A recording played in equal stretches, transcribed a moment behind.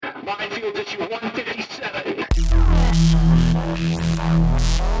Minefield issue 157.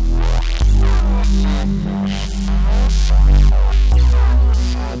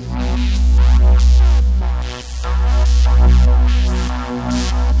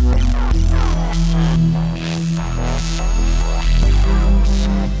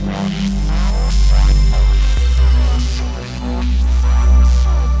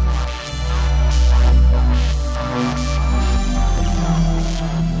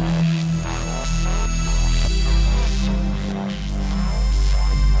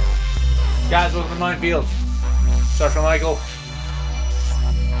 Guys, welcome to Minefield. Dr. Michael.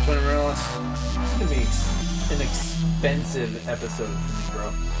 Tony Morales. It's going to be an expensive episode for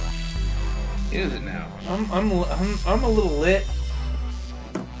me, bro. Is it now? I'm a little lit.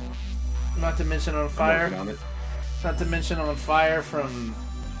 Not to mention on fire. I'm working on it. Not to mention on fire from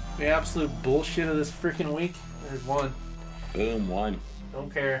the absolute bullshit of this freaking week. There's one. Boom, one. Don't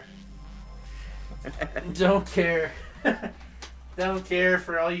care. Don't care. Don't care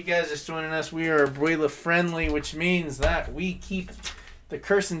for all you guys just joining us. We are Abuela friendly, which means that we keep the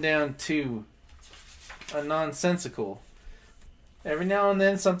cursing down to a nonsensical. Every now and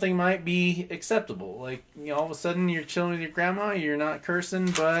then something might be acceptable. Like, you know, all of a sudden you're chilling with your grandma, you're not cursing,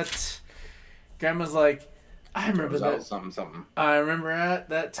 but grandma's like, I remember that. Something. I remember at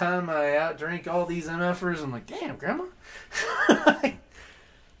that time I outdrank all these MFers. I'm like, damn, grandma.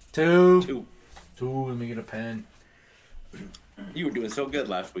 Two. Let me get a pen. You were doing so good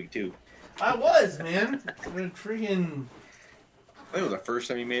last week, too. I was, man. Freaking. I think it was the first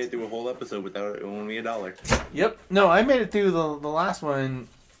time you made it through a whole episode without owing me $1. Yep. No, I made it through the last one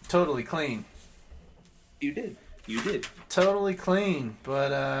totally clean. You did. Totally clean.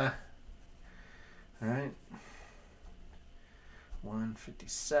 But, alright.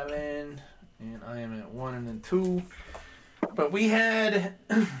 157. And I am at 1 and then 2. But we had.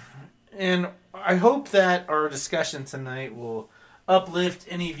 And I hope that our discussion tonight will uplift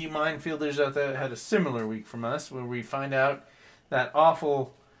any of you Minefielders out there that had a similar week from us, where we find out that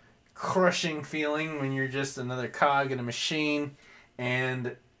awful crushing feeling when you're just another cog in a machine, but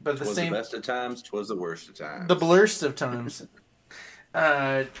at the same, the best of times, 'twas the worst of times. the blurst of times.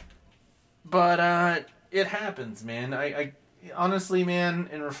 But it happens, man. I honestly, man,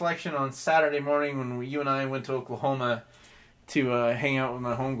 in reflection on Saturday morning when you and I went to Oklahoma to hang out with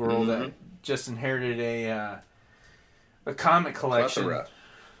my homegirl that just inherited a comic collection. Plethora.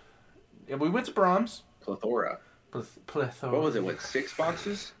 Yeah, we went to Brahms. Plethora. Plethora. What was it? 6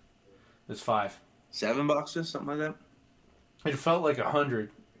 boxes? It's 5. 7 boxes? Something like that? It felt like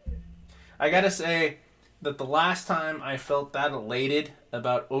 100. I gotta say that the last time I felt that elated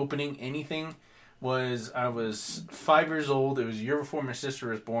about opening anything was I was 5 years old. It was the year before my sister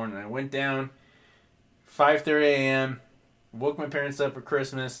was born, and I went down 5:30 a.m., woke my parents up for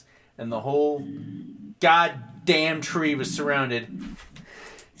Christmas, and the whole goddamn tree was surrounded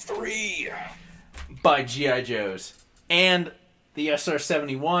 3 by G.I. Joes. And the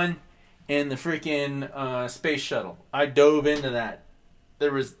SR-71 and the freaking space shuttle. I dove into that.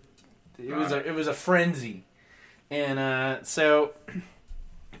 It was a frenzy. And so,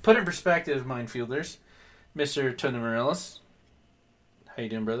 put in perspective, Minefielders, Mr. Tony Morales. How you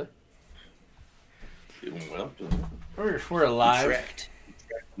doing, brother? Doing well. We're alive.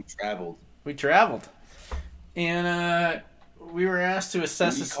 We traveled. We traveled. And we were asked to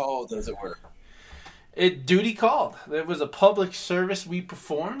assess Duty called, as it were. Duty called. It was a public service we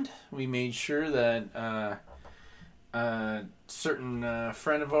performed. We made sure that certain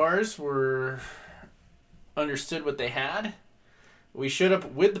friend of ours understood what they had. We showed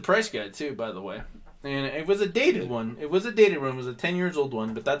up with the price guide too, by the way. And it was a dated one. It was a 10 years old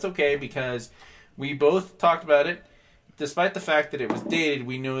one, but that's okay because we both talked about it. Despite the fact that it was dated,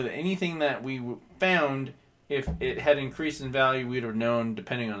 we know that anything that we found, if it had increased in value, we would have known,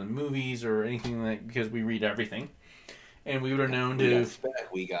 depending on the movies or anything, because we read everything. And we would have known We got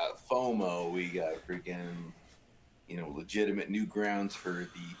spec, we got FOMO, we got freaking, legitimate new grounds for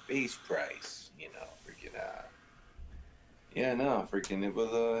the base price,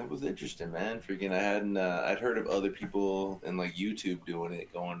 it was interesting, man. Freaking, I'd heard of other people and like YouTube doing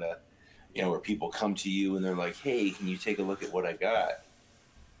it, going to, where people come to you and they're like, hey, can you take a look at what I got?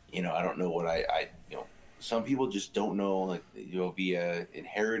 I don't know what I some people just don't know, like, via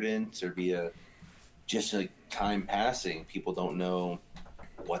inheritance or via just like time passing, people don't know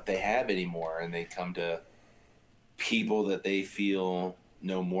what they have anymore, and they come to people that they feel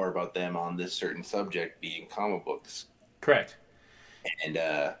know more about them on this certain subject, being comic books. Correct. And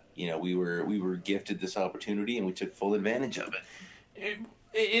we were gifted this opportunity, and we took full advantage of it.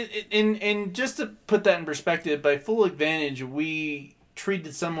 And just to put that in perspective, by full advantage, we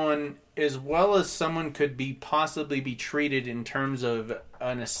treated someone as well as someone could possibly be treated in terms of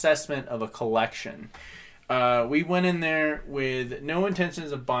an assessment of a collection. We went in there with no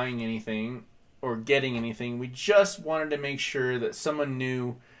intentions of buying anything or getting anything. We just wanted to make sure that someone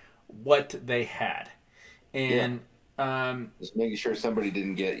knew what they had. And just making sure somebody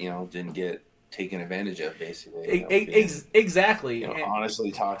didn't get taken advantage of, basically. Exactly.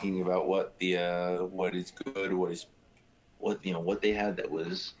 Honestly talking about what is good, what they had that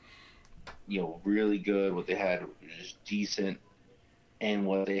was, really good, what they had was decent, and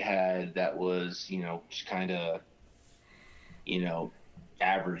what they had that was, just kind of,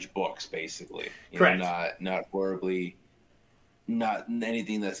 average books, basically. Correct. Not horribly, not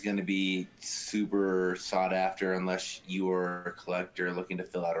anything that's going to be super sought after unless you are a collector looking to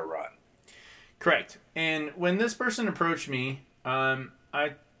fill out a run. Correct. And when this person approached me, I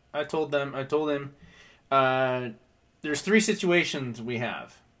told him, there's 3 situations we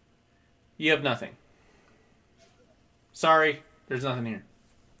have. You have nothing. Sorry, there's nothing here.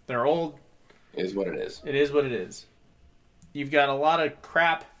 They're old. It is what it is. It is what it is. You've got a lot of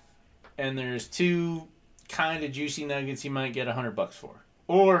crap, and there's 2 kind of juicy nuggets you might get $100 for.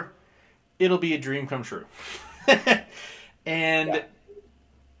 Or it'll be a dream come true. And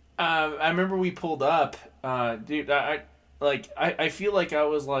I remember we pulled up, dude, I feel like I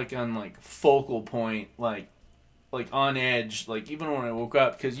was like on like focal point, like on edge, like even when I woke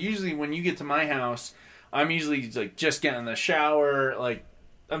up, because usually when you get to my house, I'm usually like just getting in the shower, like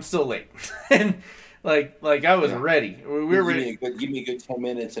I'm still late, and like I was ready. We were ready. Give me a good 10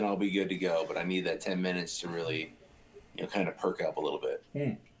 minutes and I'll be good to go. But I need that 10 minutes to really, kind of perk up a little bit.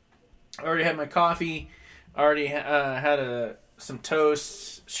 I already had my coffee. I already had some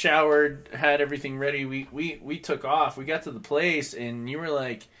toast. Showered. Had everything ready. We took off. We got to the place, and you were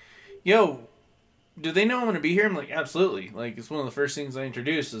like, "Yo, do they know I'm going to be here?" I'm like, "Absolutely." Like, it's one of the first things I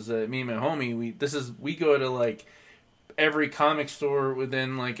introduced is that me and my homie. We go to like every comic store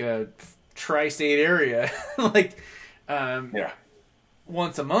within like a tri-state area,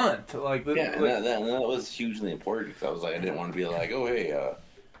 once a month. That was hugely important because I was like, I didn't want to be like, oh hey,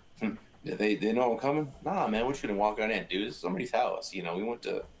 they know I'm coming. Nah, man, we're just gonna walk on in, dude. This is somebody's house. We went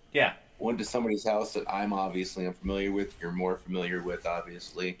to somebody's house that I'm obviously unfamiliar with. You're more familiar with,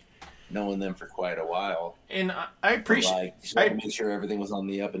 obviously, knowing them for quite a while. And I appreciate. I make sure everything was on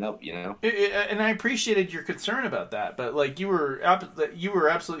the up and up, And I appreciated your concern about that, but like you were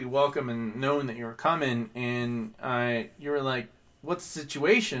absolutely welcome and knowing that you were coming, and you were like, "What's the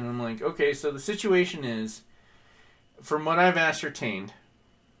situation?" I'm like, "Okay, so the situation is, from what I've ascertained,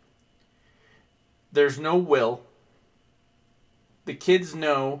 there's no will. The kids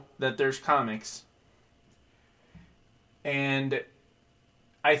know that there's comics, and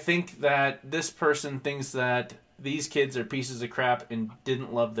I think that this person thinks that these kids are pieces of crap and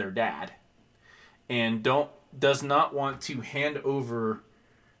didn't love their dad, and does not want to hand over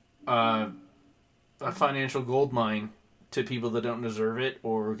a financial gold mine to people that don't deserve it,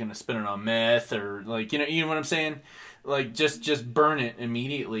 or are going to spend it on meth, or like you know what I'm saying, like just burn it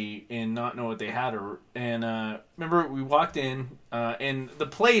immediately and not know what they had. And remember we walked in, and the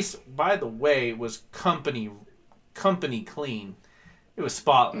place, by the way, was company clean. It was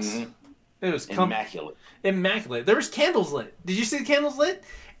spotless. Mm-hmm. It was immaculate. There was candles lit. Did you see the candles lit?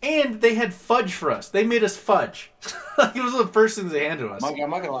 And they had fudge for us. They made us fudge. Like, it was the first things they handed to us. I'm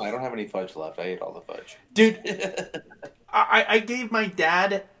not gonna lie, I don't have any fudge left. I ate all the fudge. Dude, I gave my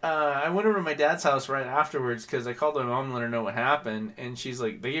dad, I went over to my dad's house right afterwards because I called my mom and let her know what happened. And she's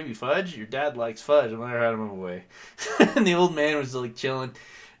like, "They gave you fudge? Your dad likes fudge." I'm like, "All right, I'm on my way." And the old man was like chilling.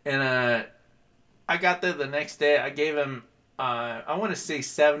 And I got there the next day. I gave him, I want to say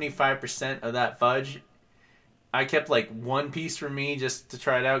 75% of that fudge. I kept like one piece for me just to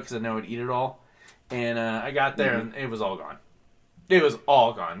try it out because I know I'd eat it all. And I got there and it was all gone. It was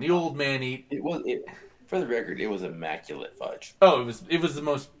all gone. The old man For the record, it was immaculate fudge. Oh, it was the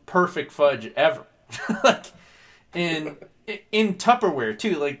most perfect fudge ever. And in Tupperware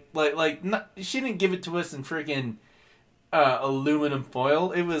too. She didn't give it to us in freaking aluminum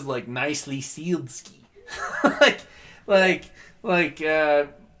foil. It was like nicely sealed ski.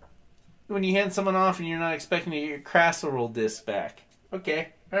 When you hand someone off and you're not expecting to get your casserole disc back. Okay,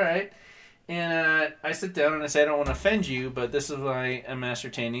 all right. And I sit down and I say, I don't want to offend you, but this is why I'm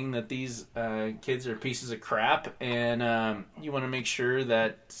ascertaining that these kids are pieces of crap, and you want to make sure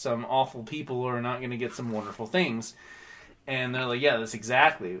that some awful people are not going to get some wonderful things. And they're like, yeah, that's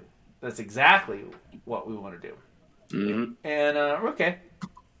exactly what we want to do. Mm-hmm. And okay.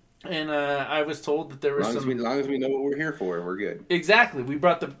 And I was told that there was As long as we know what we're here for, we're good. Exactly. We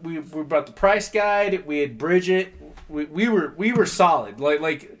brought the price guide. We had Bridget. We were solid.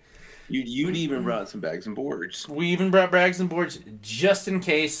 Like You'd even brought some bags and boards. we even brought bags and boards just in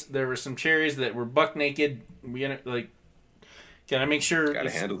case there were some cherries that were buck naked. We gotta make sure. Gotta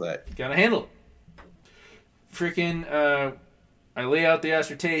handle that. Gotta handle it. Freaking. I lay out the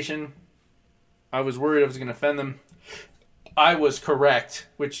assertion. I was worried I was gonna offend them. I was correct,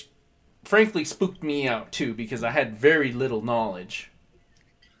 which frankly spooked me out too because I had very little knowledge.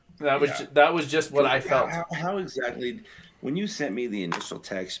 That was just what I felt. How exactly? When you sent me the initial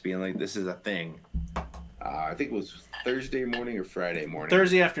text being like, "This is a thing," I think it was Thursday morning or Friday morning.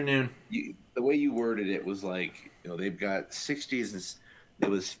 Thursday afternoon. The way you worded it was like, they've got 60s and it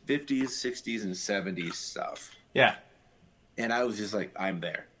was 50s, 60s, and 70s stuff. Yeah. And I was just like, I'm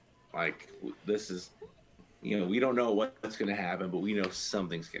there. Like, this is, we don't know what's going to happen, but we know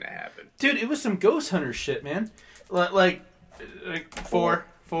something's going to happen. Dude, it was some ghost hunter shit, man. But like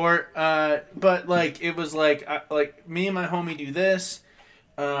it was like me and my homie do this,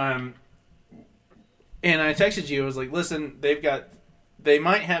 and I texted you. I was like, listen, they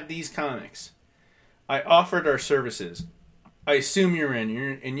might have these comics. I offered our services. I assume you're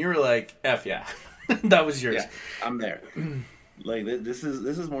in. And you're like, F yeah. That was yours. Yeah, I'm there. Like, this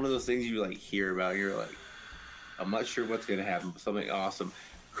is one of those things you like hear about. You're like, I'm not sure what's gonna happen, but something awesome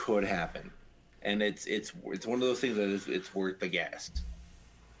could happen, and it's one of those things that it's worth the gas.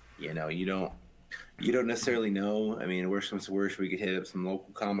 You don't necessarily know. I mean, worst comes to worst, we could hit up some local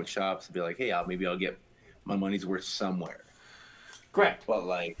comic shops and be like, hey, maybe I'll get my money's worth somewhere. Correct. But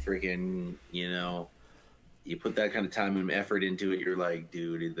like freaking, you put that kind of time and effort into it, you're like,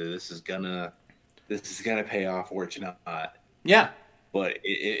 dude, either this is gonna pay off or it's not. Yeah. But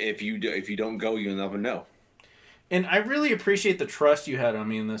if you don't go, you'll never know. And I really appreciate the trust you had on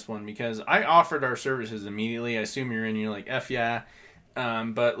me in this one because I offered our services immediately. I assume you're in. You're like, F yeah.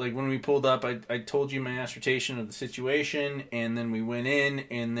 But like when we pulled up, I told you my assertion of the situation, and then we went in,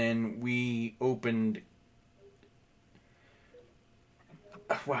 and then we opened.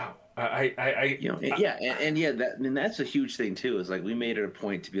 Wow. That's a huge thing too. Is like we made it a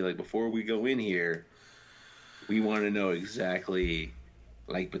point to be like, before we go in here, we want to know exactly,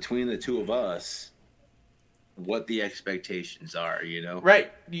 like, between the two of us, what the expectations are.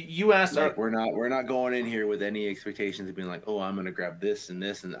 Right. You asked. Like, we're not going in here with any expectations of being like, oh, I'm gonna grab this and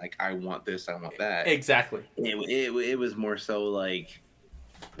this, and like, I want this, I want that. Exactly. It was more so like,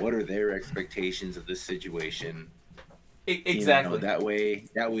 what are their expectations of this situation? Exactly. That way,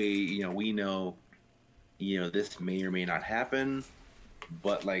 we know, this may or may not happen,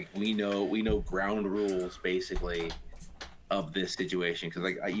 but like we know ground rules basically of this situation, because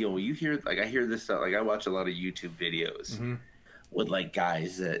like I hear this stuff. Like, I watch a lot of YouTube videos with like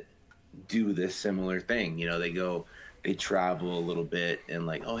guys that do this similar thing. They travel a little bit and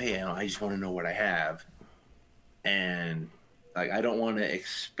like, oh hey, I just want to know what I have, and like I don't want to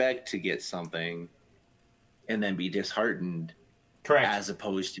expect to get something and then be disheartened. Correct. As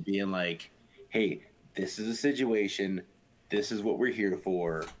opposed to being like, hey, this is a situation, this is what we're here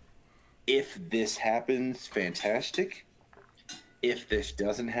for. If this happens, fantastic. If this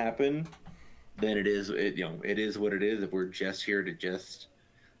doesn't happen, then it is what it is. If we're just here to just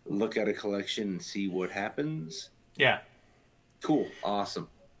look at a collection and see what happens. Yeah. Cool. Awesome.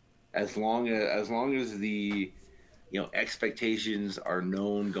 As long as the expectations are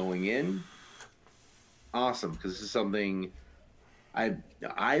known going in, awesome, because this is something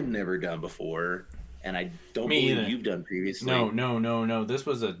I've never done before, and I don't believe either. You've done previously. No. This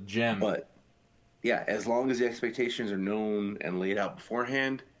was a gem. But yeah, as long as the expectations are known and laid out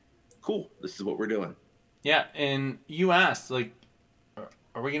beforehand, cool. This is what we're doing. Yeah, and you asked, like,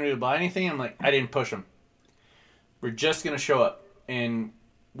 are we going to buy anything? I'm like, I didn't push them. We're just going to show up. And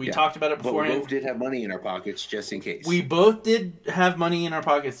we talked about it beforehand. But we both did have money in our pockets just in case. We both did have money in our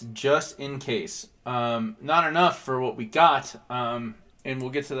pockets just in case. Not enough for what we got, and we'll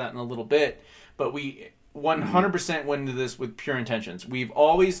get to that in a little bit. But we 100% went into this with pure intentions. We've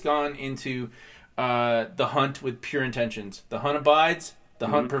always gone into the hunt with pure intentions. The hunt abides, the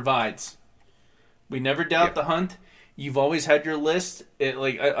hunt provides. We never doubt the hunt. You've always had your list.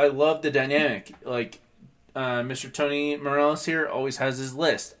 I love the dynamic. Like, Mr. Tony Morales here always has his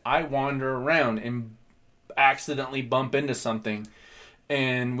list. I wander around and accidentally bump into something,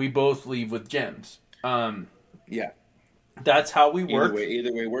 and we both leave with gems. That's how we work.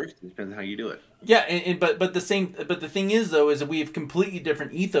 Either way works. It depends on how you do it. Yeah, but the thing is though is that we have completely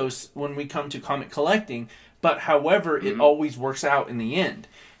different ethos when we come to comic collecting. But however, it always works out in the end.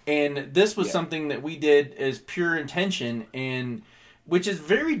 And this was something that we did as pure intention, and which is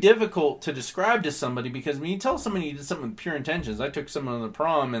very difficult to describe to somebody, because when you tell somebody you did something with pure intentions, I took someone to the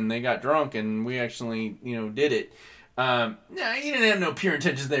prom and they got drunk and we actually, did it. No, you didn't have no pure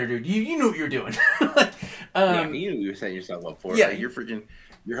intentions there, dude. You knew what you were doing. Yeah, you knew you were setting yourself up for it. Yeah. Like,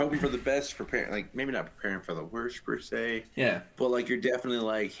 you're hoping for the best, preparing, like, maybe not preparing for the worst per se. Yeah. But, like, you're definitely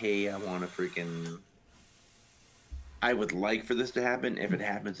like, hey, I would like for this to happen. If it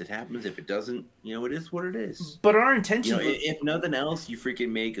happens, it happens. If it doesn't, it is what it is. But our intention If nothing else, you freaking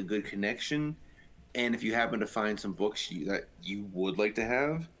make a good connection. And if you happen to find some books that you would like to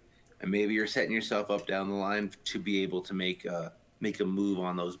have, and maybe you're setting yourself up down the line to be able to make a move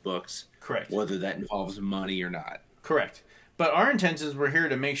on those books. Correct. Whether that involves money or not. Correct. But our intentions were here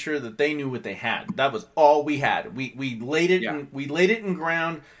to make sure that they knew what they had. That was all we had. We laid it in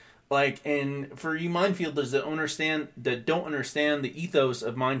ground. Like, and for you Mindfielders that don't understand the ethos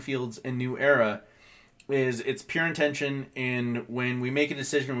of Mindfields and New Era, is it's pure intention, and when we make a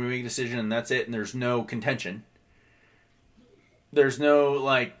decision, and that's it, and there's no contention. There's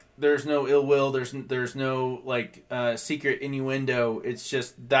no ill will. There's no secret innuendo. It's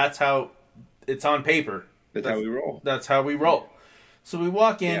just that's how it's on paper. That's how we roll. That's how we roll. So we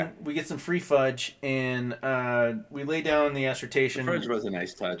walk in, we get some free fudge, and we lay down the assertion. The fudge was a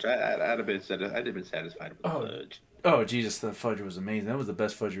nice touch. I'd have been satisfied with the fudge. Oh, Jesus, the fudge was amazing. That was the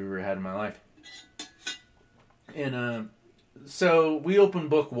best fudge I've ever had in my life. And so we open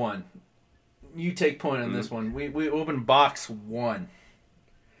book 1. You take point on this one. We open box 1.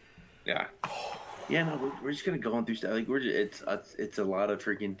 Yeah. Yeah, no, we're just gonna go on through stuff. Like it's a lot of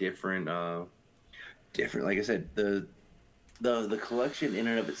freaking different. Like I said, the collection in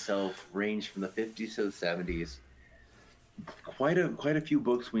and of itself ranged from the 50s to the 70s. Quite a few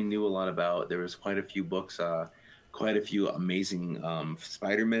books we knew a lot about. There was quite a few books, quite a few amazing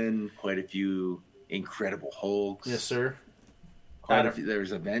Spider-Men, quite a few Incredible Hulks. Yes, sir. There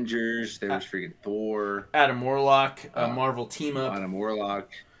was Avengers. There was freaking Thor. Adam Warlock, Marvel team up. Adam Warlock.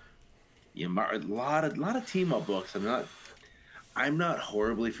 Yeah, a lot of team up books. I'm not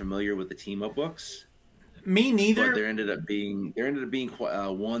horribly familiar with the team up books. Me neither. But there ended up being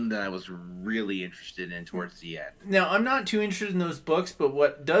one that I was really interested in towards the end. Now, I'm not too interested in those books, but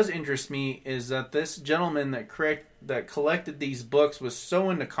what does interest me is that this gentleman that collected these books was so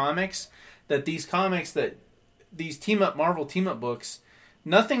into comics that these Marvel team up books,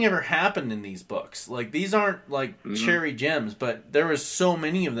 nothing ever happened in these books. Like, these aren't cherry gems, but there was so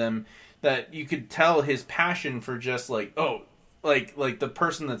many of them that you could tell his passion for just like the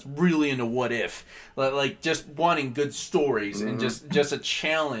person that's really into what if, like just wanting good stories and just a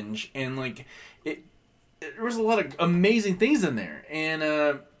challenge, and there was a lot of amazing things in there. And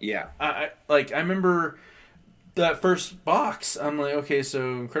I remember that first box. I'm like, okay,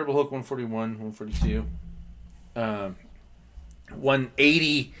 so Incredible Hulk 141, 142,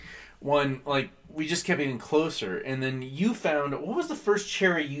 180, we just kept getting closer. And then you found, what was the first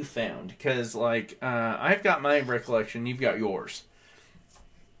cherry you found? Because I've got my recollection, you've got yours.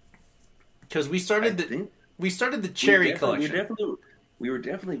 Because we started the cherry collection. We were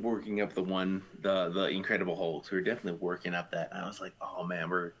definitely working up the Incredible Hulks. We were definitely working up that. And I was like, oh man,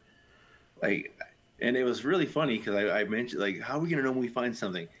 we're like, and it was really funny because I mentioned, like, how are we gonna know when we find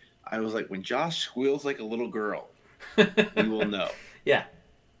something? I was like, when Josh squeals like a little girl, we will know. Yeah.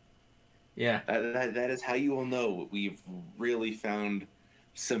 Yeah. That is how you will know we've really found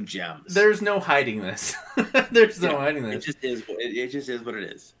some gems. There's no hiding this. There's no hiding this. It just is what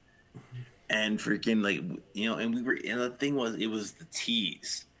it is. And freaking and the thing was, it was the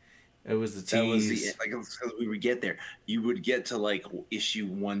tease. It was the tease. That was because we would get there. You would get to issue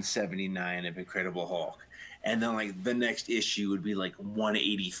 179 of Incredible Hulk, and then the next issue would be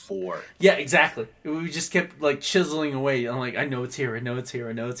 184. Yeah, exactly. We just kept chiseling away. I'm like, I know it's here. I know it's here.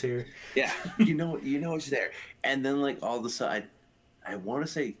 I know it's here. Yeah, you know it's there. And then all of a sudden, I want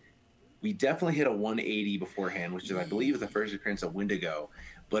to say we definitely hit a 180 beforehand, which is, I believe, the first appearance of Wendigo.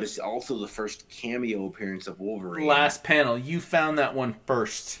 But it's also the first cameo appearance of Wolverine. Last panel. You found that one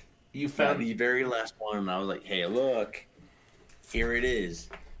first. You found the very last one, and I was like, hey, look. Here it is.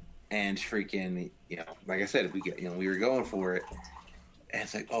 And freaking, like I said, we were going for it. And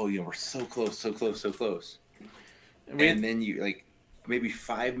it's like, oh, we're so close, so close, so close. And then you, maybe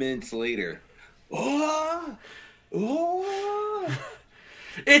 5 minutes later, oh!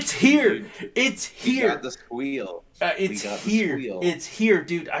 It's here. It's here. We got the squeal. It's here. It's here,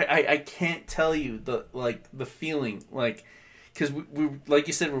 dude. I can't tell you the feeling, because we like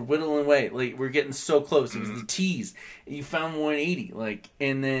you said, we're whittling away. We're getting so close. It was the tease. You found 180,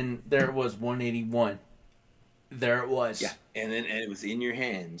 and then there it was, 181. There it was. Yeah, and it was in your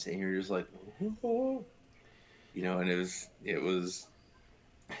hands, and you're just like, oh. You know, and it was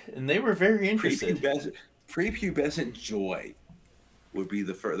And they were very interested. prepubescent joy would be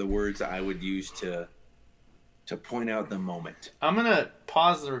the words I would use to point out the moment. I'm going to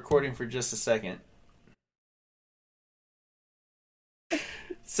pause the recording for just a second.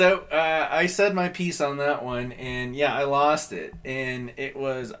 So, I said my piece on that one, and yeah, I lost it. And it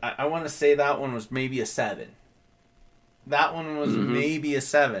was, I want to say that one was maybe a 7. That one was maybe a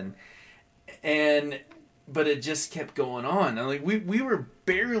 7. But it just kept going on. And like we were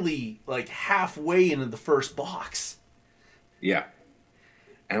barely like halfway into the first box. Yeah.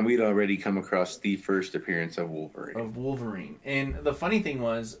 And we'd already come across the first appearance of Wolverine. And the funny thing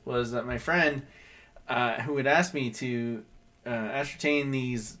was that my friend, who had asked me to ascertain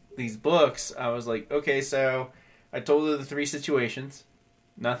these books, I was like, okay, so I told her the 3 situations: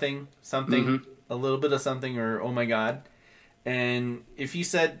 nothing, something, a little bit of something, or oh my god. And if you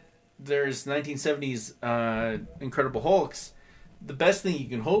said there's 1970s Incredible Hulks, the best thing you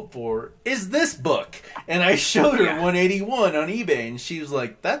can hope for is this book. And I showed her 181 on eBay, and she was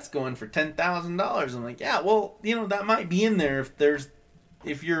like, that's going for $10,000. I'm like, yeah, well, you know, that might be in there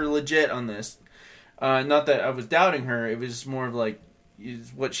if you're legit on this. Not that I was doubting her. It was more of like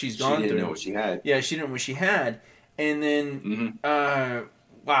what she's gone through. She didn't know what she had. Yeah, she didn't know what she had. And then, wow,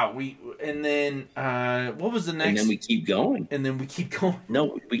 what was the next? And then we keep going.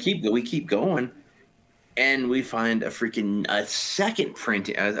 No, we keep going. And we find a second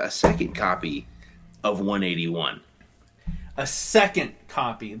copy of 181. A second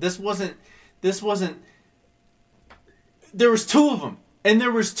copy. This wasn't. There was 2 of them, and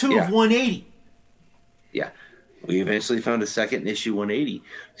there was 2 of 180. Yeah, we eventually found a second issue 180.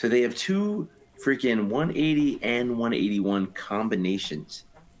 So they have 2 freaking 180 and 181 combinations.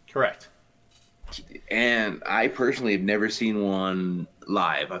 Correct. And I personally have never seen one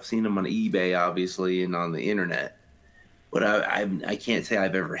live. I've seen them on eBay, obviously, and on the internet. But I can't say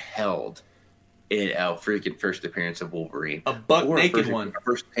I've ever held a freaking first appearance of Wolverine. A buck naked one.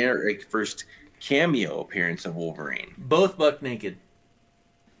 First cameo appearance of Wolverine. Both buck naked.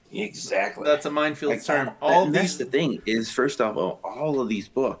 Exactly. That's a minefield term. That's the thing is, first off, all of these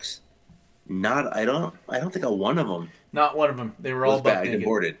books, I don't think one of them. Not one of them. They were all buck naked.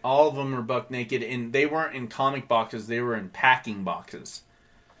 Boarded. All of them were buck naked, and they weren't in comic boxes. They were in packing boxes.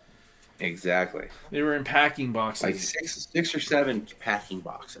 Exactly. They were in packing boxes. Like 6 or 7 packing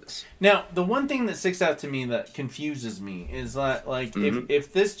boxes. Now, the one thing that sticks out to me that confuses me is that, like,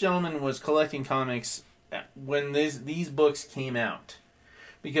 if this gentleman was collecting comics when these books came out,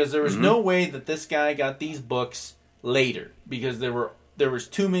 because there was no way that this guy got these books later, because there was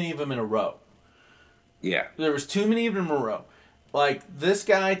too many of them in a row. Yeah. There was too many of them in a row. Like, this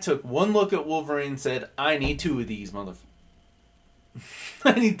guy took one look at Wolverine and said, I need 2 of these,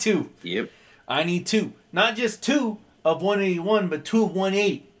 I need 2. Yep. I need 2. Not just 2 of 181, but 2 of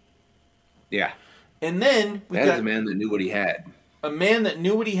 180. Yeah. And then we got a man that knew what he had. A man that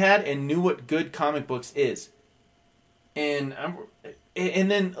knew what he had and knew what good comic books is. And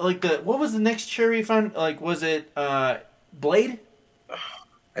then, like, what was the next cherry we found? Like, was it Blade?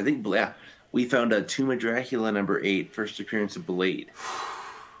 I think, yeah. We found a Tomb of Dracula #8, first appearance of Blade.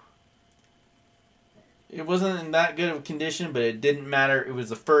 It wasn't in that good of a condition, but it didn't matter. It was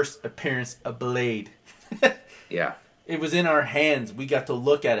the first appearance of Blade. Yeah. It was in our hands. We got to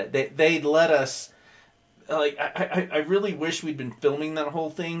look at it. They let us... Like, I really wish we'd been filming that whole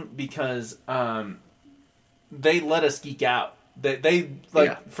thing, because they let us geek out.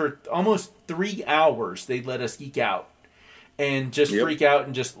 For almost 3 hours, they let us geek out. And just freak out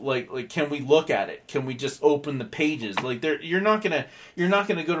and just like, can we look at it? Can we just open the pages? Like, you're not gonna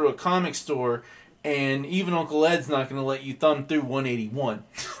go to a comic store, and even Uncle Ed's not gonna let you thumb through 181.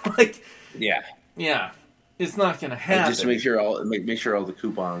 Like, yeah, it's not gonna happen. Just to make sure all the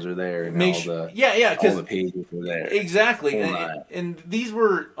coupons are there and all the pages are there. Exactly, and these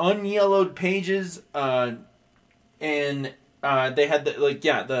were unyellowed pages, and. They had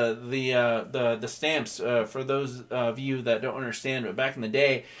the stamps for those of you that don't understand. But back in the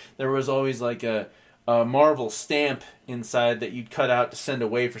day, there was always like a Marvel stamp inside that you'd cut out to send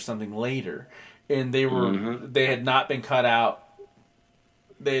away for something later, and they had not been cut out.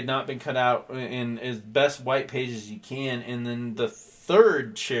 They had not been cut out in as best white pages as you can. And then the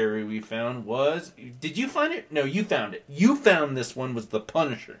third cherry we found was. Did you find it? No, you found it. You found this one was the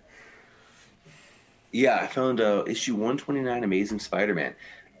Punisher. Yeah, I found issue 129, Amazing Spider-Man,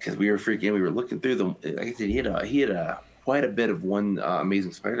 because we were looking through them. Like I said, he had quite a bit of one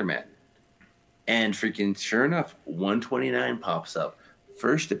Amazing Spider-Man, and freaking sure enough, 129 pops up,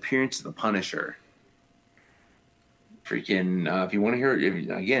 first appearance of the Punisher. Freaking, if you want to hear, you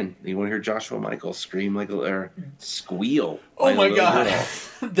want to hear Joshua Michael scream or squeal. Oh like a my little god!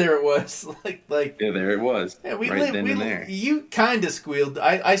 girl. There it was. Like Yeah, there it was. yeah, right then and there. You kind of squealed.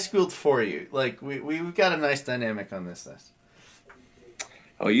 I squealed for you. Like we got a nice dynamic on this.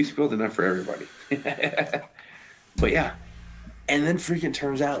 Oh, you spilled enough for everybody. But yeah. And then freaking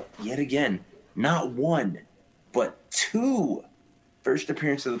turns out, yet again, not one, but two first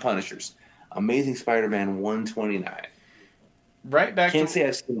appearance of the Punishers. Amazing Spider-Man 129. Right back. Can't say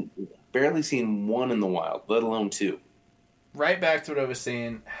I've barely seen one in the wild, let alone two. Right back to what I was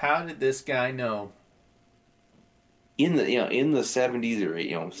saying. How did this guy know? In the 70s or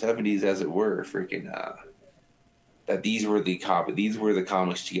 70s as it were, freaking that these were the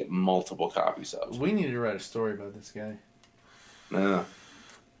comics to get multiple copies of. We need to write a story about this guy.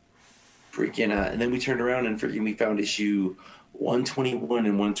 Freaking and then we turned around and freaking we found issue 121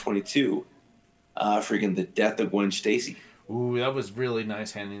 and 122. Freaking the death of Gwen Stacy. Ooh, that was really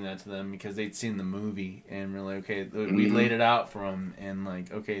nice handing that to them because they'd seen the movie and we're like, okay, we laid it out for them and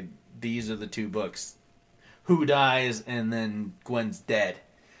like, okay, these are the two books. Who dies and then Gwen's dead.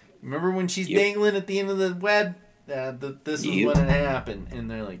 Remember when she's dangling at the end of the web? This is when it happened. And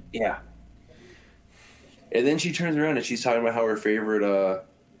they're like... Yeah. And then she turns around and she's talking about how her favorite...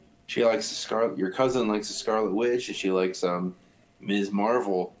 she likes your cousin likes the Scarlet Witch and she likes Ms.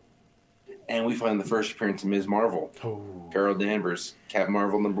 Marvel. And we find the first appearance of Ms. Marvel. Oh. Carol Danvers, Captain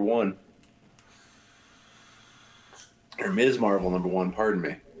Marvel #1. Or Ms. Marvel #1, pardon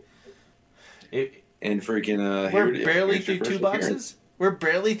me. And freaking... we're barely through two boxes? We're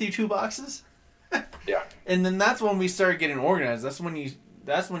barely through two boxes? Yeah. And then that's when we started getting organized. That's when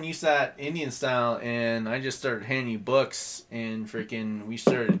you sat Indian style and I just started handing you books and freaking we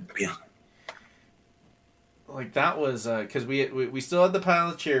started... Yeah. Like that was because we still had the pile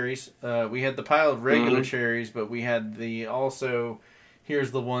of cherries. We had the pile of regular cherries, but we had the also.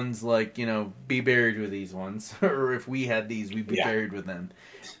 Here's the ones like be buried with these ones, or if we had these, we'd be buried with them.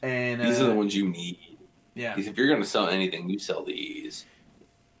 And these are the ones you need. Yeah, because if you're gonna sell anything, you sell these.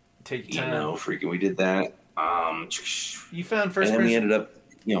 Take your time. Freaking, we did that. You found first, and then we ended up,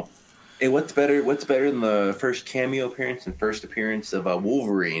 hey, what's better than the first cameo appearance and first appearance of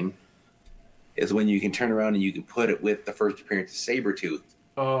Wolverine? Is when you can turn around and you can put it with the first appearance of Sabretooth.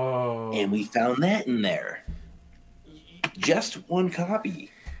 Oh. And we found that in there. Just one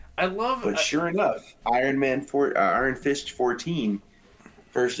copy. I love it. But sure enough, Iron Fist 14,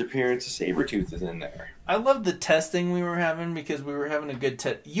 first appearance of Sabretooth is in there. I love the testing we were having because we were having a good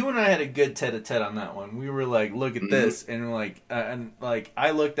you and I had a good tete-a-tete on that one. We were like, look at this. And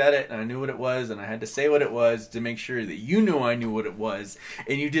I looked at it and I knew what it was and I had to say what it was to make sure that you knew I knew what it was.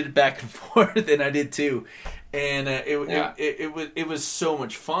 And you did it back and forth and I did too. And it was so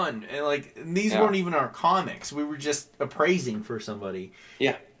much fun. And these weren't even our comics. We were just appraising for somebody.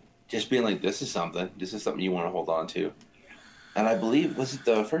 Yeah. Just being like, this is something you want to hold on to. And I believe, was it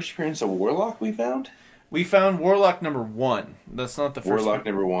the first appearance of Warlock we found? We found Warlock #1. That's not the first Warlock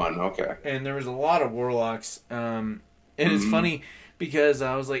 #1, okay. And there was a lot of Warlocks. And it's funny because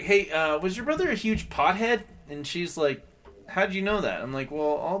I was like, hey, was your brother a huge pothead? And she's like, how'd you know that? I'm like, well,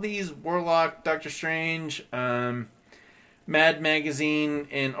 all these Warlock, Doctor Strange, Mad Magazine,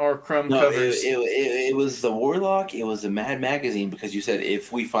 and R. Crumb covers. It was the Warlock, it was the Mad Magazine, because you said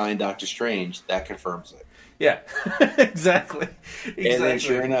if we find Doctor Strange, that confirms it. Yeah, exactly. And then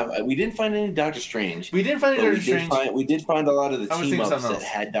sure enough, we didn't find any Doctor Strange. We didn't find any Doctor Strange. We did find a lot of the team-ups that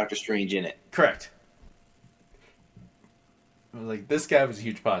had Doctor Strange in it. Correct. Like, this guy was a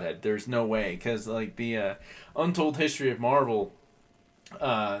huge pothead. There's no way. Because, like, the Untold History of Marvel,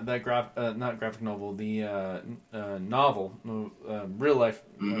 not graphic novel, the novel, real life,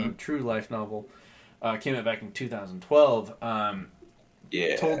 true life novel, came out back in 2012.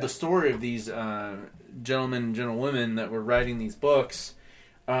 Told the story of these gentlemen and gentlewomen that were writing these books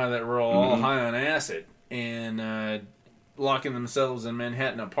that were all high on acid and locking themselves in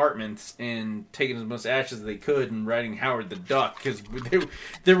Manhattan apartments and taking as much ashes as they could and writing Howard the Duck because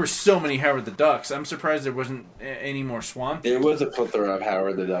there were so many Howard the Ducks. I'm surprised there wasn't any more Swamp. There was a plethora of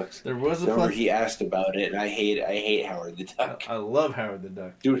Howard the Ducks. There was a plethora. He asked about it, and I hate Howard the Duck. I love Howard the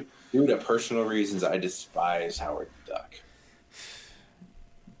Duck. Dude, due to personal reasons, I despise Howard the Duck.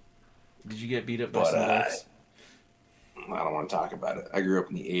 Did you get beat up by some ducks? I don't want to talk about it. I grew up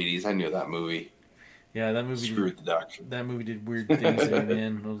in the 80s. I knew that movie. Yeah, that movie screwed the duck. That movie did weird things to me,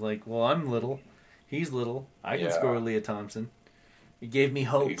 man. I was like, well, I'm little. He's little. I can score Leah Thompson. It gave me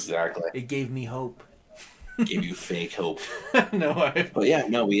hope. Exactly. It gave me hope. Gave you fake hope. But yeah,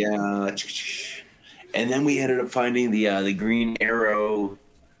 no, we and then we ended up finding the Green Arrow.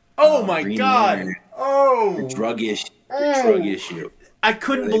 Oh my God! Lantern. Oh Oh, drug issue. Oh. Drug issue. I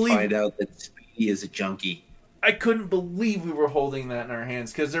couldn't Where they believe. find out that Speedy is a junkie. I couldn't believe we were holding that in our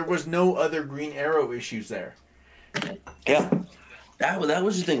hands because there was no other Green Arrow issues there. Yeah. That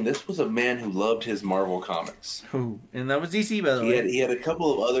was the thing. This was a man who loved his Marvel comics. Ooh, and that was DC, by the way. He had a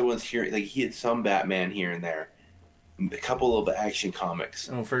couple of other ones here. Like he had some Batman here and there, a couple of action comics.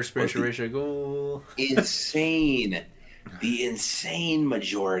 Oh, first special ratio goal. Insane. The insane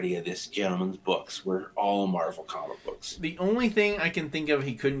majority of this gentleman's books were all Marvel comic books. The only thing I can think of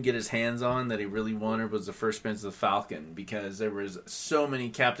he couldn't get his hands on that he really wanted was the first appearance of the Falcon because there was so many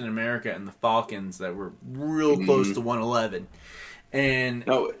Captain America and the Falcons that were real close to 111. And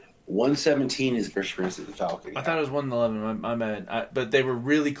no, 117 is the first appearance of the Falcon. I thought it was 111. My bad. But they were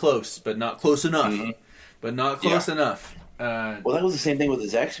really close, but not close enough. But not close enough. Well, that was the same thing with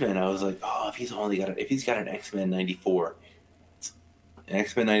his X-Men. I was like, oh, if he's got an X-Men 94, an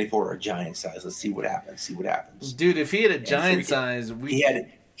X-Men 94 or giant size, let's see what happens. Dude, if he had a giant size, he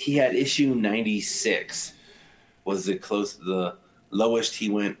had issue 96 was the lowest he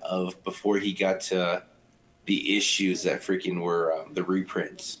went of before he got to the issues that freaking were the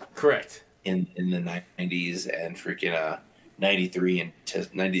reprints. Correct. In the 90s and freaking 93 and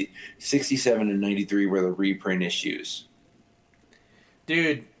 67 and 93 were the reprint issues.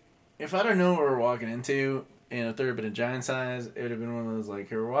 Dude, if I don't know what we're walking into, and if there had been a giant size, it would have been one of those like,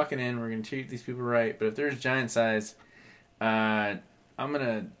 here, we're walking in, we're going to treat these people right, but if there's giant size, I'm going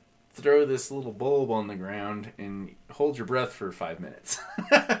to throw this little bulb on the ground and hold your breath for 5 minutes.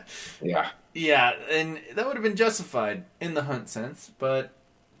 Yeah. Yeah, and that would have been justified in the hunt sense, but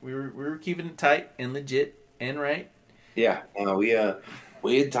we were keeping it tight and legit and right. Yeah,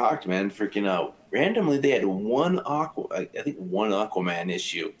 we had talked, man. Freaking randomly, they had one Aquaman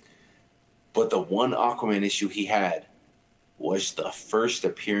issue, but the one Aquaman issue he had was the first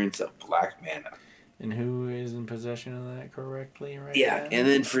appearance of Black Manta. And who is in possession of that correctly right Yeah, now? and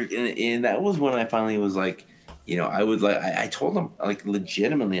then and that was when I finally was like, I told him like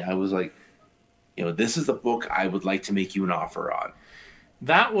legitimately, I was like, this is the book I would like to make you an offer on.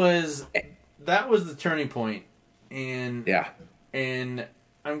 That was the turning point. And yeah, and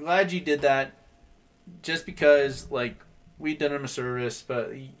I'm glad you did that, just because like we'd done him a service,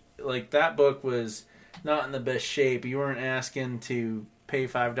 but like that book was not in the best shape. You weren't asking to pay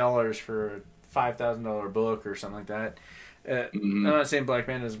 $5 for a $5,000 book or something like that. I'm not saying Black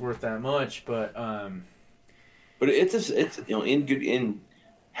Manta is worth that much, but it's in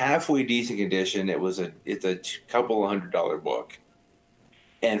halfway decent condition. It's a couple $100 book.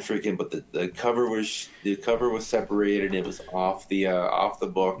 And freaking, but the cover was separated. It was off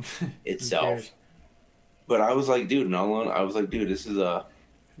the book itself. But I was like, dude, this is a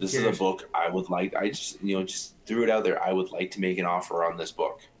book I would like. I just threw it out there. I would like to make an offer on this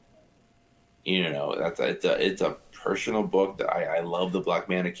book. It's a personal book that I love the Black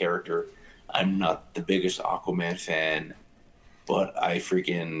Manta character. I'm not the biggest Aquaman fan, but I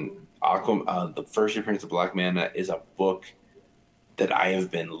freaking the first appearance of Black Manta is a book that I have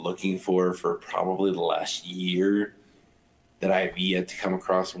been looking for probably the last year, that I have yet to come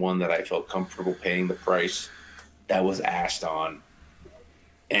across one that I felt comfortable paying the price that was asked on.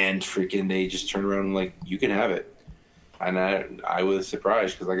 And freaking they just turned around and like, you can have it. And I was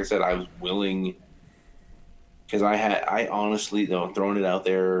surprised because, like I said, I was willing, because I honestly, though, throwing it out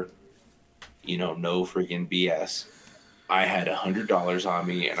there, no freaking BS. I had $100 on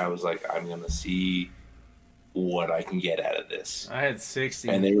me and I was like, I'm going to see what I can get out of this. I had 60,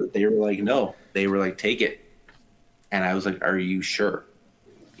 and they were like, no, they were like, take it, and I was like, are you sure?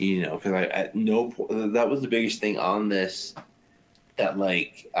 Because I at no point, that was the biggest thing on this that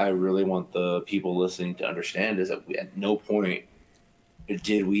like I really want the people listening to understand is that at no point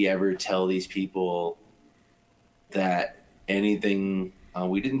did we ever tell these people that anything.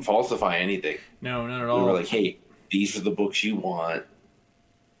 We didn't falsify anything. No, not at all. We were like, hey, these are the books you want.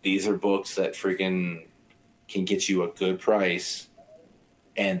 These are books that freaking can get you a good price,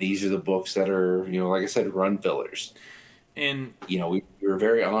 and these are the books that are, like I said, run fillers. And we were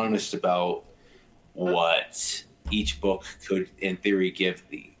very honest about what each book could, in theory, give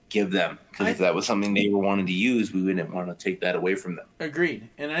them, because if that was something they were wanting to use, we wouldn't want to take that away from them. Agreed.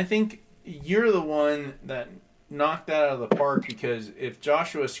 And I think you're the one that knocked that out of the park, because if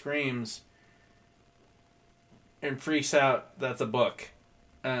Joshua screams and freaks out, that's a book.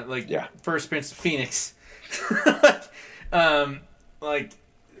 First Prince of Phoenix. Like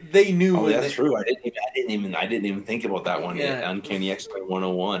they knew. Oh, that's true. I didn't even think about that one yet. Uncanny X-Men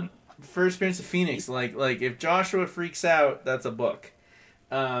 101. First Prince of Phoenix. Like if Joshua freaks out, that's a book.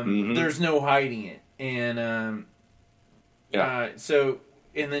 There's no hiding it. And so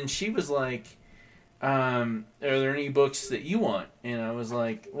and then she was like, are there any books that you want? And I was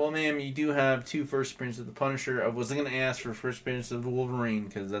like, well, ma'am, you do have 2 first prints of the Punisher. I wasn't going to ask for first prints of the Wolverine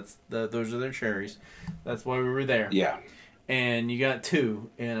because those are their cherries. That's why we were there. Yeah. And you got 2,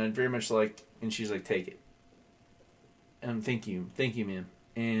 and I'd very much like. And she's like, take it. Thank you, ma'am.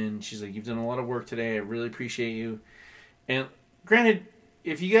 And she's like, you've done a lot of work today. I really appreciate you. And granted,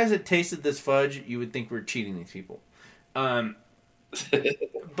 if you guys had tasted this fudge, you would think we're cheating these people.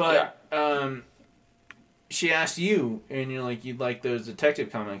 She asked you, and you're like, you'd like those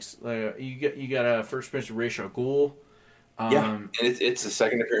detective comics. You got a first prints of Ra's al Ghul. And it's the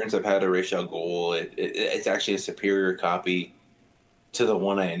second appearance I've had of Ra's al Ghul. It's actually a superior copy to the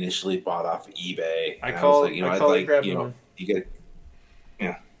one I initially bought off of eBay. I was like, grab one. You get,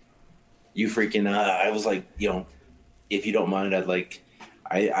 you freaking. I was like, if you don't mind, I'd like.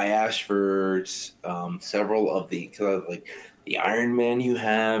 I asked for several of because the Iron Man you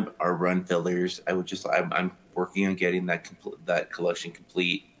have are run fillers. I'm working on getting that collection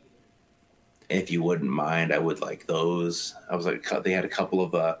complete. If you wouldn't mind, I would like those. I was like, they had a couple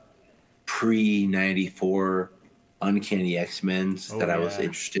of pre-94 Uncanny X-Men's that I was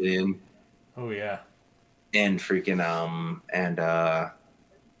interested in. Oh yeah. And freaking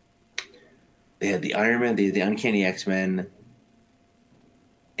they had the Iron Man, they had the Uncanny X-Men,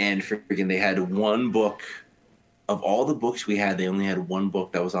 and freaking they had one book of all the books we had. They only had one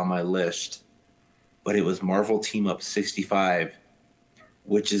book that was on my list, but it was Marvel Team Up 65,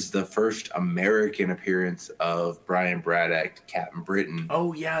 which is the first American appearance of Brian Braddock, Captain Britain.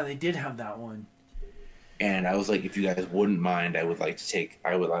 Oh yeah, they did have that one. And I was like, if you guys wouldn't mind, I would like like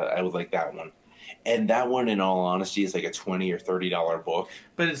that one. And that one, in all honesty, is like a $20 or $30 book.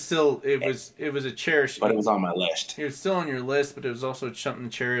 But it was a cherished. But it was on my list. It was still on your list, but it was also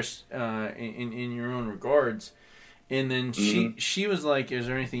something cherished in your own regards. And then she was like, "Is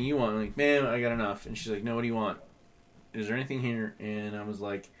there anything you want?" I'm like, "Ma'am, I got enough." And she's like, "No, what do you want? Is there anything here?" And I was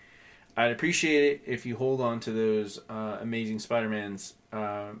like, "I'd appreciate it if you hold on to those Amazing Spider-Mans.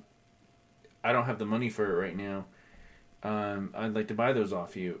 I don't have the money for it right now. I'd like to buy those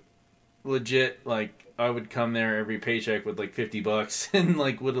off you." Legit, like, I would come there every paycheck with like $50 and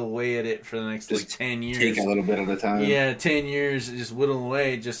like whittle away at it for the next just like 10 years. Take a little bit at a time. Yeah, 10 years, just whittle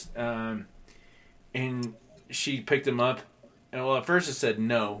away. And she picked them up. And well, at first it said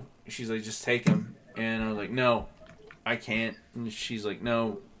no. She's like, just take them. And I was like, no, I can't. And she's like,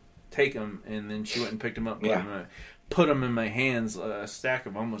 no, take them. And then she went and picked them up. Put them in my hands, a stack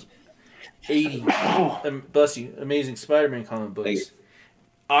of almost 80. Bless you, Amazing Spider-Man comic books.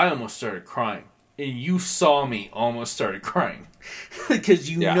 I almost started crying. And you saw me almost started crying.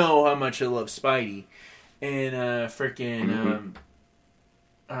 Because you know how much I love Spidey. And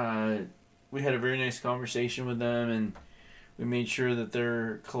we had a very nice conversation with them. And we made sure that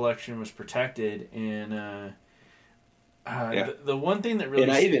their collection was protected. And the one thing that really...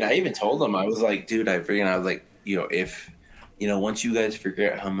 And I even told them, I was like, dude, I was like, if... once you guys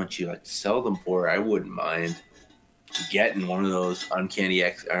figure out how much you like to sell them for, I wouldn't mind getting one of those Uncanny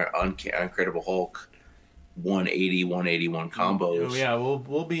X or Incredible Hulk 180, 181 combos. Oh yeah,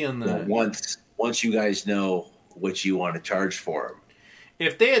 we'll be on the once you guys know what you want to charge for them.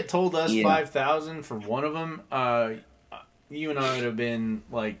 If they had told us $5,000 for one of them, you and I would have been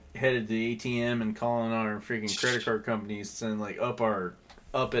like headed to the ATM and calling our freaking credit card companies and like up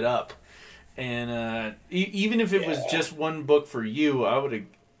it up. And even if it was just one book for you, I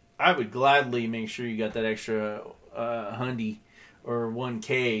would gladly make sure you got that extra $100 or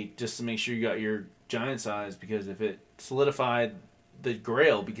 $1K just to make sure you got your giant size, because if it solidified the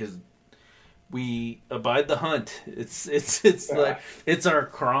Grail, because we abide the hunt, it's like it's our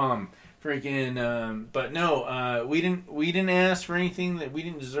crom freaking. But no, we didn't ask for anything that we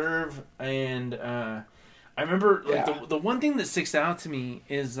didn't deserve, and I remember the one thing that sticks out to me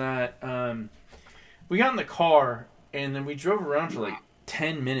is that we got in the car and then we drove around for like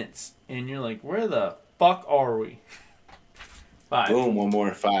 10 minutes and you're like, where the fuck are we? 5. Boom, one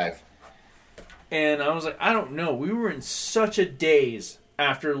more 5. And I was like, I don't know. We were in such a daze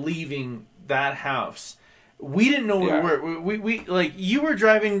after leaving that house. We didn't know where we were. We like, you were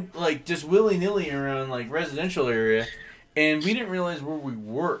driving like just willy-nilly around like residential area and we didn't realize where we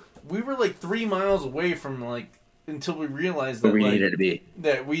were. We were like 3 miles away from like until we realized that we needed to be.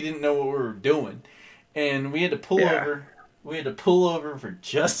 That we didn't know what we were doing, and we had to pull over. We had to pull over for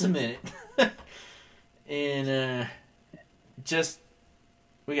just a minute, and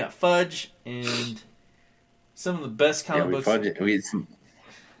we got fudge and some of the best comic books. We had some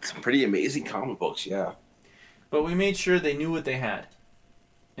pretty amazing comic books, But we made sure they knew what they had,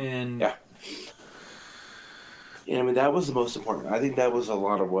 and I mean, that was the most important. I think that was a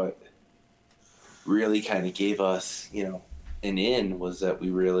lot of what really kind of gave us, an in was that we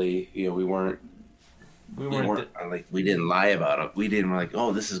really, we weren't like, we didn't lie about it. We didn't like,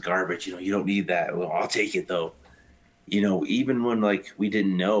 oh, this is garbage. You don't need that. Well, I'll take it though. Even when like we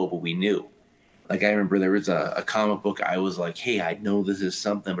didn't know, but we knew. Like I remember there was a comic book. I was like, hey, I know this is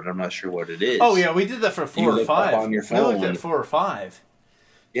something, but I'm not sure what it is. Oh yeah, we did that for 4 or 5. On your phone. We looked at 4 or 5.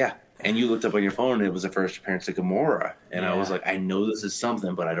 Yeah, and you looked up on your phone, and it was the first appearance of Gamora, and I was like, I know this is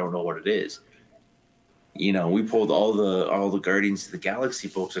something, but I don't know what it is. We pulled all the Guardians of the Galaxy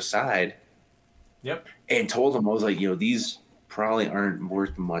books aside. Yep. And told them, I was like, these probably aren't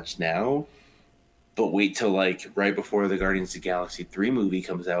worth much now, but wait till like right before the Guardians of the Galaxy 3 movie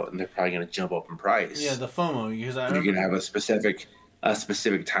comes out, and they're probably going to jump up in price. Yeah, the FOMO, because you're going to have a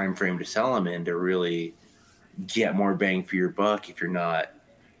specific time frame to sell them in to really get more bang for your buck if you're not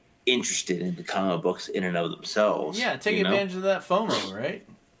interested in the comic books in and of themselves. Yeah, take advantage of that FOMO, right?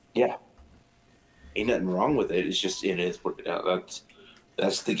 Yeah. Ain't nothing wrong with it. It's just, it is what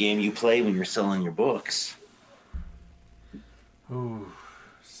that's the game you play when you're selling your books. Ooh,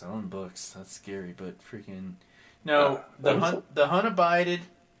 selling books. That's scary, but freaking... No, the hunt abided,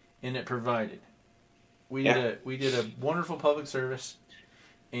 and it provided. We did a wonderful public service,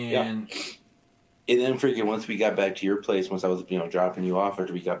 and... Yeah. And then freaking once we got back to your place, once I was, dropping you off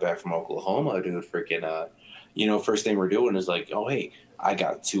after we got back from Oklahoma, dude, freaking, first thing we're doing is like, oh, hey, I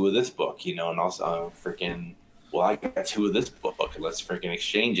got 2 of this book, and also freaking... Well, I got 2 of this book. Let's freaking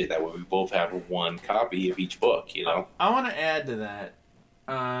exchange it. That way we both have 1 copy of each book, I want to add to that.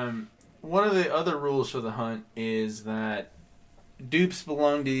 One of the other rules for the hunt is that dupes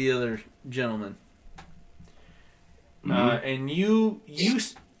belong to the other gentleman. Mm-hmm. And you,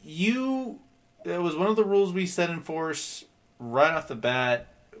 it was one of the rules we set in force right off the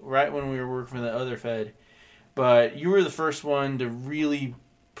bat, right when we were working for the other Fed. But you were the first one to really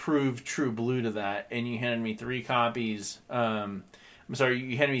prove true blue to that, and you handed me 3 copies. You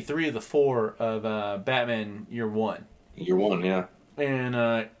handed me 3 of the 4 of Batman Year One. Year One, yeah.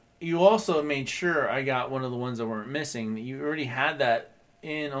 And you also made sure I got one of the ones that weren't missing. You already had that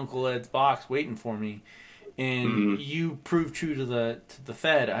in Uncle Ed's box waiting for me, and you proved true to the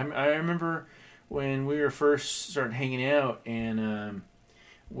Fed. I remember when we were first starting hanging out, and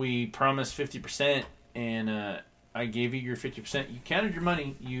we promised 50%, and I gave you your 50%. You counted your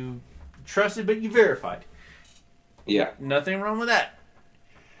money. You trusted, but you verified. Yeah. Nothing wrong with that.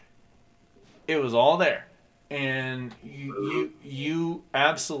 It was all there. And you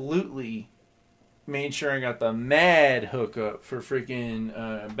absolutely made sure I got the mad hookup for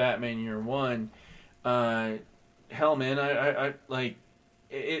freaking Batman Year One. Hell, man, I like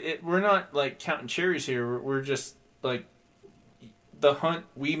it. We're not like counting cherries here. We're just like the hunt.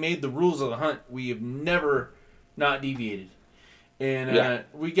 We made the rules of the hunt. We have never not deviated, and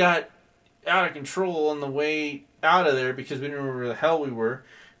we got out of control on the way out of there because we didn't know where the hell we were.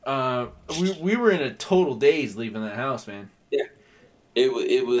 We were in a total daze leaving that house, man. Yeah, it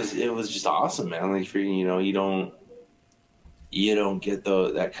was just awesome, man. Like, you don't get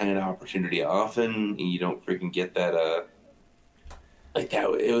that kind of opportunity often. And you don't freaking get that like that.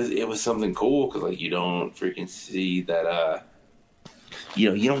 It was something cool because like you don't freaking see that.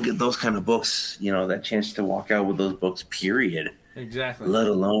 You don't get those kind of books. That chance to walk out with those books. Period. Exactly. Let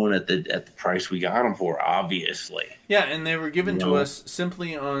alone at the price we got them for, obviously. Yeah, and they were given to us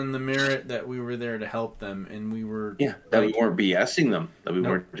simply on the merit that we were there to help them, and we were we weren't BSing them, that we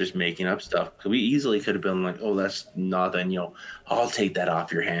weren't just making up stuff. Because we easily could have been like, "Oh, that's nothing," I'll take that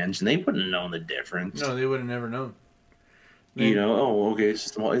off your hands, and they wouldn't have known the difference. No, they would have never known. Okay,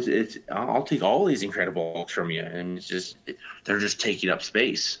 it's I'll take all these incredible books from you, and it's just they're just taking up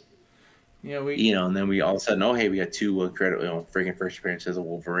space. Yeah, and then we all of a sudden, oh, hey, we got 2 incredible, freaking first appearances of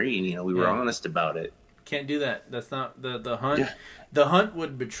Wolverine. We were honest about it. Can't do that. That's not the hunt. Yeah. The hunt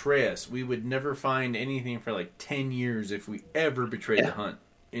would betray us. We would never find anything for like 10 years if we ever betrayed the hunt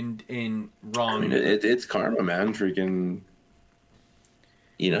in wrong. I mean, it's karma, man. Freaking,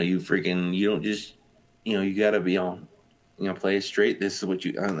 you don't just, you gotta be on, play it straight. This is what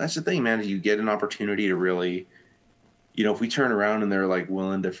that's the thing, man. Is you get an opportunity to really, if we turn around and they're like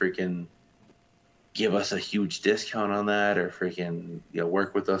willing to freaking give us a huge discount on that, or freaking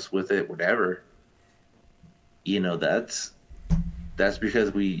work with us with it, whatever. That's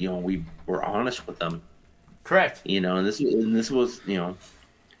because we were honest with them. Correct. And this was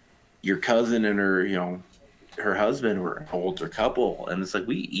your cousin and her husband were an older couple, and it's like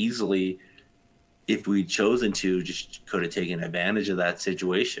we easily, if we'd chosen to, just could have taken advantage of that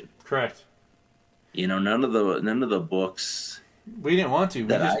situation. Correct. None of the books we didn't want to.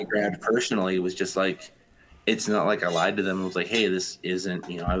 I grabbed personally was just like, it's not like I lied to them and was like, hey, this isn't,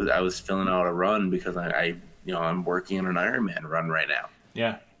 I was filling out a run because I'm working on an Ironman run right now.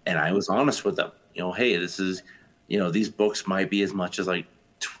 Yeah. And I was honest with them, hey, this is, these books might be as much as like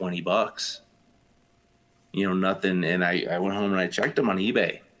 $20, nothing. And I went home and I checked them on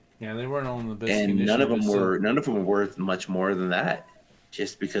eBay. Yeah, they weren't all in the best And condition. none of them were worth much more than that,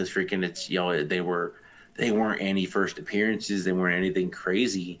 just because freaking it's, they weren't any first appearances. They weren't anything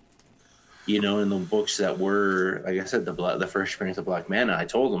crazy. In the books that were, like I said, the first appearance of Black Manta, I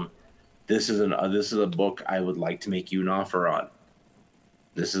told them, this is a book I would like to make you an offer on.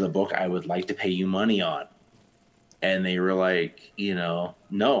 This is a book I would like to pay you money on. And they were like,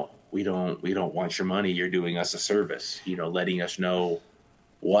 no, we don't want your money. You're doing us a service, letting us know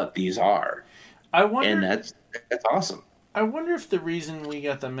what these are. And that's awesome. I wonder if the reason we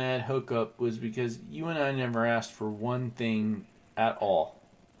got the mad hookup was because you and I never asked for one thing at all.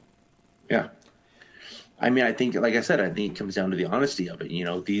 Yeah. I mean, I think, like I said, it comes down to the honesty of it.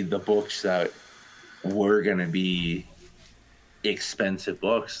 The books that were going to be expensive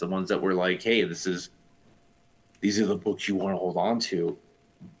books, the ones that were like, hey, these are the books you want to hold on to.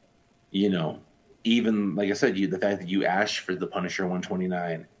 Even, like I said, the fact that you asked for the Punisher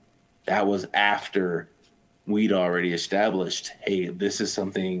 129, that was after we'd already established, hey, this is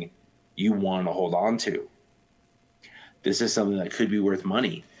something you want to hold on to. This is something that could be worth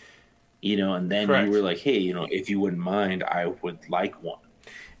money. And then Correct. You were like, hey, if you wouldn't mind, I would like one.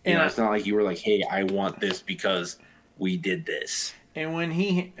 It's not like you were like, hey, I want this because we did this. And when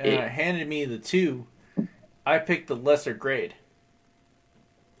he handed me the 2, I picked the lesser grade.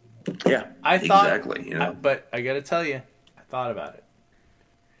 Yeah, I thought, exactly. But I got to tell you, I thought about it.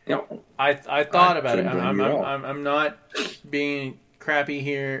 I thought about it. I'm not being crappy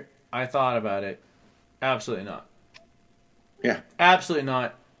here. I thought about it. Absolutely not. Yeah. Absolutely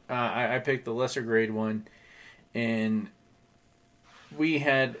not. I picked the lesser grade one, and we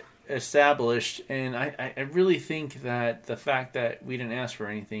had established, and I really think that the fact that we didn't ask for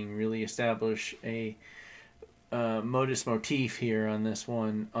anything really established a modus motif here on this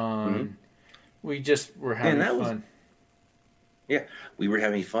one. We just were having fun. Yeah, we were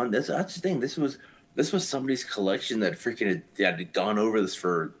having fun. That's the thing. This was somebody's collection that freaking had gone over this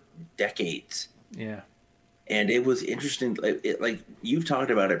for decades. Yeah. And it was interesting. Like you've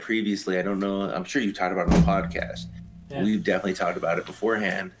talked about it previously. I don't know. I'm sure you talked about it on the podcast. Yeah. We've definitely talked about it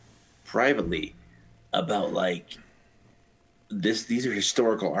beforehand, privately, about like this. These are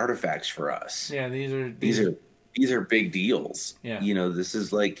historical artifacts for us. Yeah, these are big deals. Yeah. This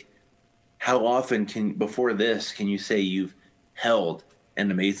is like, how often can you say you've held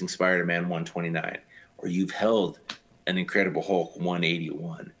an Amazing Spider-Man 129 or you've held an Incredible Hulk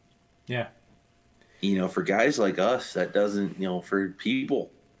 181? Yeah. For guys like us, that doesn't, for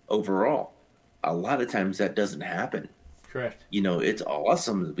people overall, a lot of times that doesn't happen. Correct. It's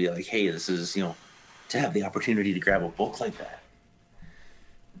awesome to be like, hey, this is, to have the opportunity to grab a book like that.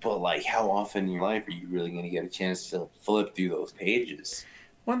 But, like, how often in your life are you really going to get a chance to flip through those pages?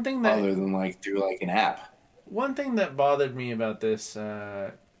 One thing that... Other than, like, through, like, an app. One thing that bothered me about this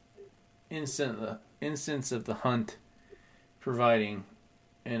instance of the hunt providing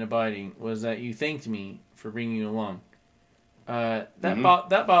and abiding was that you thanked me for bringing you along. That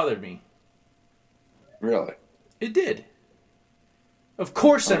bothered me. Really? It did. Of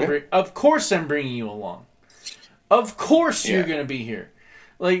course, okay. I'm bringing you along. Of course, you're gonna be here.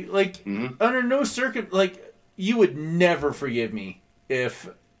 Under no you would never forgive me if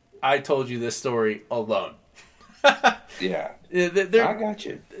I told you this story alone. Yeah, I got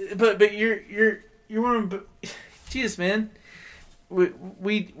you. But you're one of, Jesus, man.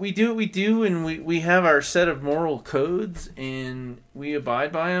 We do what we do, and we have our set of moral codes, and we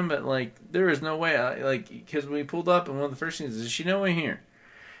abide by them. But there is no way, because we pulled up, and one of the first things is, no way here,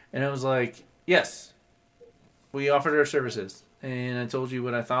 and I was like, yes, we offered our services, and I told you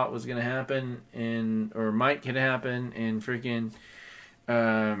what I thought was going to happen, or might could happen, and freaking,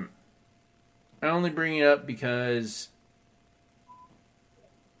 I only bring it up because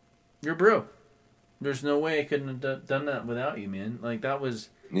you're bro. There's no way I couldn't have done that without you, man. That was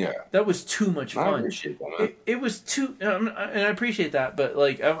too much fun. I appreciate that. It was too, and I appreciate that. But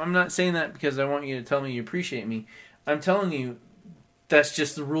I'm not saying that because I want you to tell me you appreciate me. I'm telling you, that's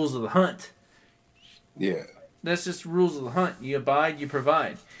just the rules of the hunt. Yeah, that's just the rules of the hunt. You abide, you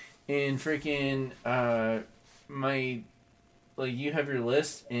provide, and freaking you have your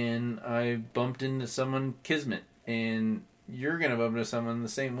list, and I bumped into someone kismet, and you're gonna bump into someone the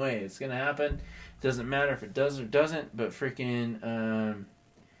same way. It's gonna happen. Doesn't matter if it does or doesn't, but freaking,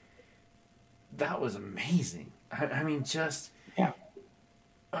 that was amazing. I mean, just yeah.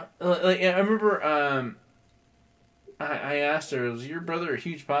 I remember I asked her, was your brother a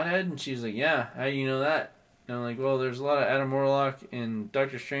huge pothead? And she's like, yeah. How do you know that? And I'm like, well, there's a lot of Adam Warlock and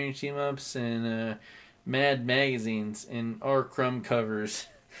Doctor Strange team-ups and Mad magazines and R. Crumb covers.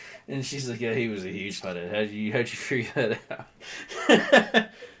 And she's like, yeah, he was a huge pothead. How'd you figure that out?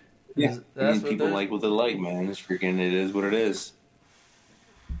 Yeah, That's people like what they like, man. It's freaking, it is what it is.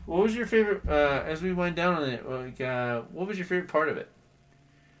 What was your favorite, as we went down on it, like, what was your favorite part of it?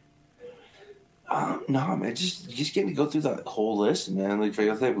 No, man, just getting to go through that whole list, man. Like,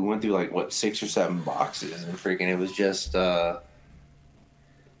 I think we went through like what 6 or 7 boxes, and freaking, it was just,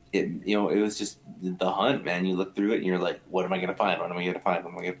 it was just the hunt, man. You look through it, and you're like, what am I gonna find? What am I gonna find?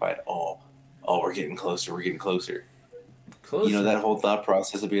 What am I gonna find? Oh, we're getting closer. We're getting closer. That whole thought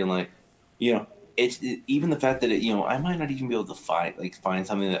process of being like, even the fact that I might not even be able to find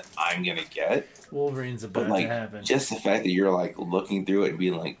something that I'm gonna get. Wolverine's about to happen. Just the fact that you're like looking through it and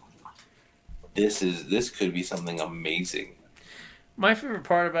being like, this could be something amazing. My favorite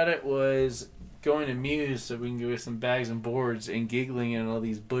part about it was going to Muse so we can go with some bags and boards and giggling at all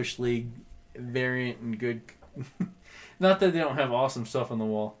these Bush League variant and good. Not that they don't have awesome stuff on the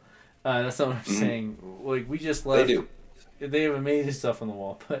wall. That's not what I'm saying. Like, we just left. They do. They have amazing stuff on the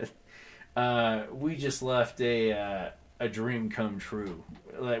wall, but we just left a dream come true.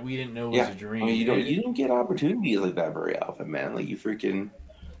 Like, we didn't know it was a dream. I mean, you don't get opportunities like that very often, man. Like,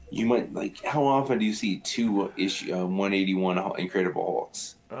 you might, like, how often do you see 2 181 Incredible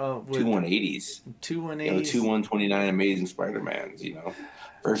Hulks? 2 180s. 2 180s. 2 129 Amazing Spider-Mans,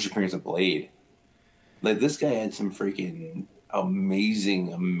 First appearance of Blade. Like, this guy had some freaking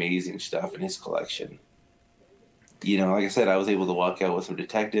amazing stuff in his collection. Like I said, I was able to walk out with some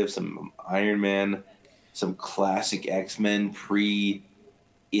Detectives, some Iron Man, some classic X-Men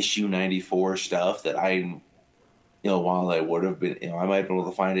pre-issue 94 stuff that while I would have been, I might have been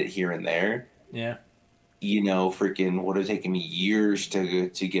able to find it here and there. Yeah. Freaking would have taken me years to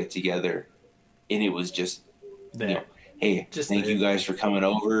get together. And it was just, there. Hey, thank you guys for coming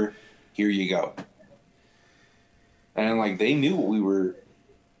over. Here you go. And like, they knew what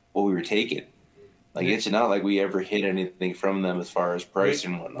we were taking. Like, it's not like we ever hid anything from them as far as price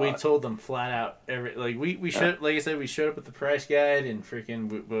and whatnot. We told them flat out we should, like I said, we showed up with the price guide and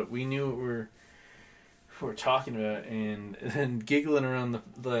but we knew what we're talking about, and giggling around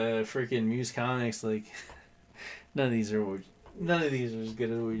the freaking Muse comics, like, none of these are as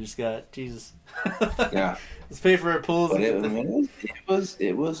good as we just got. Jesus. Yeah. Let's pay for our pools. But it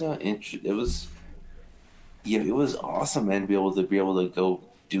was awesome, man, to be able to go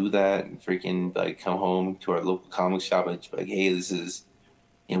do that and freaking like come home to our local comic shop and be like, hey, this is,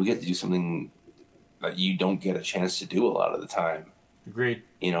 we get to do something that you don't get a chance to do a lot of the time. Agreed.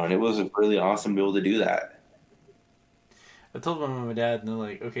 And it was really awesome to be able to do that. I told my mom and my dad, and they're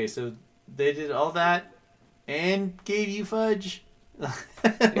like, okay, so they did all that and gave you fudge?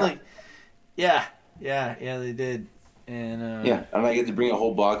 Like, yeah, they did. And and I get to bring a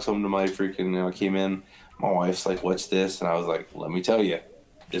whole box home to my freaking, I came in, my wife's like, what's this? And I was like, let me tell you,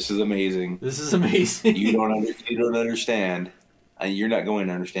 this is amazing. You don't understand, and you're not going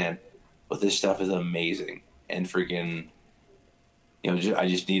to understand, but this stuff is amazing. And freaking, I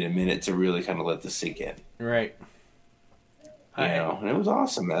just need a minute to really kind of let this sink in. Right. And it was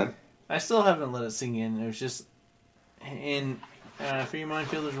awesome, man. I still haven't let it sink in. It was just, and for you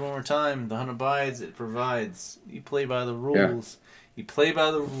Mindfielders, one more time, the hunt abides, it provides. You play by the rules. Yeah. You play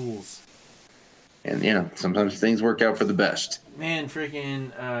by the rules. And, sometimes things work out for the best. Man,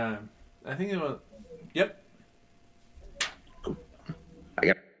 freaking, I think it was, yep.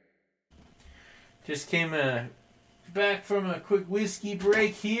 Just came back from a quick whiskey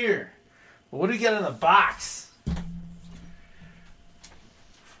break here. What do we got in the box?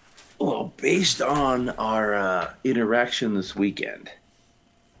 Well, based on our interaction this weekend,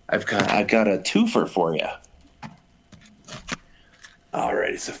 I've got a twofer for you. All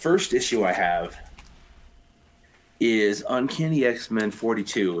right, so first issue I have is Uncanny X-Men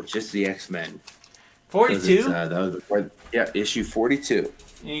 42. It's just the X-Men. 42? Issue 42.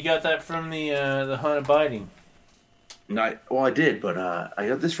 And you got that from the Hunt Abiding. I did, but I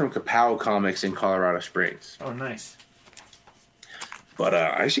got this from Kapow Comics in Colorado Springs. Oh, nice. But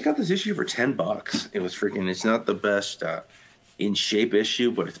I actually got this issue for $10. It was freaking. It's not the best in shape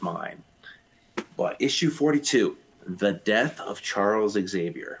issue, but it's mine. But issue 42, The Death of Charles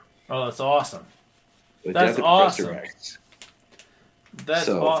Xavier. Oh, that's awesome. That's awesome. That's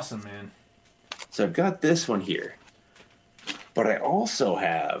awesome, man. So I've got this one here, but I also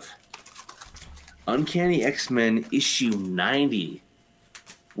have Uncanny X-Men issue 90,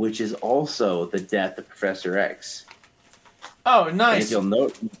 which is also The Death of Professor X. Oh, nice. And if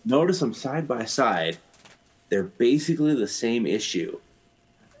you'll notice them side by side, they're basically the same issue,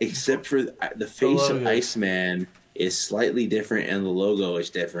 except for the face of logos. Iceman is slightly different and the logo is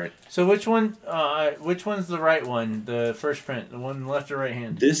different. So which one? Which one's the right one? The first print, the one left or right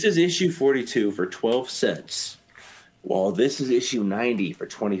hand? This is issue 42 for 12 cents, while this is issue 90 for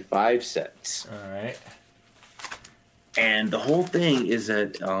 25 cents. All right. And the whole thing is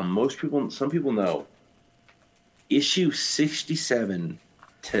that some people know, issue 67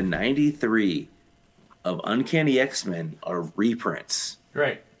 to 93 of Uncanny X-Men are reprints.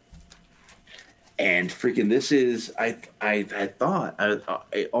 Right. And freaking this is, I thought,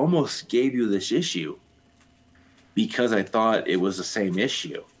 I almost gave you this issue because I thought it was the same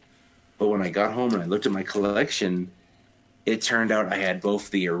issue. But when I got home and I looked at my collection, it turned out I had both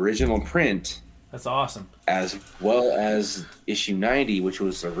the original print That's awesome. as well as issue 90, which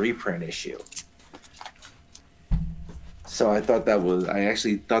was the reprint issue. So I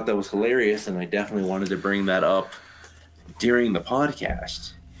actually thought that was hilarious, and I definitely wanted to bring that up during the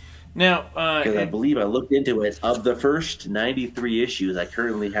podcast. Now, Because I believe I looked into it. Of the first 93 issues, I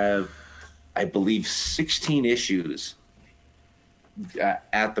currently have, I believe, 16 issues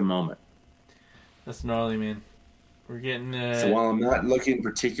at the moment. that's gnarly, man. We're getting. So while I'm not looking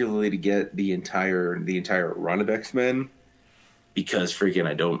particularly to get the entire run of X-Men, because freaking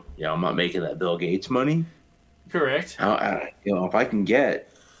I'm not making that Bill Gates money. correct. If I can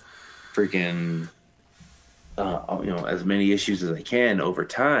get freaking as many issues as I can over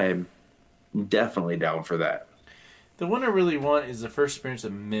time, I'm definitely down for that. The one I really want is the first appearance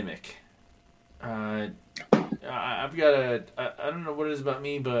of Mimic. I've got I don't know what it is about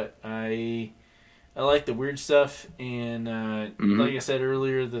me, but I like the weird stuff, and like I said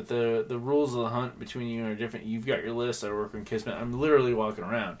earlier, that the rules of the hunt between you are different. You've got your list. I work in Kismet. I'm literally walking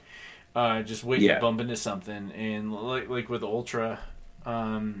around, just waiting to bump into something. And like with Ultra,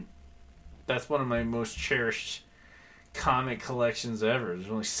 that's one of my most cherished comic collections ever.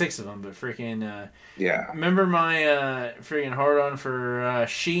 There's only 6 of them, but freaking remember my freaking hard on for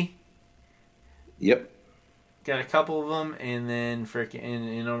She? Yep. Got a couple of them, and then freaking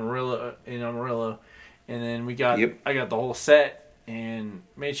in Amarillo, and then we got I got the whole set, and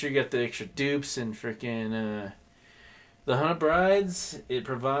made sure you got the extra dupes and freaking the Hunt of Brides. It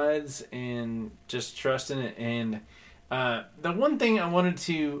provides, and just trust in it. And the one thing I wanted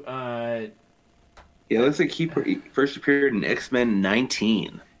to let's say he first appeared in X-Men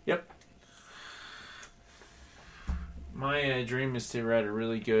 19. Yep. My dream is to write a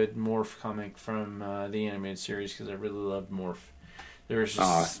really good Morph comic from the animated series, because I really loved Morph. There's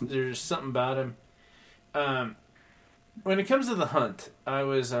something about him. When it comes to the hunt, I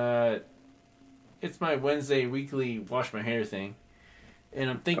was it's my Wednesday weekly wash my hair thing, and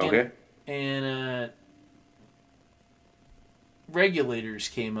I'm thinking, and Regulators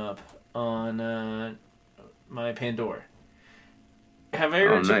came up on my Pandora. Have I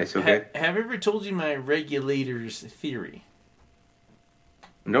ever have I ever told you my Regulators theory?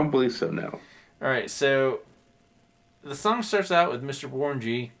 I don't believe so, no. Alright, so the song starts out with Mr. Warren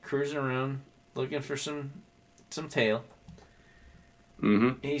G cruising around looking for some tail.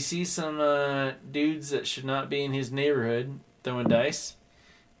 Mm-hmm. He sees some dudes that should not be in his neighborhood throwing dice,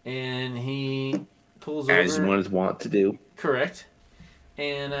 and he pulls over. As one is wont to do. Correct.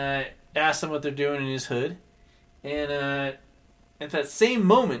 And asks them what they're doing in his hood. And at that same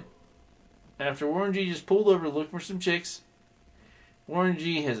moment, after Warren G just pulled over looking for some chicks, Warren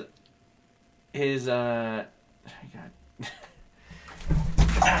G has his my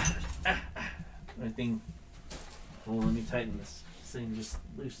thing. Well, let me tighten this thing. Just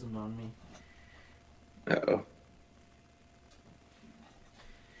loosened on me. Uh-oh.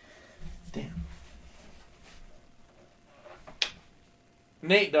 Damn.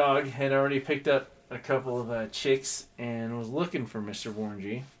 Nate Dogg had already picked up a couple of chicks and was looking for Mr. Warren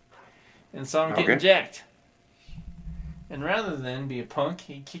G. And saw him getting jacked. And rather than be a punk,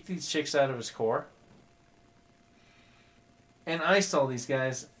 he kicked these chicks out of his core and iced all these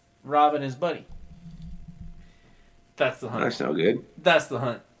guys, robbing his buddy. That's the hunt. That's no good. That's the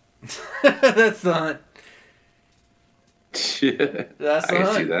hunt. That's the hunt. That's the I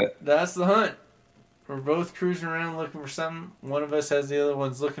hunt. see that. That's the hunt. We're both cruising around looking for something. One of us has the other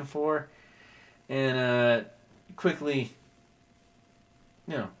one's looking for. And quickly,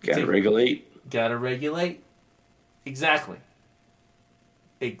 Gotta regulate. Gotta regulate. Exactly.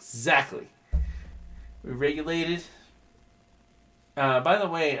 We regulated. By the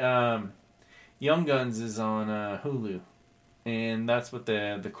way, Young Guns is on Hulu. And that's what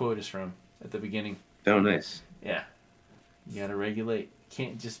the quote is from at the beginning. Oh, nice. Yeah. You gotta regulate.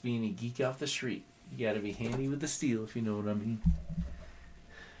 Can't just be any geek off the street. You gotta be handy with the steel, if you know what I mean.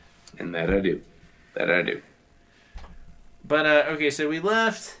 And that I do. But okay, so we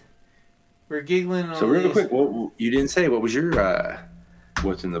left. We're giggling. So real quick, you didn't say what was your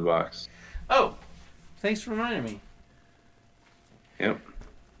what's in the box? Oh, thanks for reminding me. Yep.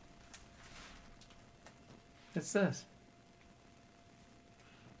 What's this?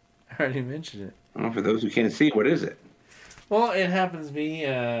 I already mentioned it. Well, for those who can't see, what is it? Well, it happens to be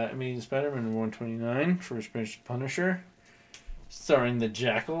Amazing Spider-Man 129, First Prince Punisher, starring the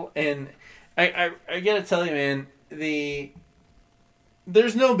Jackal. And I gotta tell you, man,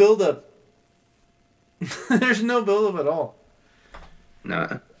 there's no build-up. There's no build-up at all.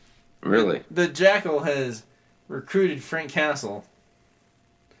 Nah. Really? The Jackal has recruited Frank Castle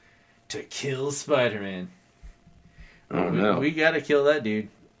to kill Spider-Man. Oh, no. We gotta kill that dude.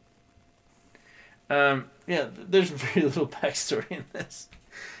 Yeah, there's very little backstory in this.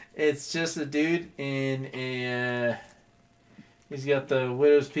 It's just a dude in a... he's got the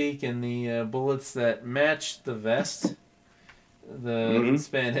Widow's Peak and the bullets that match the vest. The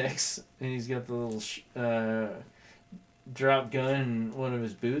spandex. And he's got the little drop gun in one of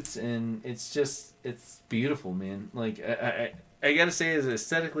his boots. And it's just... it's beautiful, man. Like, I gotta say, it's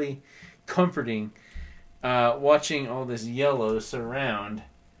aesthetically comforting watching all this yellow surround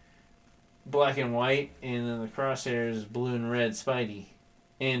black and white, and then the crosshairs blue and red Spidey,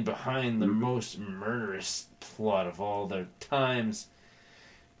 and behind the most murderous plot of all their times,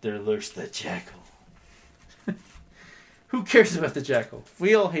 there lurks the Jackal. Who cares about the Jackal?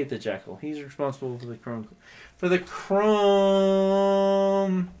 We all hate the Jackal. He's responsible for the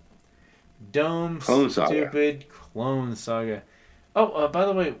Chrome Dome Clone stupid Clone Saga. Oh, by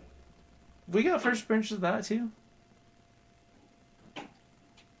the way, we got first prints of that too.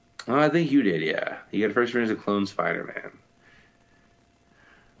 Oh, I think you did, yeah. You got first appearance of Clone Spider-Man.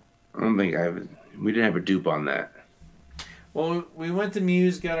 I don't think we didn't have a dupe on that. Well, we went to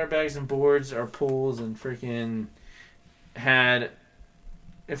Muse, got our bags and boards, our pools, and freaking had,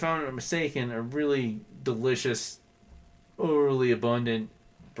 if I'm not mistaken, a really delicious, overly abundant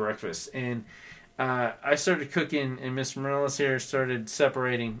breakfast. And I started cooking, and Mr. Morales here started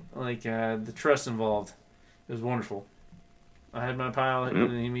separating, like, the trust involved. It was wonderful. I had my pile, and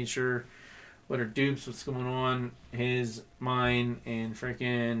he made sure what are dupes, what's going on, his, mine, and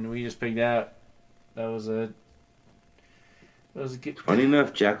freaking we just picked out. That was a good. Funny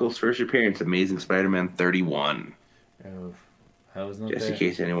enough, Jackal's first appearance, Amazing Spider-Man 31. Oh, I was not Just there. in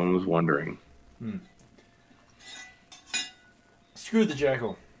case anyone was wondering. Screw the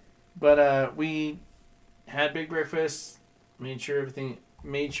Jackal. But we had big breakfast, made sure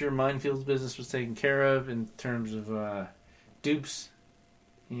Mindfield's business was taken care of in terms of dupes,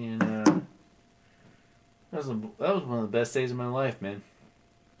 and that was one of the best days of my life, man.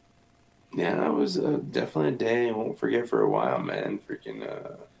 Yeah, that was definitely a day I won't forget for a while, man.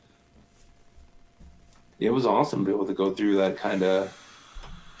 Freaking, it was awesome to be able to go through that kind of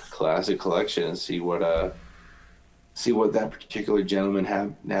classic collection and see what that particular gentleman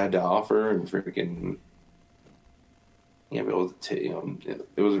had to offer, and freaking, be able to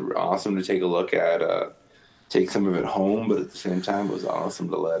it was awesome to take a look at. Take some of it home, but at the same time, it was awesome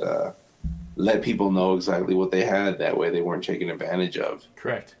to let people know exactly what they had. That way, they weren't taken advantage of.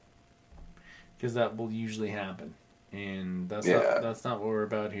 Correct. Because that will usually happen, and that's not what we're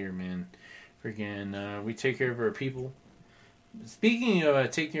about here, man. Freaking, we take care of our people. Speaking of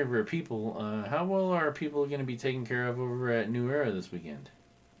taking care of our people, how well are people going to be taken care of over at New Era this weekend?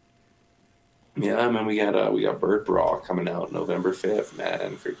 Yeah, I mean, we got Bird Brawl coming out November 5th,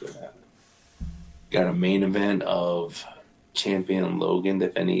 man. Freaking. Got a main event of champion Logan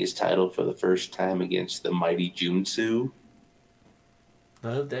defending his title for the first time against the mighty Junsu.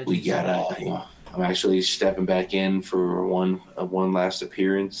 Love that. We got I'm actually stepping back in for one last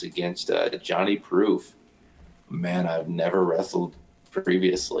appearance against Johnny Proof. Man, I've never wrestled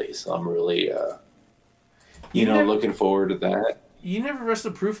previously, so I'm really looking forward to that. You never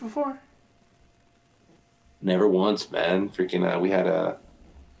wrestled Proof before? Never once, man. Freaking,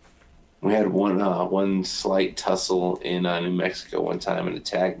 we had one slight tussle in New Mexico one time in a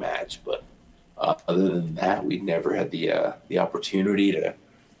tag match, but other than that, we never had the opportunity to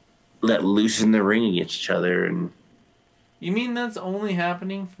let loose in the ring against each other. And you mean that's only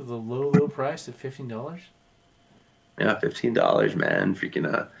happening for the low price of $15? Yeah, $15, man.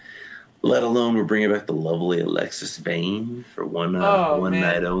 Freaking, let alone we're bringing back the lovely Alexis Vane for one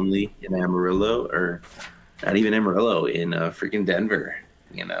night only in Amarillo, or not even Amarillo, in freaking Denver.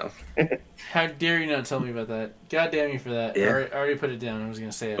 How dare you not tell me about that? God damn you for that. Yeah. I already put it down. I was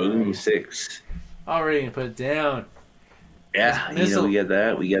going to say it. Boom, 6. Already going to put it down. Yeah, we got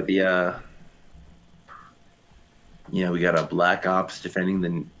that. We got the, we got a Black Ops defending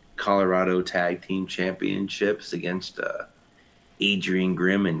the Colorado Tag Team Championships against Adrian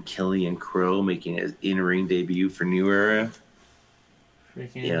Grimm and Killian Crow making his in-ring debut for New Era.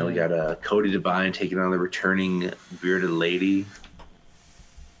 Freaking, We got Cody Devine taking on the returning Bearded Lady.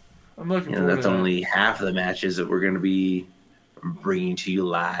 I'm looking forward That's to that. only half of the matches that we're going to be bringing to you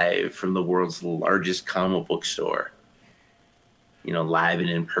live from the world's largest comic book store. Live and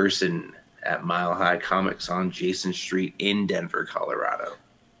in person at Mile High Comics on Jason Street in Denver, Colorado.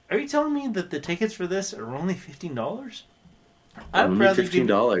 Are you telling me that the tickets for this are only $15? Only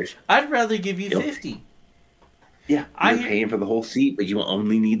 $15. I'd rather give you Yep. $50. Yeah, I you're paying for the whole seat, but you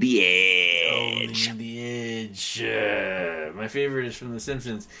only need the edge. Only the edge. My favorite is from The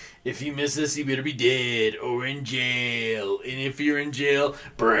Simpsons. If you miss this, you better be dead or in jail. And if you're in jail,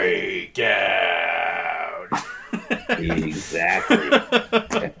 break out. Exactly.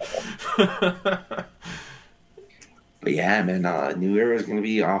 But yeah, man, New Era is going to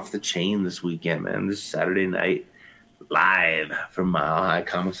be off the chain this weekend, man. This Saturday night, live from Mile High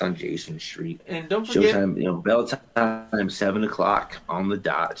Comics on Jason Street. And don't forget, Showtime, bell time, 7 o'clock on the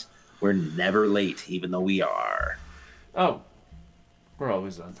dot. We're never late, even though we are. oh, we're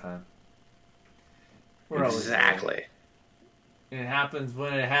always on time. We're always Exactly. And it happens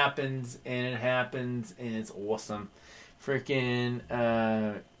when it happens, and it's awesome. Freaking,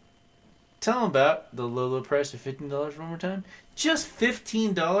 tell them about the low, low price of $15 one more time. Just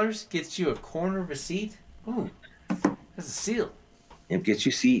 $15 gets you a corner of a seat. Ooh, that's a steal. It gets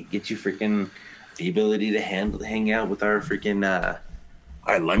you seat, gets you freaking the ability to hang out with our freaking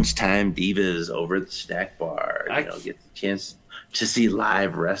our lunchtime divas over at the snack bar. Get the chance to see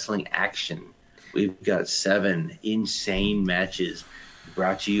live wrestling action. We've got 7 insane matches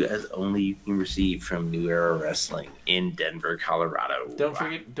brought to you as only you can receive from New Era Wrestling in Denver, Colorado. Don't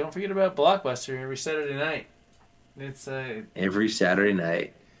forget about Blockbuster every Saturday night. It's every Saturday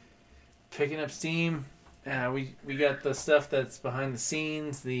night. Picking up steam. We got the stuff that's behind the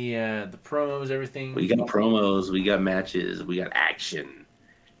scenes, the promos, everything. We got promos, we got matches, we got action.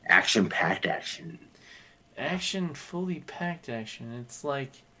 Action-packed action. Action, fully packed action. It's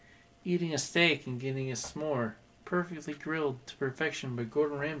like eating a steak and getting a s'more perfectly grilled to perfection by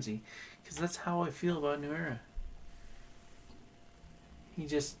Gordon Ramsay, because that's how I feel about New Era. He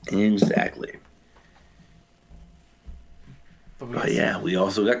just... Exactly. But yeah, we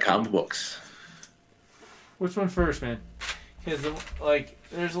also got comic books. Which one first, man? Because,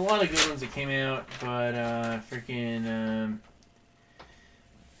 there's a lot of good ones that came out, but, freaking,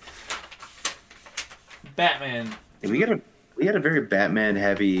 Batman. We had a very Batman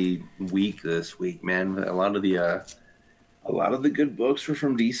heavy week this week, man. A lot of the good books were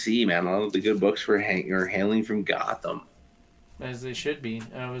from DC, man. A lot of the good books were hailing from Gotham. As they should be.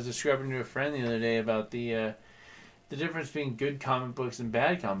 I was describing to a friend the other day about the difference between good comic books and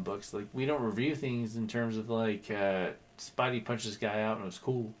bad comic books. Like, we don't review things in terms of Spidey punched this guy out and it was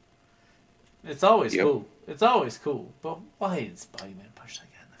cool. It's always cool. It's always cool. But why did Spider-Man punch that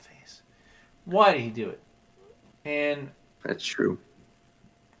guy in the face? Why did he do it? And that's true.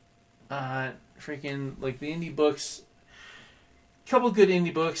 Freaking, the indie books, couple good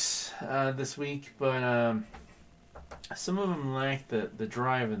indie books this week, but some of them lack the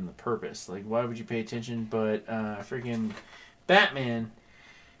drive and the purpose. Like, why would you pay attention? But freaking Batman,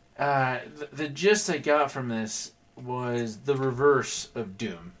 the gist I got from this was the reverse of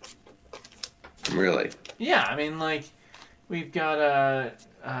Doom. Really? Yeah, I mean, we've got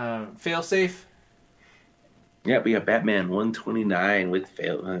Failsafe. Yeah, we got Batman 129 with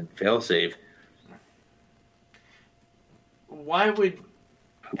Failsafe. Why would...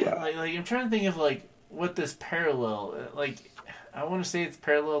 I'm trying to think of, what this parallel... I want to say it's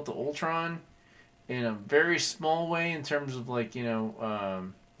parallel to Ultron in a very small way in terms of, freaking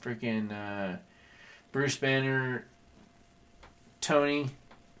Bruce Banner, Tony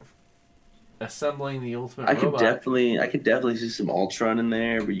assembling the ultimate robot. I could definitely see some Ultron in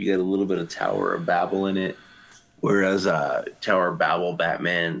there, but you get a little bit of Tower of Babel in it. Whereas Tower of Babel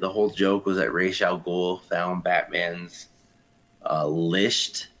Batman, the whole joke was that Ra's al Ghul found Batman's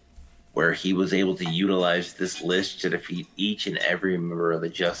list, where he was able to utilize this list to defeat each and every member of the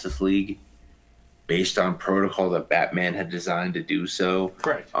Justice League based on protocol that Batman had designed to do so.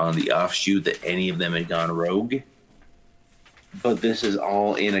 Correct. On the offshoot that any of them had gone rogue. But this is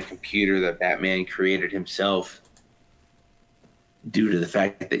all in a computer that Batman created himself due to the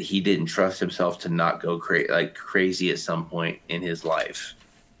fact that he didn't trust himself to not go crazy at some point in his life.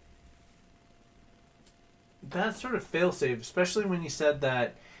 That sort of failsafe, especially when you said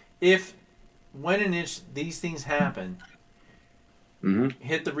that when and if these things happen,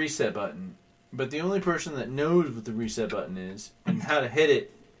 hit the reset button. But the only person that knows what the reset button is and how to hit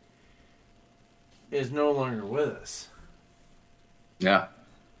it is no longer with us. Yeah.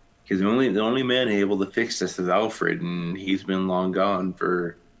 Because the only man able to fix this is Alfred, and he's been long gone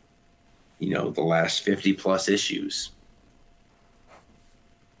for, the last 50 plus issues.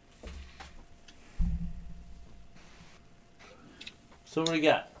 So what do we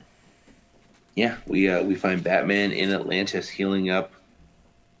got? Yeah, we find Batman in Atlantis healing up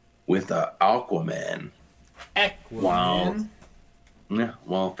with Aquaman. Aquaman.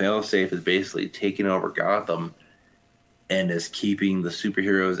 While Failsafe is basically taking over Gotham and is keeping the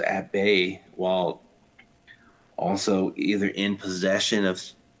superheroes at bay while also either in possession of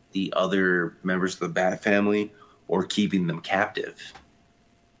the other members of the Bat family or keeping them captive.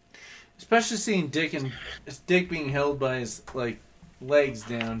 Especially seeing Dick being held by his legs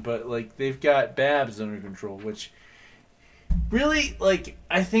down, but they've got Babs under control, which really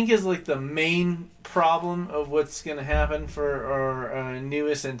I think is the main problem of what's going to happen for our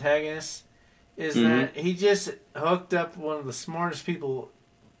newest antagonist is that he just hooked up one of the smartest people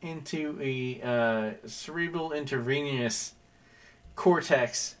into a cerebral intravenous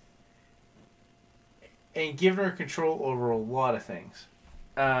cortex and given her control over a lot of things.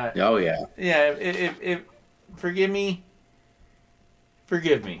 Oh yeah. Yeah. If forgive me,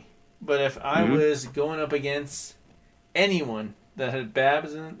 but if I was going up against anyone that had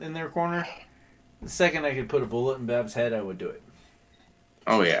Babs in their corner, the second I could put a bullet in Babs' head, I would do it.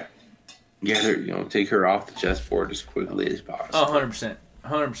 Oh yeah. Get her, take her off the chessboard as quickly as possible. 100%.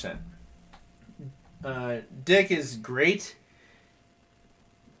 100%. Dick is great.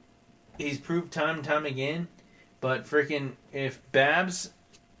 He's proved time and time again. But freaking, if Babs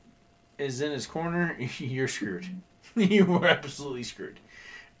is in his corner, you're screwed. You were absolutely screwed.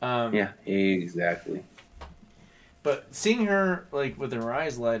 Yeah, exactly. But seeing her, with her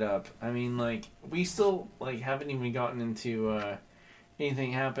eyes light up, I mean, we still, haven't even gotten into,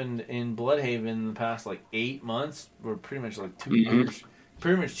 anything happened in Bloodhaven in the past 8 months, or pretty much 2 years.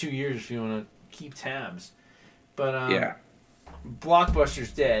 Pretty much 2 years if you want to keep tabs. But yeah,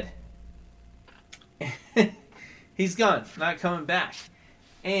 Blockbuster's dead. He's gone, not coming back.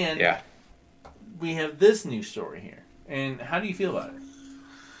 And we have this new story here. And how do you feel about it?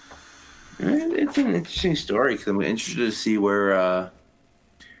 It's an interesting story because I'm interested to see where, I'm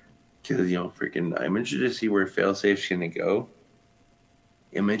interested to see where Failsafe's going to go.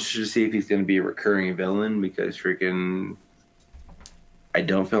 I'm interested to see if he's going to be a recurring villain because I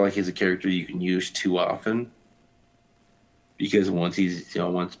don't feel like he's a character you can use too often. Because once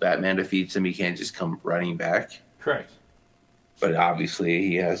Batman defeats him, he can't just come running back. Correct. But obviously,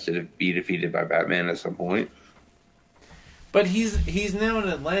 he has to be defeated by Batman at some point. But he's now in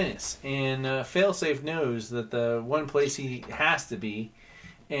Atlantis, and Failsafe knows that the one place he has to be,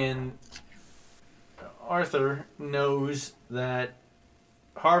 and Arthur knows that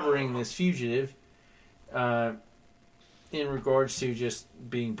harboring this fugitive, in regards to just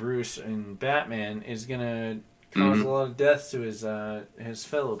being Bruce and Batman, is going to cause a lot of deaths to his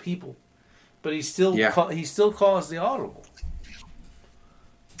fellow people. But he still calls the audible.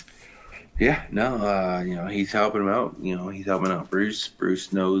 Yeah, no, he's helping him out. He's helping out Bruce.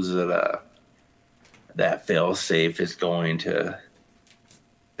 Bruce knows that that Failsafe is going to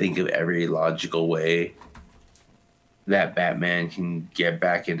think of every logical way that Batman can get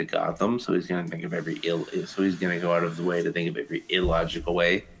back into Gotham. So he's going to think of so he's going to go out of the way to think of every illogical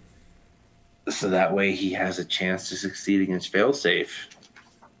way. So that way he has a chance to succeed against Failsafe.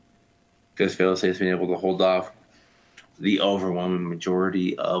 Because Failsafe's been able to hold off the overwhelming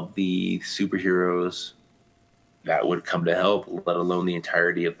majority of the superheroes that would come to help, let alone the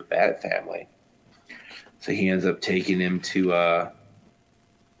entirety of the Bat family. So he ends up taking him to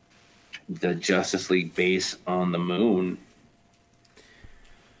the Justice League base on the moon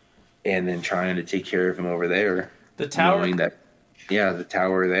and then trying to take care of him over there. The tower? The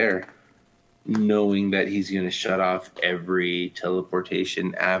tower there. Knowing that he's going to shut off every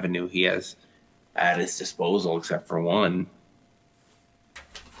teleportation avenue he has at his disposal except for one.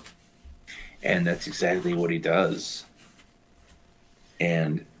 And that's exactly what he does.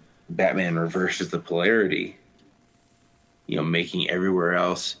 And Batman reverses the polarity, making everywhere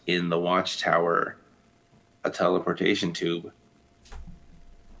else in the Watchtower a teleportation tube.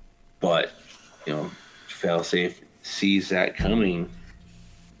 But, Failsafe sees that coming.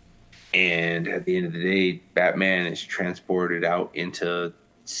 And at the end of the day, Batman is transported out into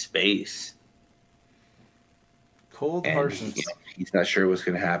space. Cold Parsons. He's not sure what's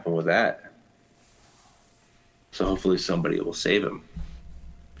going to happen with that. So hopefully somebody will save him.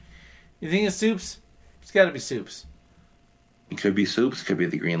 You think it's Soups? It's got to be Soups. It could be Soups. It could be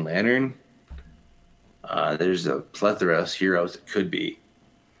the Green Lantern. There's a plethora of heroes it could be.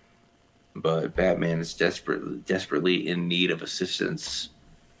 but Batman is desperately in need of assistance.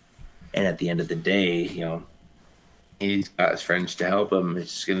 And at the end of the day, he's got his friends to help him.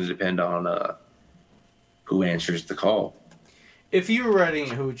 It's just going to depend on who answers the call. If you were writing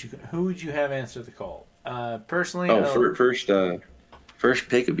it, who would you have answer the call? Personally, first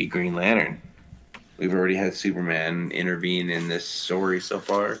pick would be Green Lantern. We've already had Superman intervene in this story so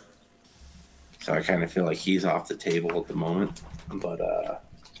far, so I kind of feel like he's off the table at the moment. But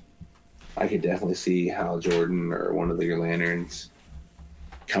I could definitely see Hal Jordan or one of the Green Lanterns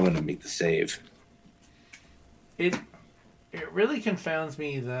coming to make the save. It really confounds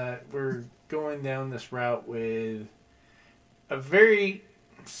me that we're going down this route with a very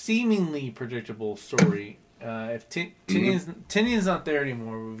seemingly predictable story. If Tinian's not there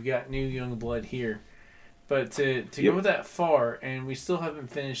anymore, we've got new young blood here. But to go that far, and we still haven't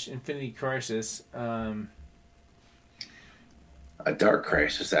finished Infinity Crisis. A Dark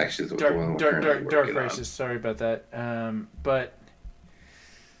Crisis, actually. Is Dark Crisis. Sorry about that. But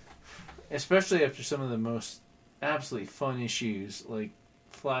especially after some of the most absolutely fun issues, like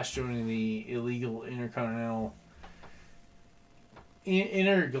Flash joining the illegal intergalaxial,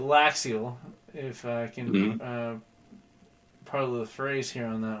 if I can probably the phrase here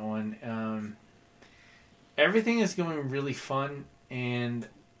on that one. Everything is going really fun, and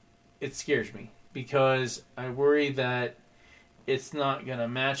it scares me because I worry that it's not going to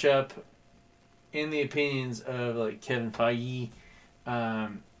match up in the opinions of like Kevin Feige,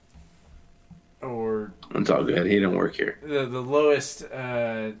 or it's all good. He didn't work here. The lowest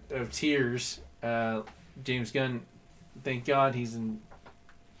of tiers, James Gunn. Thank God he's in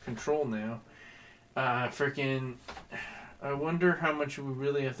control now. I wonder how much we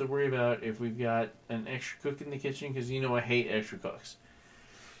really have to worry about if we've got an extra cook in the kitchen, because I hate extra cooks.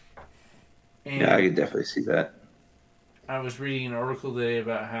 And yeah, I could definitely see that. I was reading an article today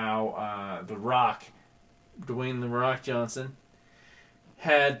about how The Rock, Dwayne "The Rock" Johnson,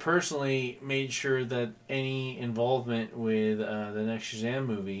 had personally made sure that any involvement with the next Shazam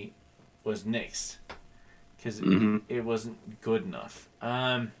movie was nixed, because it wasn't good enough.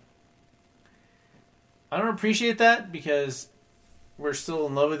 I don't appreciate that because we're still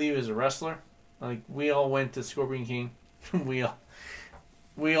in love with you as a wrestler. Like, we all went to Scorpion King. we all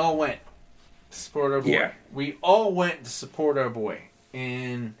went to support our boy. Yeah. We all went to support our boy.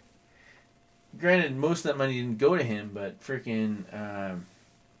 And granted, most of that money didn't go to him, but freaking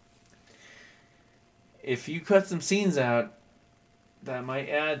if you cut some scenes out, that might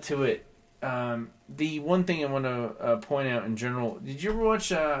add to it. The one thing I want to point out in general, did you ever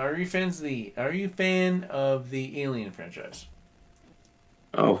watch? Are you a fan of the Alien franchise?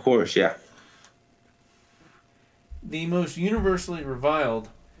 Oh, of course, yeah. The most universally reviled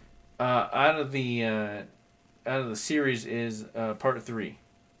out of the series is Part 3,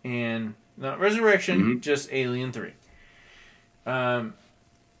 and not Resurrection, just Alien 3. The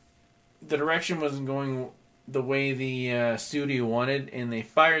direction wasn't going the way the studio wanted, and they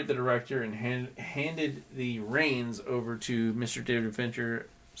fired the director and handed the reins over to Mr. David Fincher,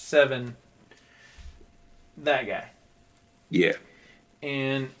 7, that guy. Yeah.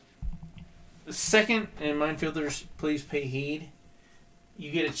 And the second, and Mindfielders, please pay heed,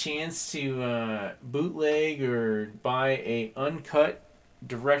 you get a chance to bootleg or buy a uncut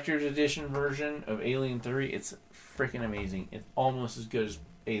director's edition version of Alien 3. It's freaking amazing. It's almost as good as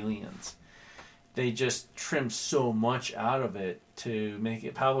Aliens. They just trim so much out of it to make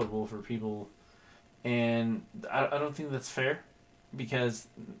it palatable for people. And I don't think that's fair, because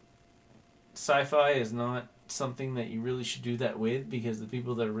sci-fi is not something that you really should do that with, because the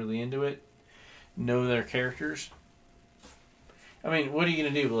people that are really into it know their characters. I mean, what are you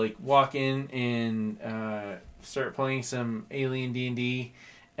going to do? Like, walk in and start playing some Alien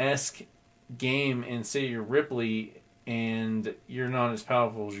D&D-esque game and say you're Ripley and you're not as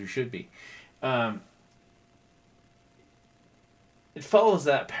powerful as you should be. It follows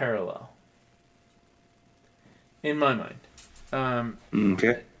that parallel, in my mind.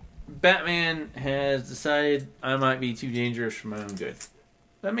 Okay. Batman has decided I might be too dangerous for my own good.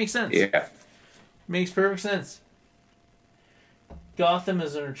 That makes sense. Yeah. Makes perfect sense. Gotham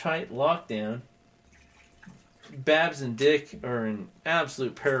is under tight lockdown. Babs and Dick are in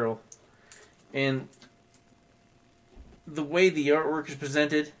absolute peril. And the way the artwork is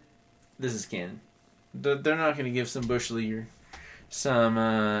presented, this is canon. They're not going to give some Bush Leaguer some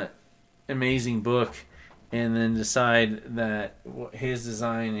amazing book and then decide that his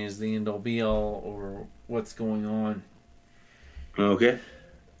design is the end-all be-all or what's going on. Okay.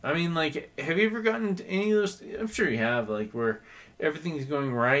 I mean, like, have you ever gotten to any of those? I'm sure you have, like, where everything's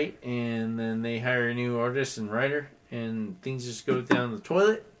going right and then they hire a new artist and writer and things just go down the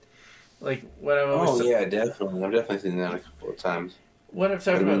toilet. Like what I've always Oh yeah, definitely. I've definitely seen that a couple of times. what I've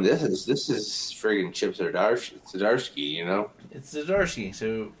But talked I mean, about. this is friggin' Chip Zdarsky, you know. It's Zdarsky,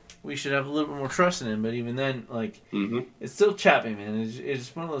 so we should have a little bit more trust in him. But even then, like, Mm-hmm. it's still Chapman, man.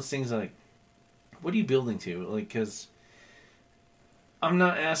 It's one of those things like, what are you building to? Like, because I'm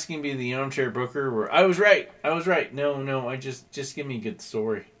not asking to be the armchair booker where I was right. No, I just give me a good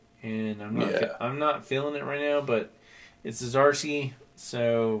story, and I'm not feeling it right now. But it's Zdarsky,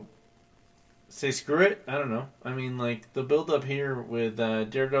 so say screw it. I don't know. I mean, like the build up here with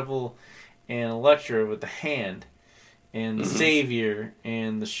Daredevil and Elektra with the hand, and the Savior,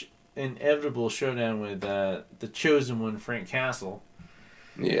 and the inevitable showdown with the Chosen One, Frank Castle.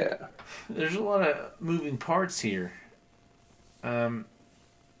 Yeah. There's a lot of moving parts here.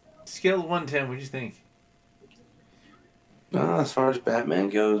 Scale of 1 to 10, what do you think? As far as Batman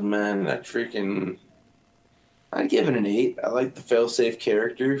goes, man, I'd give it an 8. I like the failsafe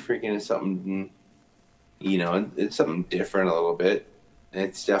character. Freaking is something, you know, it's something different a little bit.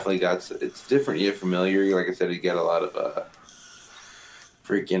 It's definitely it's different yet familiar. Like I said, you get a lot of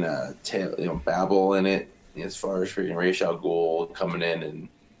babble in it as far as freaking Ra's al Ghul coming in and,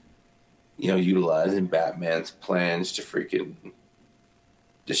 you know, utilizing Batman's plans to freaking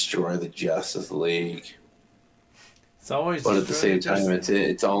destroy the Justice League. It's always, but at the same time,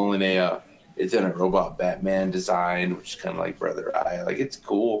 it's all in a robot Batman design, which is kind of like Brother Eye. Like, it's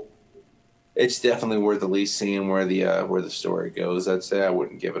cool. It's definitely worth at least seeing where the story goes. I'd say I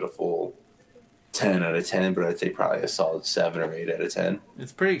wouldn't give it a full 10 out of 10, but I'd say probably a solid 7 or 8 out of 10.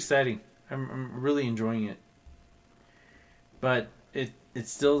 It's pretty exciting. I'm really enjoying it, but it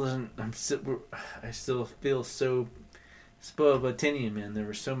still doesn't. I still feel so spoiled by Tinian, man. There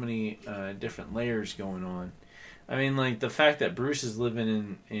were so many different layers going on. I mean, like the fact that Bruce is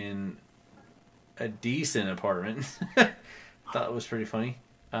living in a decent apartment, thought it was pretty funny.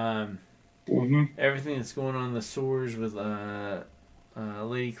 Everything that's going on in the sewers with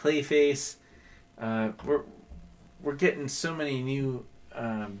Lady Clayface. We're getting so many new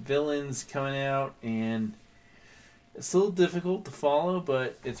villains coming out, and it's a little difficult to follow,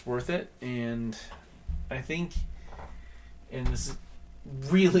 but it's worth it. And I think, and this is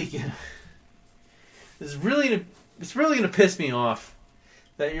really gonna piss me off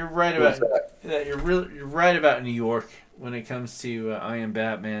that you're right about that you're right about New York when it comes to I Am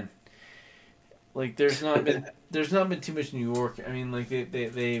Batman. Like there's not been too much New York. I mean, like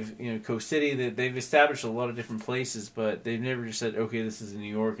they've Coast City. They've established a lot of different places, but they've never just said, okay, this is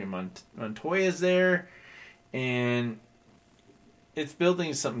New York, and Montoya's there, and it's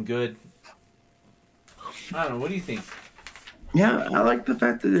building something good. I don't know. What do you think? Yeah, I like the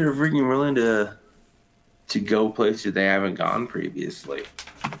fact that they're freaking willing to go places they haven't gone previously.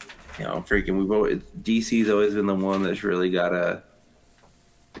 You know, DC's always been the one that's really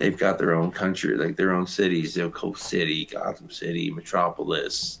they've got their own country, like their own cities. You know, Coast City, Gotham City,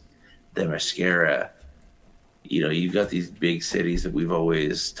 Metropolis, Themyscira. You know, you've got these big cities that we've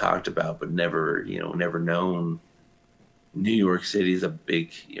always talked about, but never known. New York City is a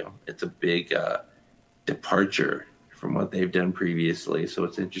big departure from what they've done previously. So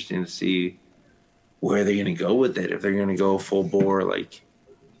it's interesting to see where they're going to go with it. If they're going to go full bore, like,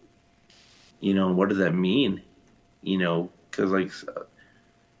 what does that mean? Because like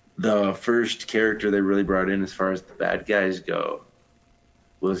the first character they really brought in as far as the bad guys go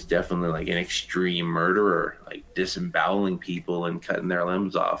was definitely like an extreme murderer, like disemboweling people and cutting their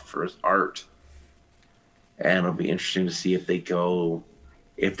limbs off for his art. And it'll be interesting to see if they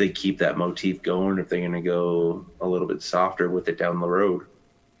keep that motif going, if they're going to go a little bit softer with it down the road.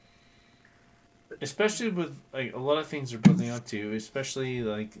 Especially with like a lot of things they're building up to, especially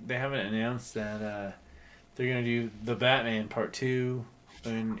like they haven't announced that they're going to do the Batman Part 2,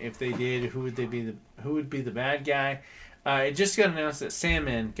 and if they did, who would be the bad guy? It just got announced that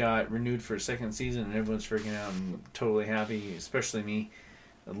Sandman got renewed for a second season, and everyone's freaking out and totally happy, especially me.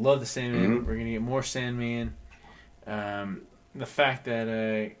 I love the Sandman. Mm-hmm. We're going to get more Sandman. The fact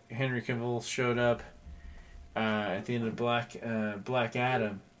that Henry Cavill showed up at the end of Black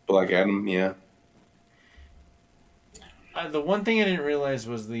Adam. Black Adam, yeah. The one thing I didn't realize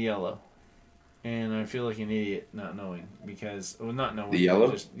was the yellow. And I feel like an idiot not knowing. Not knowing. The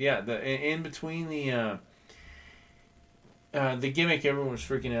yellow? In between the gimmick everyone was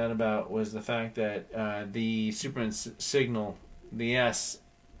freaking out about was the fact that the Superman signal, the S,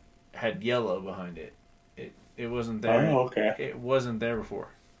 had yellow behind it. It wasn't there. Oh, okay. It wasn't there before.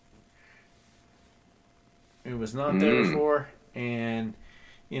 It was not there before, and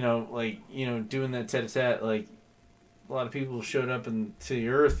doing that tete-a-tete, like a lot of people showed up to the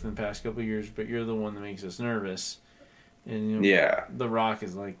Earth in the past couple of years, but you're the one that makes us nervous. And Yeah. The Rock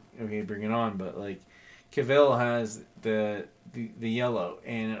is like, okay, bring it on. But like, Cavill has the yellow,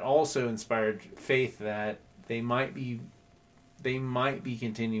 and it also inspired faith that they might be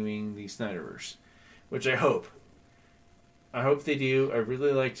continuing the Snyderverse, which I hope. I hope they do. I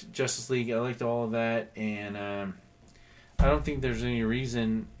really liked Justice League. I liked all of that, and I don't think there's any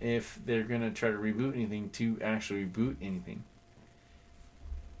reason if they're gonna try to reboot anything to actually reboot anything.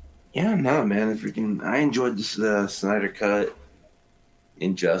 Yeah, no, man. I enjoyed the Snyder Cut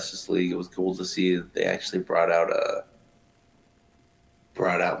in Justice League. It was cool to see that they actually brought out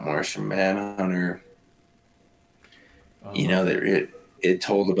Martian Manhunter. That it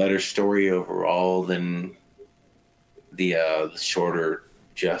told a better story overall than the shorter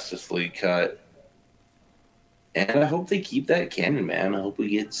Justice League cut. And I hope they keep that canon, man. I hope we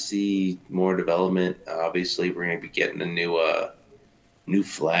get to see more development. Obviously, we're going to be getting a new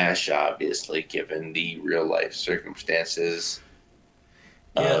Flash, obviously, given the real life circumstances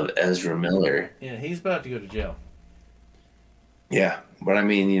of Ezra Miller. Yeah, he's about to go to jail. Yeah, but I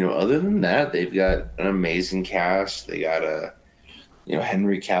mean, other than that, they've got an amazing cast. They got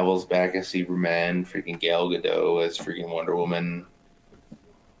Henry Cavill's back as Superman, freaking Gal Gadot as freaking Wonder Woman.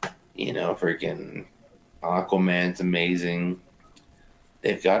 Freaking Aquaman's amazing.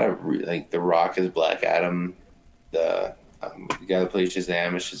 They've got The Rock as Black Adam. The guy that plays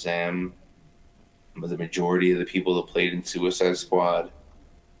Shazam is Shazam. The majority of the people that played in Suicide Squad.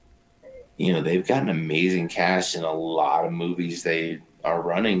 They've got an amazing cast in a lot of movies they are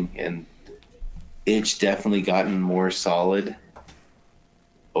running, and it's definitely gotten more solid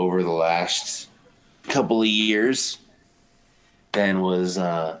over the last couple of years than was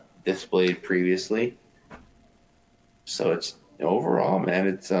displayed previously. So it's overall, man,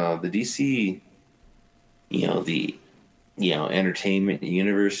 it's the DC, the entertainment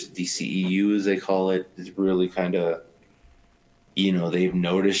universe, DCEU as they call it, is really kind of, they've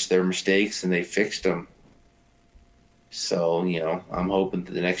noticed their mistakes and they fixed them. So, I'm hoping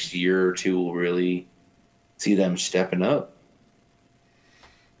that the next year or two will really see them stepping up.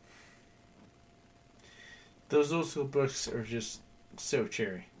 Those old school books are just so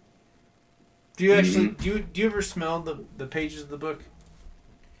cherry. Do you actually do you ever smell the pages of the book?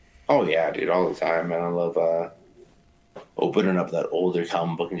 Oh yeah, dude, all the time, man. I love opening up that older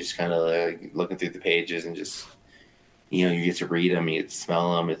comic book and just kind of looking through the pages and just you get to read them, you get to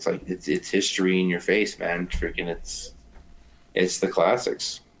smell them. It's like it's history in your face, man. Freaking, it's the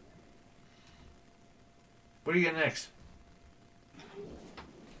classics. What do you got next?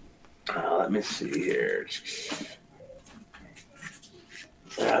 Let me see here.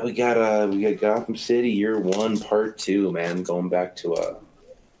 We got Gotham City Year 1 Part 2, man. Going back to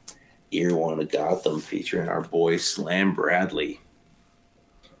Year 1 of Gotham, featuring our boy Slam Bradley.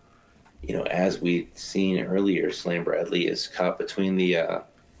 As we'd seen earlier, Slam Bradley is caught between the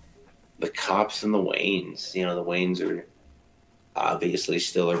cops and the Waynes. The Waynes are obviously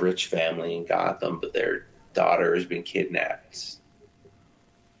still a rich family in Gotham, but their daughter has been kidnapped.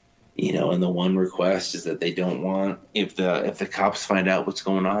 And the one request is that they don't want, if the cops find out what's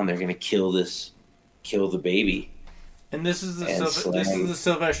going on, they're going to kill the baby. And this is the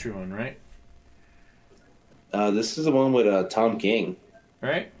Silvestri one, right? This is the one with Tom King,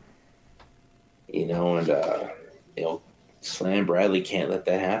 right? Slam Bradley can't let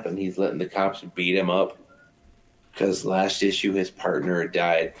that happen. He's letting the cops beat him up because last issue his partner had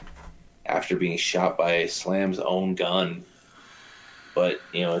died after being shot by Slam's own gun. But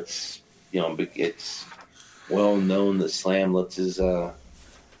it's well known that Slam lets his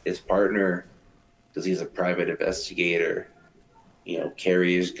partner, because he's a private investigator,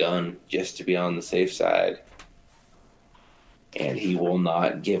 carry his gun just to be on the safe side. And he will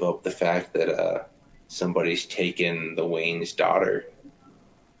not give up the fact that somebody's taken the Wayne's daughter.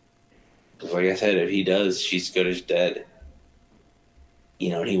 Because like I said, if he does, she's good as dead.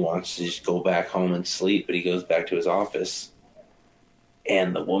 And he wants to just go back home and sleep, but he goes back to his office.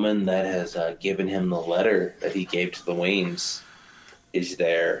 And the woman that has given him the letter that he gave to the Waynes is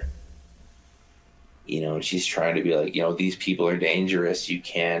there. And she's trying to be like, these people are dangerous. You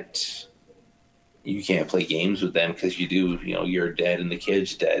can't play games with them because you do, you're dead and the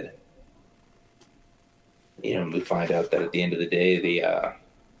kid's dead. We find out that at the end of the day,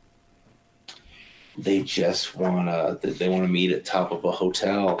 they just want to meet at top of a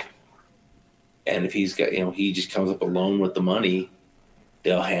hotel. And if he's got, he just comes up alone with the money,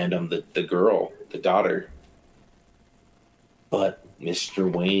 they'll hand him the girl, the daughter. But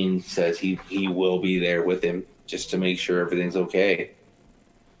Mr. Wayne says he will be there with him just to make sure everything's okay.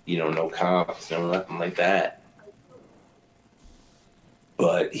 No cops, no nothing like that.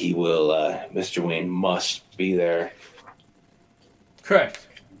 But he will, Mr. Wayne must be there Correct.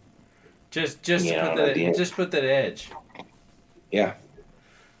 Just Yeah, put at the that end. just put that edge. Yeah.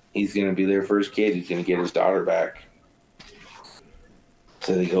 He's going to be there for his kid. He's going to get his daughter back.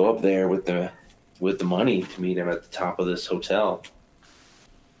 So they go up there with the money to meet him at the top of this hotel.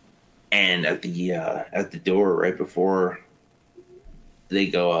 And at the door, right before they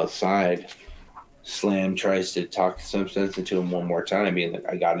go outside, Slam tries to talk some sense into him one more time, being like,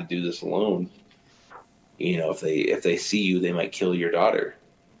 "I got to do this alone. You know, if they see you, they might kill your daughter."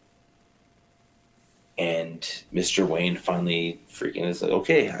 And Mr. Wayne finally freaking is like,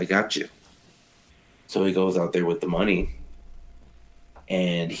 "Okay, I got you." So he goes out there with the money,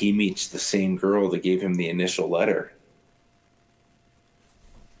 and he meets the same girl that gave him the initial letter.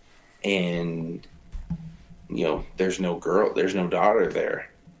 And, you know, there's no daughter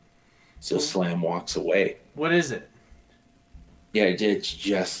there. So Slam walks away. What is it? Yeah, it's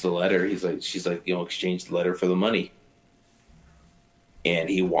just the letter. She's like, you know, exchange the letter for the money. And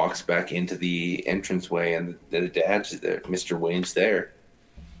he walks back into the entranceway, and the dad's there, Mr. Wayne's there.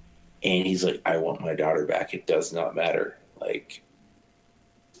 And he's like, "I want my daughter back. It does not matter." Like,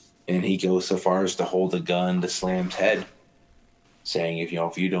 and he goes so far as to hold a gun to Slam's head, saying, if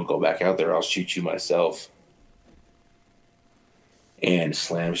you don't go back out there, I'll shoot you myself. And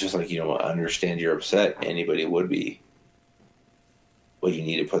Slam's just like, I understand you're upset. Anybody would be. But you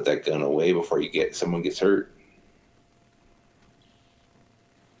need to put that gun away before someone gets hurt.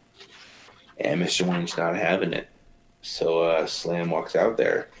 And Mr. Wayne's not having it. So Slam walks out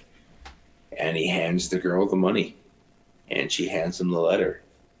there, and he hands the girl the money, and she hands him the letter,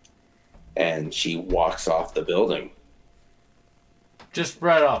 and she walks off the building. Just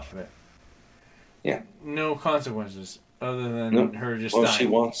right off of it. Yeah. No consequences other than her just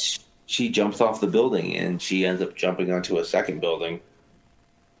dying. She jumps off the building, and she ends up jumping onto a second building.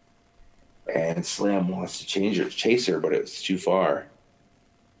 And Slam wants to chase her, but it's too far.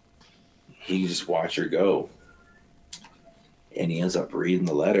 He just watch her go. And he ends up reading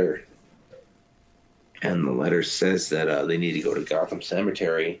the letter. And the letter says that they need to go to Gotham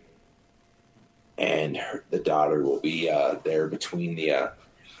Cemetery. And the daughter will be there between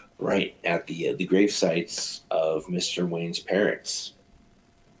right at the grave sites of Mr. Wayne's parents.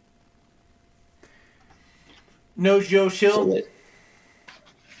 No Joe Chill?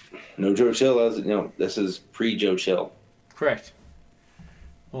 No Joe Chill. No, this is pre-Joe Chill. Correct.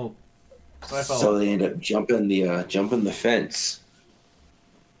 Well, so they end up jumping the fence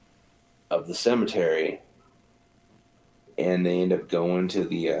of the cemetery, and they end up going to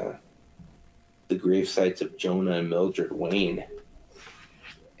the grave sites of Jonah and Mildred Wayne,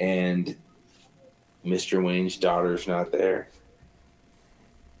 and Mr. Wayne's daughter's not there.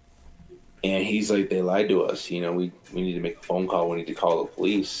 And he's like, "They lied to us. We need to make a phone call. We need to call the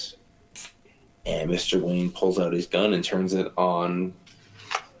police." And Mr. Wayne pulls out his gun and turns it on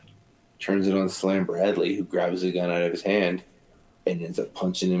Slam Bradley, who grabs the gun out of his hand and ends up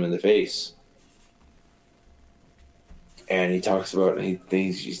punching him in the face. And he talks about,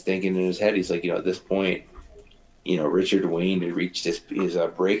 he's thinking in his head, he's like, at this point, Richard Wayne had reached his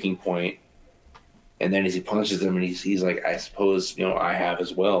breaking point. And then as he punches him, and he's like, I suppose, I have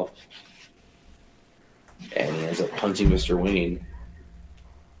as well. And he ends up punching Mr. Wayne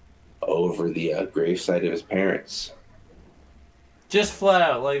over the gravesite of his parents. Just flat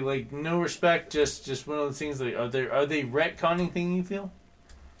out, like no respect, just one of those things. Like, are they retconning thing? You feel?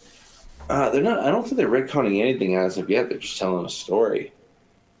 They're not. I don't think they're retconning anything as of yet. They're just telling a story.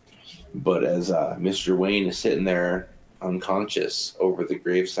 But as Mr. Wayne is sitting there unconscious over the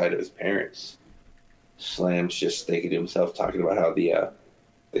gravesite of his parents, Slam's just thinking to himself, talking about how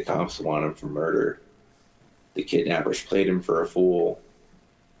the cops want him for murder. The kidnappers played him for a fool,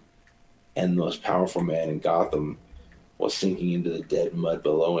 and the most powerful man in Gotham was sinking into the dead mud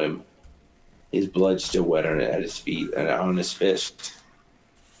below him. His blood still wet at his feet and on his fist.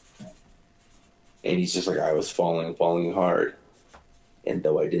 And he's just like, I was falling hard. And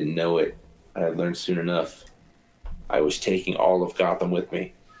though I didn't know it, I learned soon enough. I was taking all of Gotham with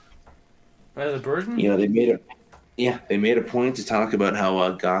me. As a burden? They made a point to talk about how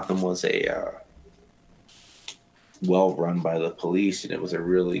Gotham was a well run by the police, and it was a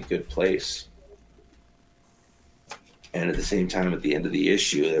really good place. And at the same time, at the end of the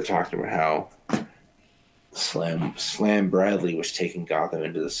issue, they're talking about how Slam Bradley was taking Gotham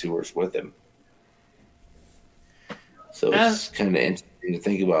into the sewers with him. So it's kind of interesting to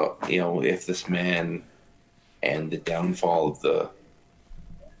think about, if this man and the downfall of the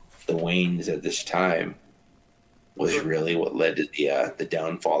Waynes at this time was really what led to the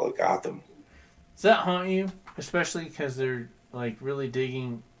downfall of Gotham. Does that haunt you? Especially because they're really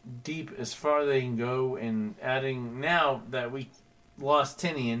digging deep as far as they can go and adding now that we Lost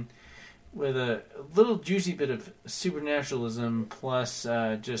Tinian with a little juicy bit of supernaturalism plus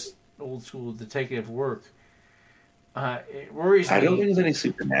just old school detective work. It worries me. I don't think it's any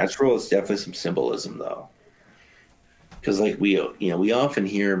supernatural. It's definitely some symbolism, though. Because, like, we often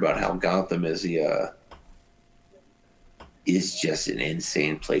hear about how Gotham is just an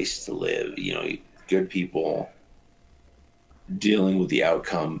insane place to live. Good people dealing with the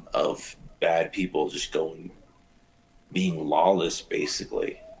outcome of bad people just being lawless,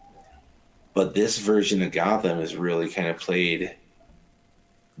 basically. But this version of Gotham has really kind of played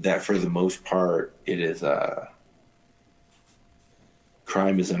that, for the most part, it is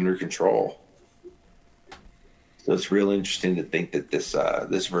crime is under control. So it's real interesting to think that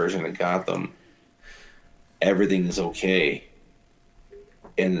this version of Gotham, everything is okay,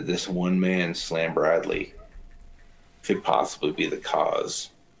 and that this one man, Slam Bradley, could possibly be the cause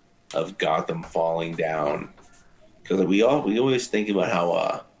of Gotham falling down. Because we always think about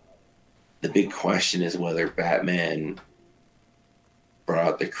how the big question is whether Batman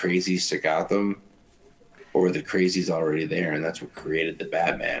brought the crazies to Gotham, or the crazies already there, and that's what created the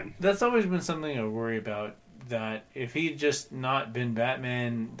Batman. That's always been something I worry about. That if he'd just not been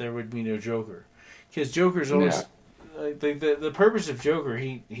Batman, there would be no Joker. Because Joker's always the purpose of Joker.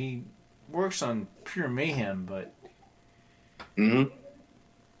 He works on pure mayhem, but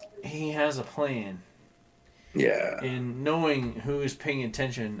he has a plan. Yeah. And knowing who is paying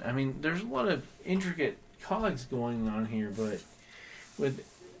attention. I mean, there's a lot of intricate cogs going on here, but with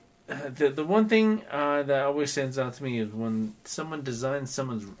the one thing that always stands out to me is when someone designs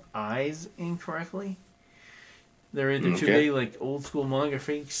someone's eyes incorrectly. They're either too big, like old school manga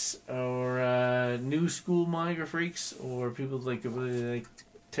freaks, or new school manga freaks, or people like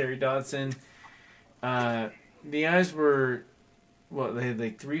Terry Dodson. The eyes were, they had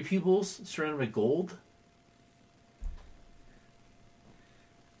like 3 pupils surrounded by gold.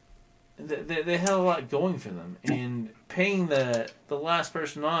 They had a lot going for them, and paying the last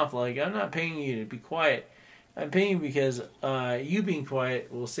person off, like, I'm not paying you to be quiet. I'm paying you because you being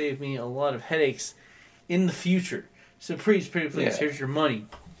quiet will save me a lot of headaches in the future. So please, here's your money.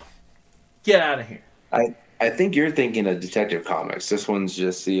 Get out of here. I think you're thinking of Detective Comics. This one's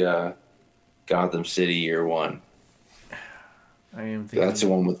just the Gotham City Year One. I am thinking. That's the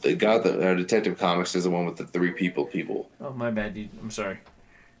one with the Gotham. Detective Comics is the one with the 3 people. Oh, my bad, dude. I'm sorry.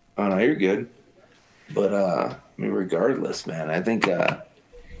 Oh, no, you're good. But, regardless, man, I think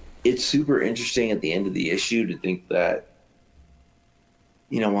it's super interesting at the end of the issue to think that,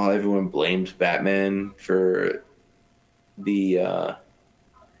 while everyone blames Batman for the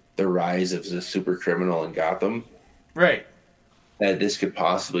rise of the super criminal in Gotham, right, that this could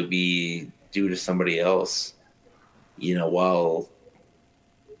possibly be due to somebody else, while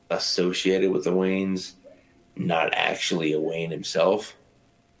associated with the Waynes, not actually a Wayne himself.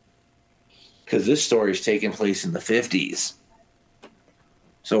 Because this story is taking place in the 50s.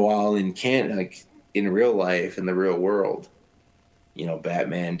 So while in real life, in the real world,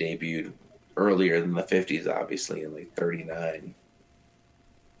 Batman debuted earlier than the 50s, obviously, in like 39.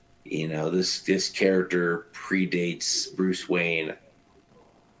 This character predates Bruce Wayne.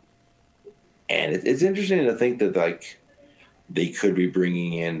 And it's interesting to think that, like, they could be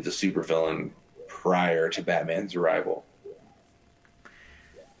bringing in the supervillain prior to Batman's arrival.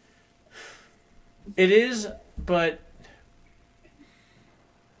 It is, but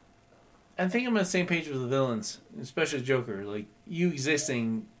I think I'm on the same page with the villains, especially Joker. Like, you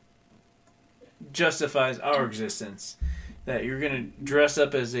existing justifies our existence. That you're going to dress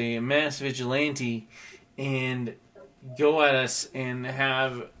up as a mass vigilante and go at us and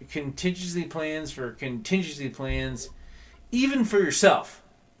have contingency plans for contingency plans, even for yourself.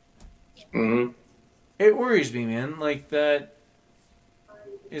 Mm-hmm. It worries me, man. Like, that.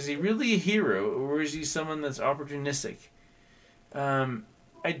 Is he really a hero, or is he someone that's opportunistic?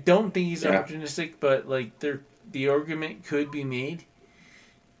 I don't think he's opportunistic, but like the argument could be made.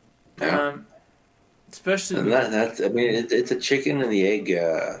 Yeah. Especially, and it's a chicken and the egg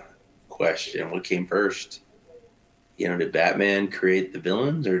question. What came first? Did Batman create the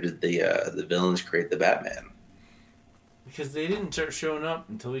villains, or did the villains create the Batman? Because they didn't start showing up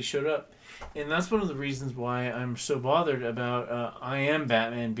until he showed up. And that's one of the reasons why I'm so bothered about I Am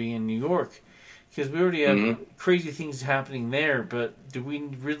Batman being in New York. Because we already have crazy things happening there, but do we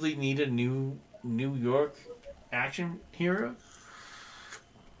really need a new New York action hero?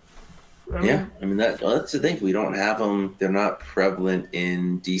 That's the thing. We don't have them. They're not prevalent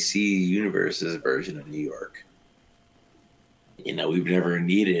in DC Universe's version of New York. We've never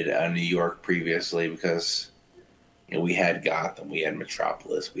needed a New York previously because... we had Gotham, we had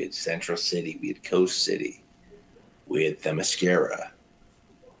Metropolis, we had Central City, we had Coast City. with the mascara.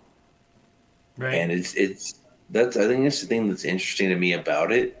 Right. And I think that's the thing that's interesting to me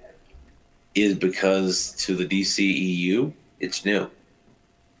about it, is because to the DCEU, it's new.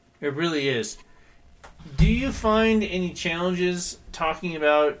 It really is. Do you find any challenges talking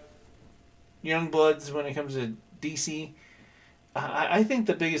about Youngbloods when it comes to DC? I think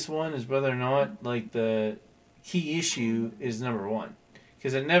the biggest one is whether or not like the key issue is number one,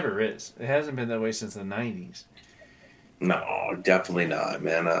 because it never is. It hasn't been that way since the 90s. No, definitely not,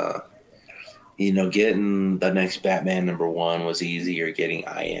 man. Getting the next Batman number one was easy, or getting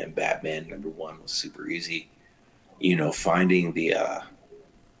I Am Batman number one was super easy. Finding the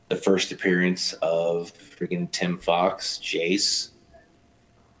first appearance of freaking Tim Fox, Jace,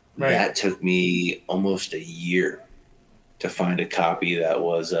 Right. that took me almost a year to find a copy that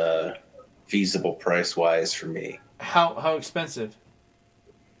was feasible price-wise for me. How expensive?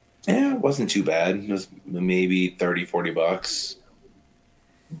 Yeah, it wasn't too bad. It was maybe $30-$40.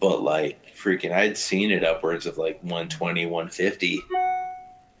 But like freaking, I'd seen it upwards of like $120, $150.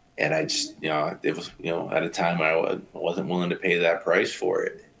 And I just, it was, at a time I wasn't willing to pay that price for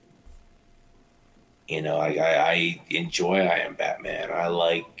it. I enjoy I Am Batman. I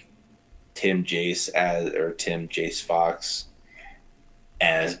like Tim Jace Fox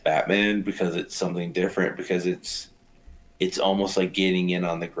as Batman because it's something different, because it's almost like getting in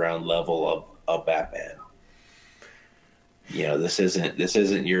on the ground level of Batman. This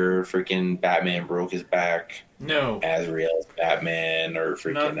isn't your freaking Batman broke his back. No. Azrael's Batman, or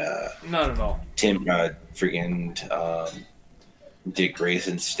freaking not at all. Tim Dick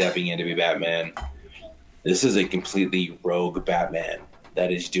Grayson stepping in to be Batman. This is a completely rogue Batman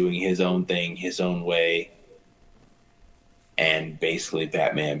that is doing his own thing, his own way, and basically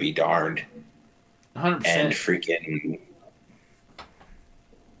Batman be darned. 100%. And freaking,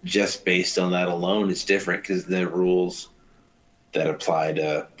 just based on that alone, it's different, because the rules that apply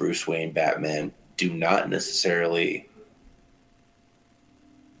to Bruce Wayne Batman do not necessarily,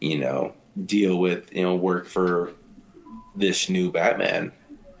 deal with, work for this new Batman.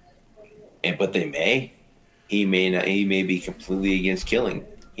 But they may. He may not. He may be completely against killing.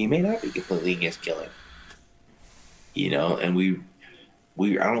 He may not be completely against killing. And we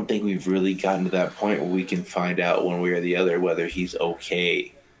I don't think we've really gotten to that point where we can find out one way or the other whether he's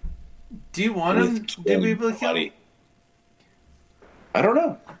okay. Do you want him to be able to kill him? I don't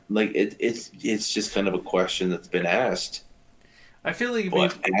know. Like it's just kind of a question that's been asked. I feel like,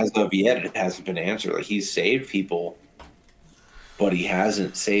 but as of yet, it hasn't been answered. Like, he's saved people, but he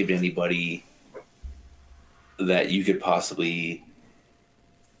hasn't saved anybody that you could possibly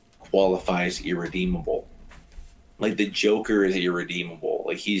qualify as irredeemable. Like, the Joker is irredeemable.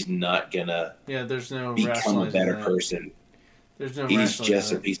 Like, he's not gonna there's no become a better person. There's no. He's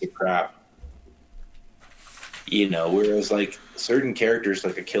just a piece of crap. Whereas like certain characters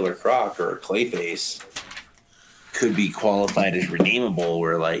like a Killer Croc or a Clayface could be qualified as redeemable,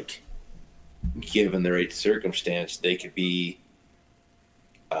 where like given the right circumstance, they could be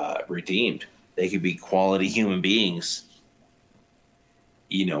redeemed. They could be quality human beings.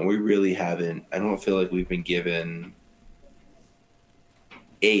 We really haven't. I don't feel like we've been given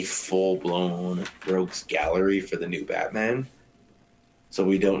a full-blown rogues gallery for the new Batman. So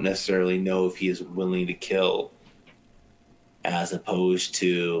we don't necessarily know if he is willing to kill, as opposed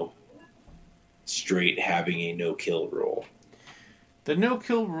to straight having a no-kill rule. The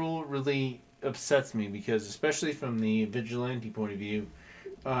no-kill rule really upsets me, because especially from the vigilante point of view,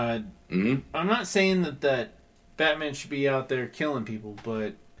 I'm not saying that Batman should be out there killing people,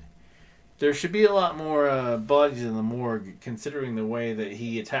 but there should be a lot more bodies in the morgue, considering the way that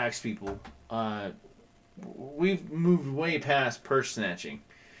he attacks people. We've moved way past purse snatching.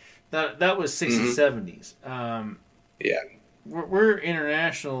 That was 60s, 70s. Yeah. We're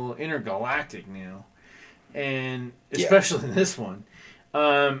intergalactic now, and especially this one.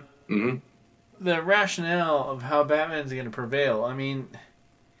 The rationale of how Batman's going to prevail. I mean,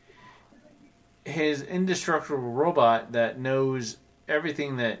 his indestructible robot that knows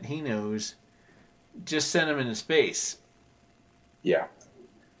everything that he knows just sent him into space. Yeah.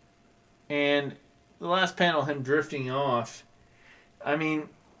 And the last panel, him drifting off, I mean,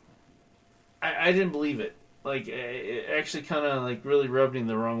 I didn't believe it. Like, it actually kind of like really rubbed me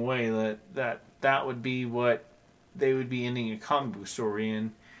the wrong way that would be what they would be ending a comic book story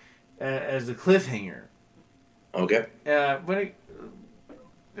in as a cliffhanger. Okay.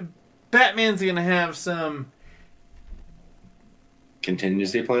 Batman's going to have some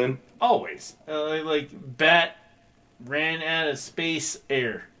contingency plan? Always. Like, Bat ran out of space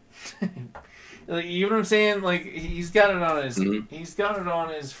air. Like, you know what I'm saying? Like, he's got it on his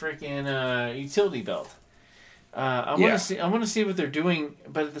freaking utility belt. I want to see what they're doing,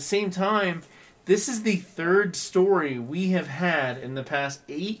 but at the same time, this is the third story we have had in the past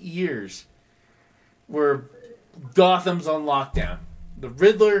 8 years where Gotham's on lockdown. The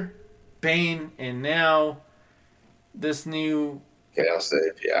Riddler, Bane, and now this new Chaos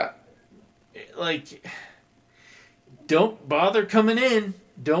Ape, yeah. Like, don't bother coming in.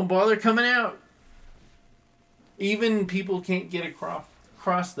 Don't bother coming out. Even people can't get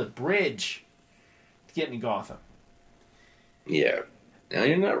across the bridge to get into Gotham. Yeah. No,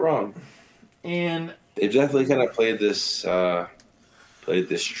 you're not wrong. And they've definitely kind of played this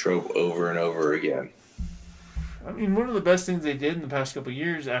trope over and over again. I mean, one of the best things they did in the past couple of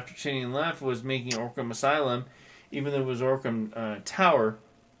years after Tinian left was making Arkham Asylum, even though it was Arkham Tower,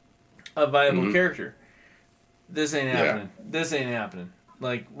 a viable character. This ain't happening. Yeah. This ain't happening.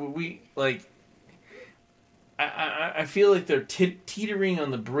 Like, I feel like they're teetering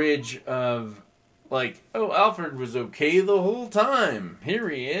on the bridge of, like, oh, Alfred was okay the whole time. Here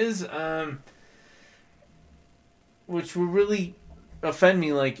he is. Which would really offend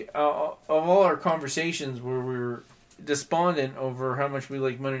me. Like, of all our conversations where we were despondent over how much we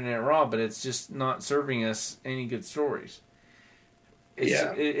like Monday Night Raw, but it's just not serving us any good stories.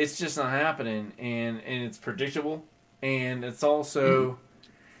 It's just not happening, and it's predictable, and it's also,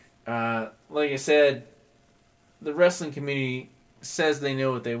 like I said, the wrestling community says they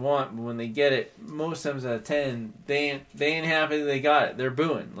know what they want, but when they get it, most times out of 10, they ain't happy they got it. They're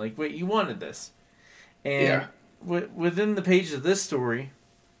booing. Like, wait, you wanted this. And within the pages of this story,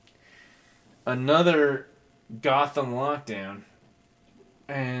 another Gotham lockdown,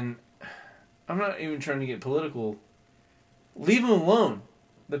 and I'm not even trying to get political. Leave them alone.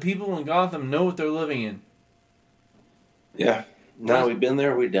 The people in Gotham know what they're living in. Yeah. No, we've been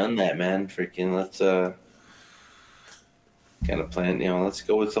there. We've done that, man. Freaking let's kind of plan. Let's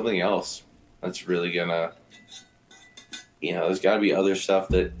go with something else. That's really gonna. There's got to be other stuff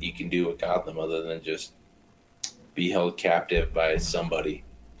that you can do with Gotham other than just be held captive by somebody.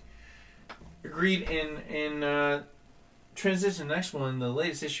 Agreed. In transition to the next one, the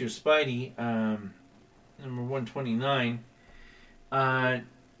latest issue of Spidey, number 129.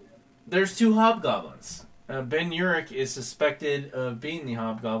 There's two hobgoblins. Ben Urich is suspected of being the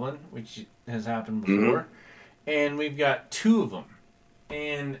hobgoblin, which has happened before. And we've got two of them.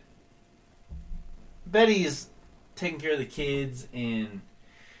 And Betty is taking care of the kids, and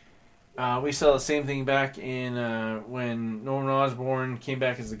we saw the same thing back in when Norman Osborn came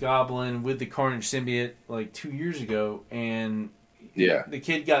back as a goblin with the Carnage symbiote like 2 years ago, and the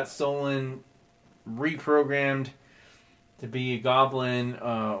kid got stolen, reprogrammed to be a goblin,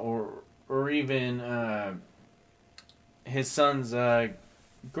 or even his son's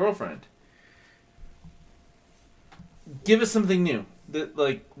girlfriend. Give us something new. That,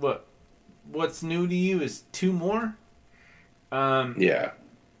 like, what's new to you is two more. We're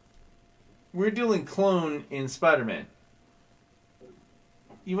doing clone in Spider-Man.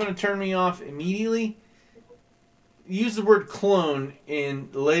 You want to turn me off immediately? Use the word clone in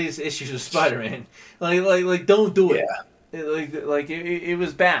the latest issues of Spider-Man. Like, don't do it. It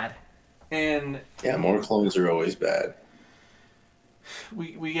was bad, and more clones are always bad.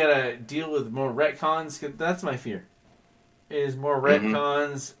 We gotta deal with more retcons. 'Cause that's my fear. Is more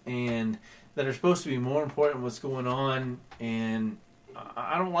retcons and that are supposed to be more important than what's going on, and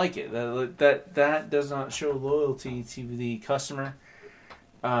I don't like it. That does not show loyalty to the customer,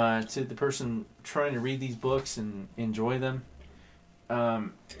 to the person trying to read these books and enjoy them.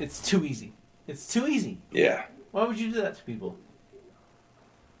 It's too easy. It's too easy. Yeah. Why would you do that to people?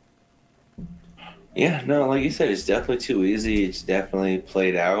 Yeah, no, like you said, it's definitely too easy. It's definitely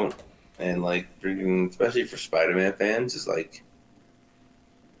played out. And, like, freaking, especially for Spider-Man fans, is like,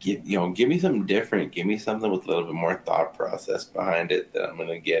 give me something different. Give me something with a little bit more thought process behind it that I'm going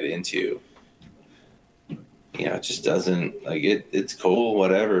to get into. It just doesn't, like, it's cool,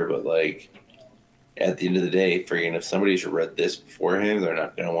 whatever, but, like, at the end of the day, freaking, if somebody's read this beforehand, they're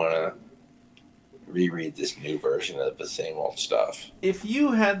not going to want to reread this new version of the same old stuff. If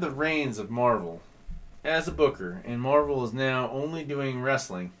you had the reins of Marvel as a booker, and Marvel is now only doing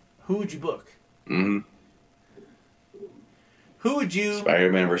wrestling, who would you book? Who would you...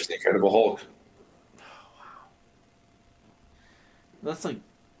 Spider-Man versus the Incredible Hulk. Oh, wow. That's like...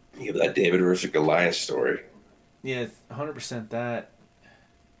 Give that David versus Goliath story. Yeah, it's 100% that.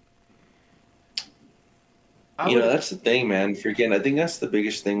 That's the thing, man. Freaking, I think that's the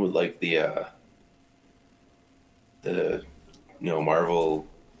biggest thing with, like, the Marvel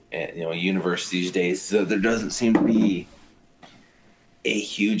universe these days. So there doesn't seem to be a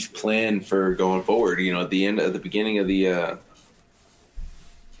huge plan for going forward. At the beginning of the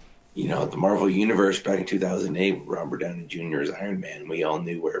The Marvel Universe back in 2008, with Robert Downey Jr. as Iron Man, we all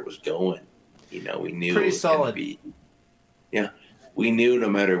knew where it was going. We knew Pretty it was going to solid. be. Yeah, we knew no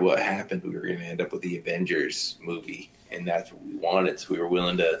matter what happened, we were going to end up with the Avengers movie, and that's what we wanted. So we were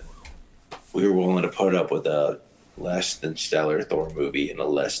willing to put up with a less than stellar Thor movie and a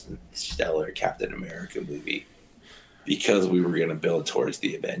less than stellar Captain America movie because we were going to build towards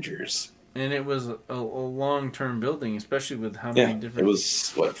the Avengers. And it was a long-term building, especially with how Yeah, many different... it was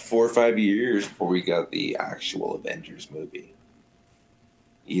 4 or 5 years before we got the actual Avengers movie.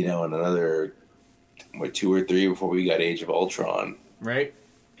 And another 2 or 3 before we got Age of Ultron. Right.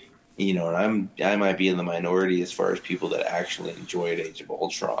 And I might be in the minority as far as people that actually enjoyed Age of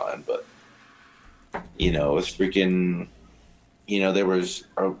Ultron, but it was freaking. There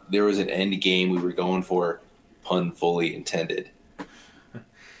was an end game we were going for, pun fully intended,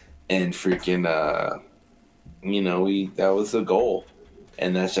 and freaking that was the goal,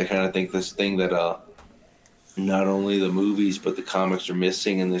 and that's I kind of think this thing that not only the movies but the comics are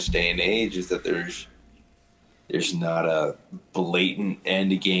missing in this day and age is that there's not a blatant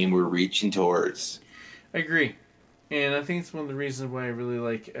end game we're reaching towards. I agree. And I think it's one of the reasons why I really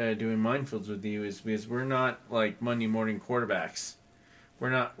like doing Minefields with you is because we're not like Monday morning quarterbacks. We're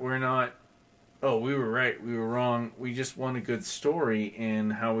not, oh, we were right, we were wrong. We just want a good story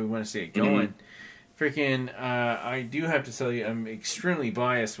and how we want to see it going. Freaking, I do have to tell you, I'm extremely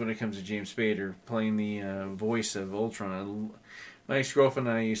biased when it comes to James Spader playing the voice of Ultron. My ex-girlfriend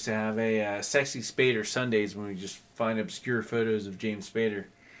and I used to have a Sexy Spader Sundays when we just find obscure photos of James Spader.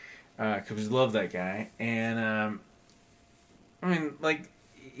 Because we love that guy. And,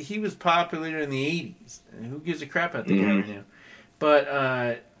 he was popular in the 80s. And who gives a crap about the guy right now?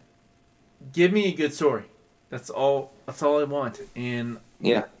 But, give me a good story. That's all I want. And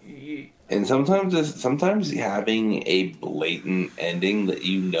yeah. And sometimes having a blatant ending that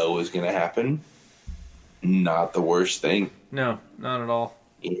is going to happen, not the worst thing. No, not at all.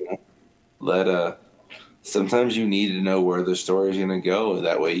 Sometimes you need to know where the story's going to go.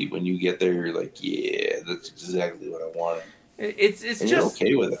 That way, when you get there, you're like, yeah, that's exactly what I wanted. It's and just you're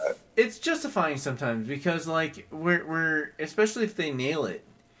okay with that. It's justifying sometimes because we're especially if they nail it,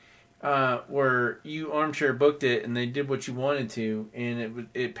 where you armchair booked it and they did what you wanted to and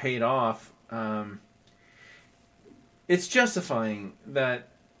it paid off. It's justifying that.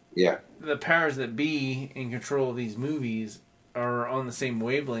 Yeah. The powers that be in control of these movies are on the same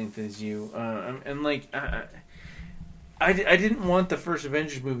wavelength as you. I didn't want the first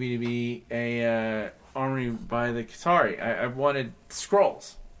Avengers movie to be a army by the Qatari. I wanted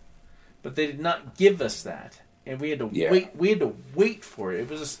Skrulls, but they did not give us that, and we had to wait. We had to wait for it.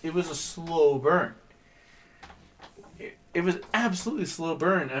 It was a slow burn. It was absolutely slow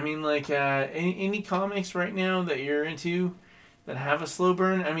burn. Any comics right now that you're into that have a slow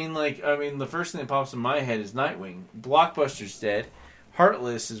burn. The first thing that pops in my head is Nightwing. Blockbuster's dead.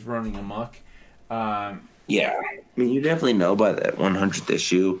 Heartless is running amok. Yeah, you definitely know by that 100th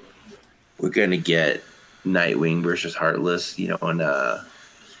issue, we're gonna get Nightwing versus Heartless.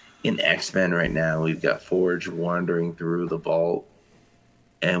 In X-Men right now, we've got Forge wandering through the vault,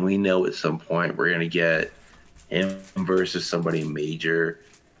 and we know at some point we're gonna get him versus somebody major,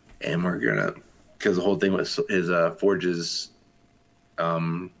 and because the whole thing with his Forge's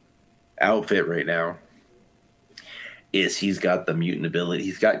outfit right now is he's got the mutant ability.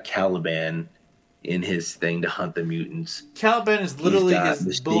 He's got Caliban in his thing to hunt the mutants. Caliban is literally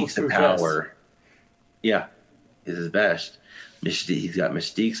his bulletproof power. Vest. Yeah, is his best. He's got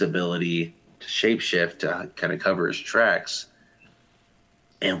Mystique's ability to shapeshift to kind of cover his tracks.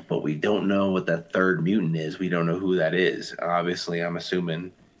 But we don't know what that third mutant is. We don't know who that is. Obviously, I'm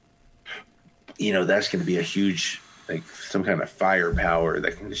assuming, that's going to be a huge, some kind of firepower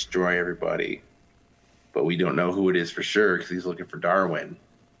that can destroy everybody. But we don't know who it is for sure because he's looking for Darwin.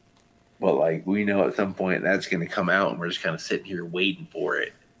 But, we know at some point that's going to come out and we're just kind of sitting here waiting for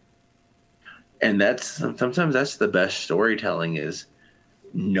it. And sometimes that's the best storytelling is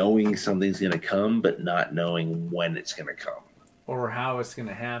knowing something's going to come but not knowing when it's going to come. Or how it's going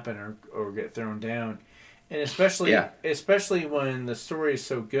to happen or get thrown down. And especially when the story is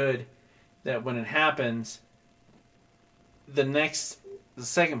so good that when it happens, the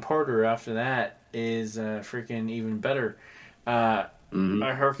second parter after that is freaking even better. I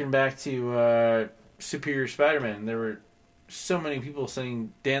harken back to Superior Spider-Man. There were so many people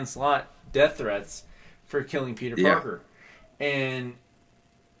sending Dan Slott death threats for killing Peter Parker. And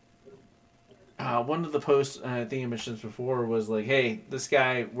one of the posts, I think I mentioned this before, was like, hey, this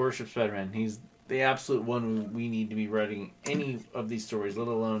guy worships Spider-Man. He's the absolute one we need to be writing any of these stories, let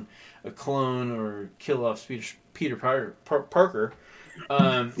alone a clone or kill off Peter Parker.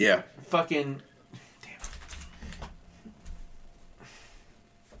 Yeah. Fucking.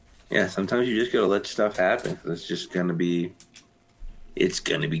 Yeah, sometimes you just gotta let stuff happen. 'Cause it's just gonna be, it's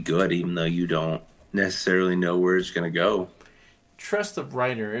gonna be good, even though you don't necessarily know where it's gonna go. Trust the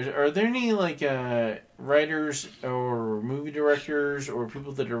writer. Are there any like writers or movie directors or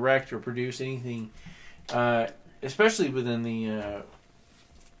people that direct or produce anything, especially within the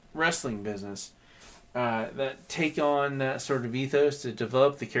wrestling business, that take on that sort of ethos to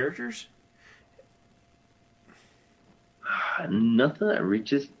develop the characters? Nothing that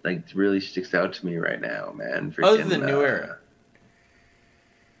reaches like really sticks out to me right now, man. Freaking, Other than New Era.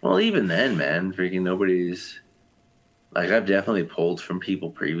 Well, even then, man, freaking nobody's like I've definitely pulled from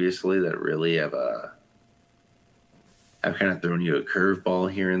people previously that really have I've kind of thrown you a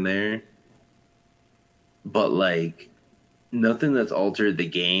curveball here and there, but like nothing that's altered the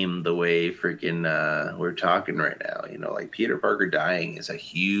game the way freaking we're talking right now. You know, like Peter Parker dying is a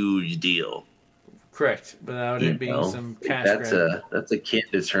huge deal. Correct, without it being some cash grab. That's akin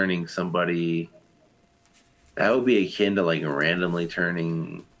to turning somebody. That would be akin to like randomly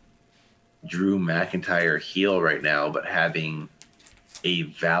turning Drew McIntyre heel right now, but having a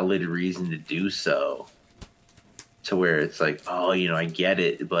valid reason to do so. To where it's like, oh, you know, I get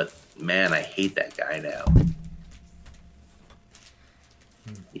it, but man, I hate that guy now.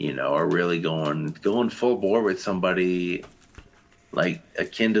 You know, or really going full bore with somebody like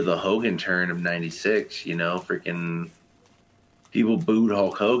akin to the Hogan turn of '96. You know, freaking people booed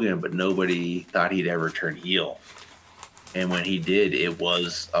Hulk Hogan, but nobody thought he'd ever turn heel. And when he did, it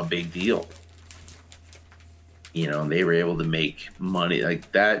was a big deal. You know, they were able to make money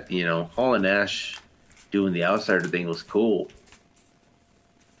like that. You know, Hall and Nash doing the outsider thing was cool.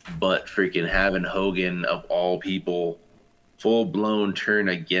 But freaking having Hogan, of all people, full-blown turn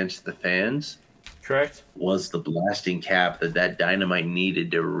against the fans, correct, was the blasting cap that Dynamite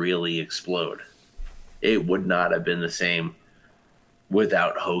needed to really explode. It would not have been the same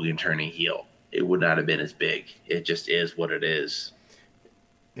without Hogan turning heel. It would not have been as big. It just is what it is.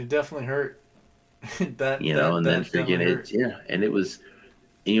 It definitely hurt. And then freaking it, yeah, and it was,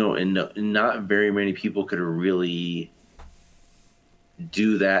 you know, and not very many people could really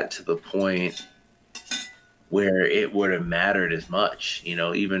do that to the point where it would have mattered as much. You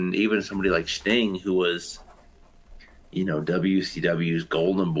know, even somebody like Sting, who was, you know, WCW's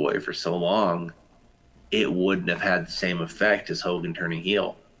golden boy for so long, it wouldn't have had the same effect as Hogan turning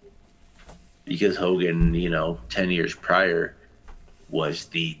heel. Because Hogan, you know, 10 years prior was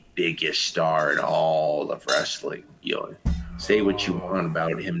the biggest star in all of wrestling. You know, say what you want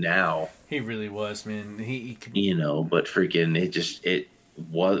about him now. He really was, man. He could... You know, but freaking it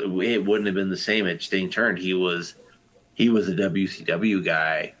wouldn't have been the same had Sting turned. He was a WCW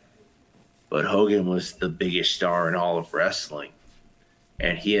guy, but Hogan was the biggest star in all of wrestling.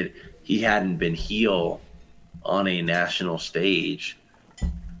 And he hadn't been heel on a national stage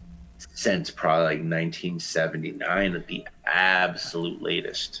since probably like 1979 at the absolute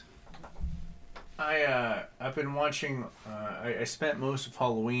latest. I've been watching. I spent most of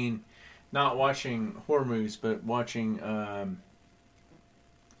Halloween not watching horror movies, but watching.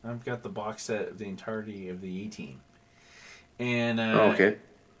 I've got the box set of the entirety of the A-Team, and okay.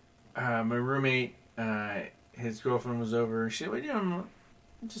 My roommate, his girlfriend was over. She said, "What are you doing?"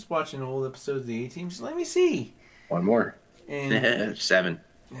 I'm just watching old episodes of the A-Team. She's like, "Let me see." One more. And 7.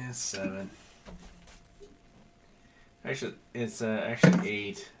 Yeah, 7. Actually, it's actually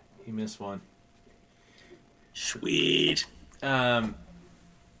 8. You missed one. Sweet. The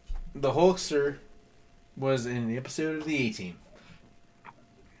Hulkster was in the episode of the A-Team.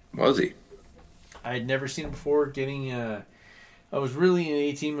 Was he? I had never seen it before. I was really in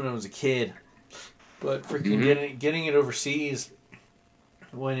A-Team when I was a kid, but freaking getting it overseas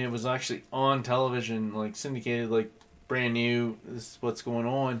when it was actually on television, like syndicated, like brand new. This is what's going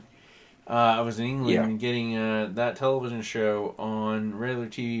on. I was in England, and getting that television show on regular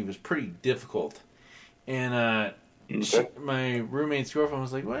TV was pretty difficult. And my roommate's girlfriend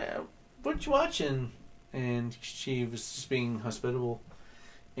was like, "What you watching?" And she was just being hospitable.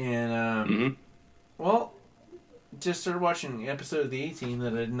 And well, just started watching the episode of the A-Team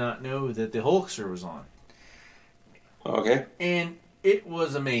that I did not know that the Hulkster was on. Okay. And it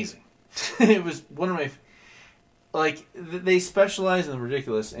was amazing. It was one of my... Like, they specialize in the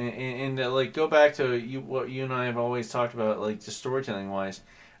ridiculous. And like, go back to what you and I have always talked about, like, just storytelling-wise.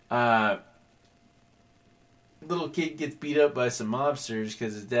 Little kid gets beat up by some mobsters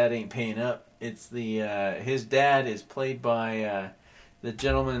because his dad ain't paying up. It's his dad is played by the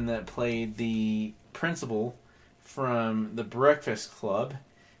gentleman that played the principal from the Breakfast Club,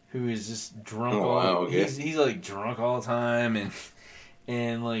 who is just drunk he's like drunk all the time, and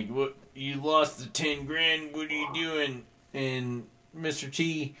and like, what, you lost the 10 grand, what are you doing? And Mr.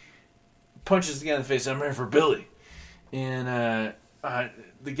 T punches the guy in the face, I'm here for Billy. And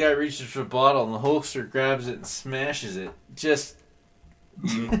the guy reaches for the bottle, and the Hulkster grabs it and smashes it. Just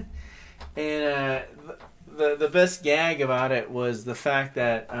and the best gag about it was the fact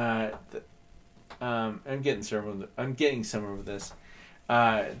that I'm getting somewhere with this.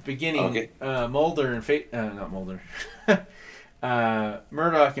 Beginning, Okay. Mulder and not Mulder,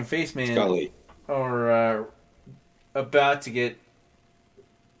 Murdoch and Faceman Scully. are about to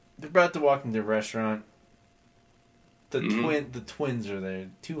walk into a restaurant. The twins are there.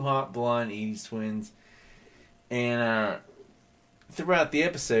 Two hot blonde 80s twins. And throughout the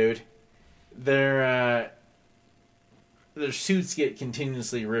episode, their suits get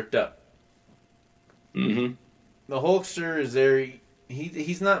continuously ripped up. Mm-hmm. The Hulkster is there.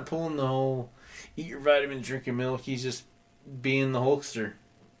 He's not pulling the whole eat your vitamins, drink your milk. He's just being the Hulkster.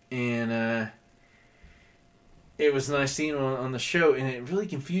 And it was nice seeing him on the show, and it really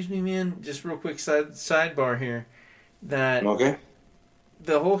confused me, man. Just real quick sidebar here. That Okay.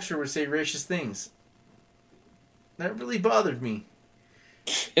 the Hulkster would say racist things. That really bothered me.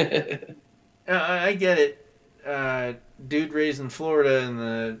 I get it. Dude raised in Florida in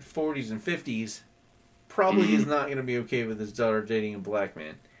the 40s and 50s probably is not going to be okay with his daughter dating a black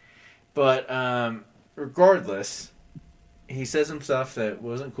man. But regardless, he says some stuff that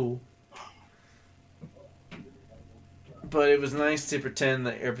wasn't cool. But it was nice to pretend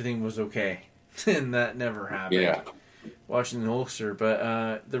that everything was okay. And that never happened. Yeah. Watching the Hulkster,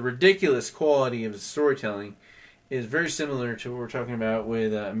 but the ridiculous quality of the storytelling is very similar to what we're talking about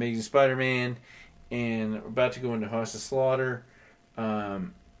with Amazing Spider-Man, and we're about to go into House of Slaughter,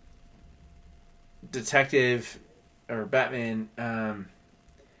 Detective, or Batman.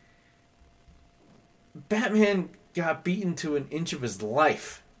 Batman got beaten to an inch of his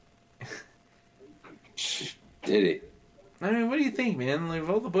life. Did it? I mean, what do you think, man? Like, of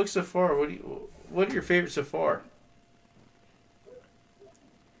all the books so far, what are your favorites so far?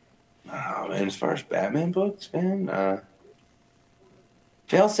 Oh man, as far as Batman books, man, the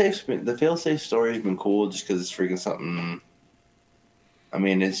Failsafe story has been cool just because it's freaking something. I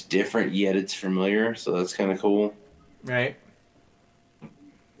mean, it's different yet it's familiar, so that's kind of cool. Right.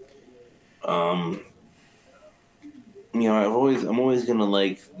 You know, I'm always gonna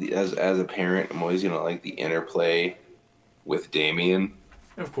like as a parent, I'm always gonna like the interplay with Damien.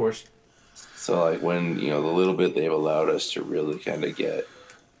 Of course. So like when the little bit they've allowed us to really kind of get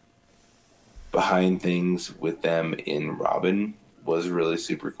behind things with them in Robin was really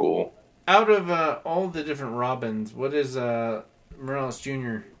super cool. Out of all the different Robins, what is Morales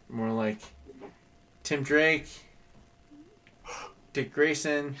Jr. more like? Tim Drake, Dick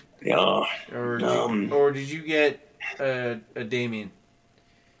Grayson, Yeah. or did you get a Damien?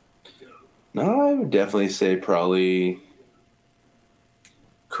 No, I would definitely say probably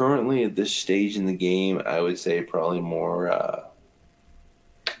currently at this stage in the game, I would say probably more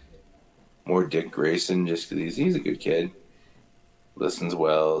Dick Grayson, just because he's a good kid, listens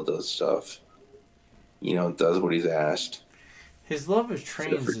well, does stuff, does what he's asked. His love of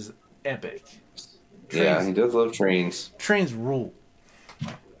trains is epic. Yeah, he does love trains. Trains rule.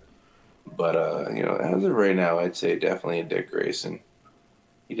 But as of right now, I'd say definitely a Dick Grayson.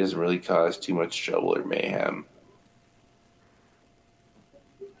 He doesn't really cause too much trouble or mayhem.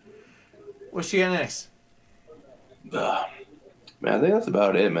 What's you got next? Man, I think that's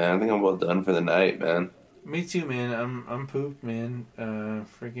about it, man. I think I'm well done for the night, man. Me too, man. I'm pooped, man.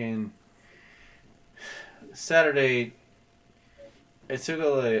 Freaking Saturday. It took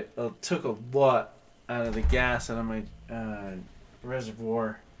a lot out of the gas out of my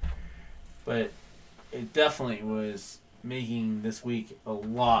reservoir, but it definitely was making this week a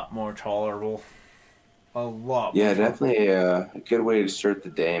lot more tolerable. A lot. Yeah, definitely a good way to start the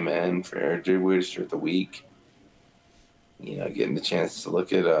day, man. For a good way to start the week. Getting the chance to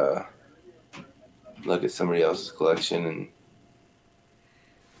look at somebody else's collection, and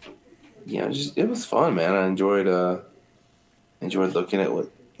it was fun, man. I enjoyed looking at what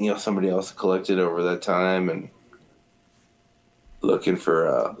somebody else collected over that time, and looking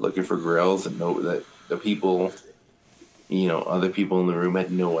for grails and know that the people, other people in the room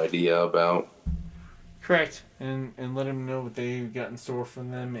had no idea about. Correct, and let them know what they got in store for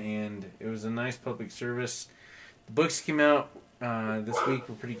them, and it was a nice public service. The books came out this week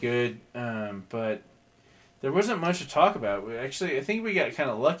were pretty good, but there wasn't much to talk about. I think we got kind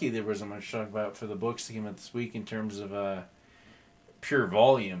of lucky there wasn't much to talk about for the books that came out this week in terms of pure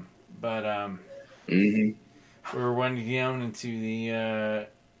volume. But we're winding down into the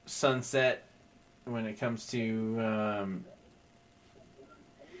sunset when it comes to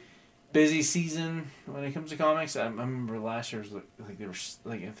busy season when it comes to comics. I remember last year was like there was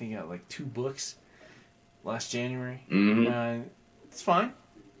like I think I got like 2 books last January. Mm-hmm. It's fine.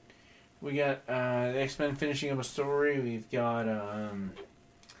 We got X-Men finishing up a story. We've got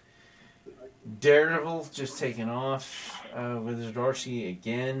Daredevil just taking off with Zdarsky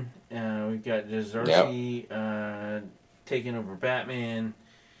again. We've got Zdarsky taking over Batman.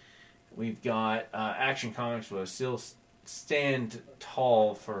 We've got Action Comics will still stand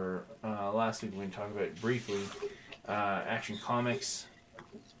tall for last week we talked about it briefly. Action Comics.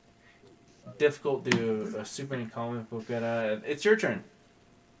 Difficult to do a Superman comic book. It's your turn.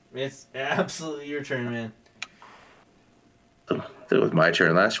 It's absolutely your turn, man. It was my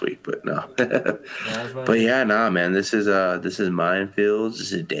turn last week, but no. But yeah, nah, man. This is minefields.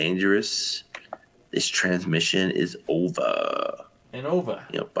 This is dangerous. This transmission is over. And over.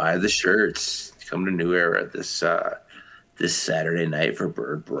 Buy the shirts. Come to New Era this Saturday night for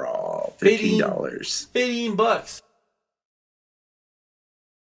Bird Brawl. $15. $15.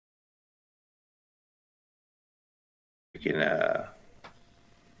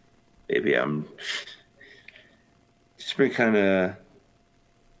 Maybe I'm just been kind of.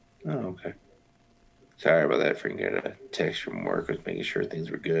 Oh, okay. Sorry about that. Freaking get a text from work. I was making sure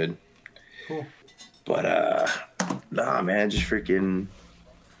things were good. Cool. But nah, man, just freaking.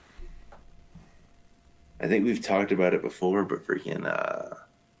 I think we've talked about it before, but freaking.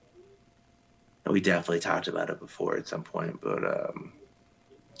 We definitely talked about it before at some point, but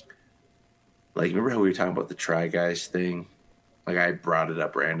like, remember how we were talking about the Try Guys thing? Like, I brought it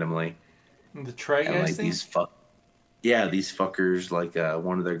up randomly. The Try Guys like, thing? these fuckers, like,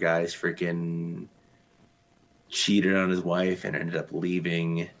 one of their guys freaking cheated on his wife and ended up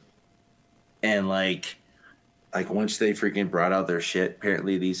leaving. And, like once they freaking brought out their shit,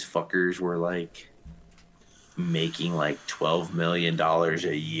 apparently these fuckers were, like, making, like, $12 million a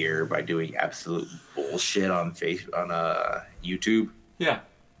year by doing absolute bullshit on YouTube. Yeah.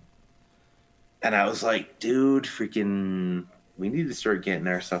 And I was like, dude, freaking, we need to start getting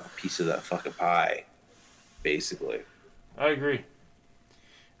ourselves a piece of that fucking pie, basically. I agree.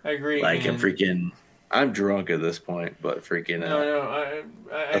 Like, I'm drunk at this point, but freaking,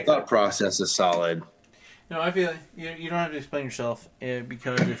 the thought process is solid. No, I feel like you don't have to explain yourself,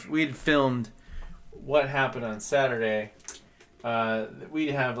 because if we'd filmed what happened on Saturday,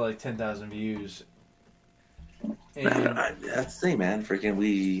 we'd have like 10,000 views. And that's the thing, man.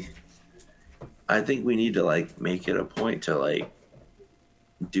 Freaking, I think we need to, like, make it a point to, like,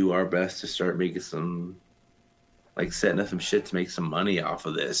 do our best to start making some, like, setting up some shit to make some money off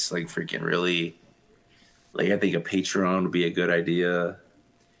of this. Like, freaking really, like, I think a Patreon would be a good idea.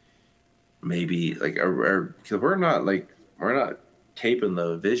 Maybe, like, because we're not taping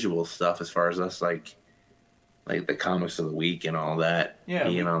the visual stuff as far as us, like the comics of the week and all that. Yeah,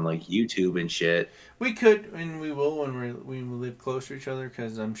 being on, like, YouTube and shit. We could, and we will when we live close to each other,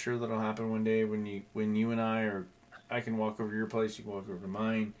 because I'm sure that'll happen one day when you and I can walk over to your place, you can walk over to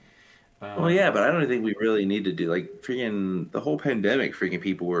mine. Well, yeah, but I don't think we really need to do, like, freaking the whole pandemic. Freaking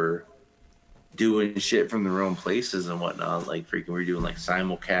people were doing shit from their own places and whatnot. Like, freaking we were doing, like,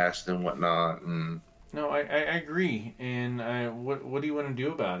 simulcast and whatnot. And no, I agree. And what do you want to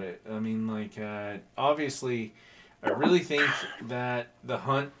do about it? I mean, like, obviously, I really think that the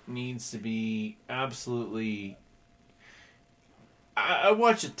hunt needs to be absolutely. I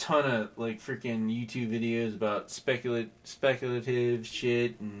watch a ton of, like, freaking YouTube videos about speculative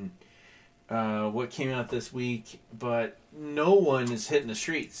shit and what came out this week, but no one is hitting the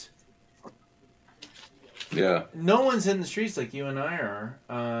streets. Yeah. No one's hitting the streets like you and I are.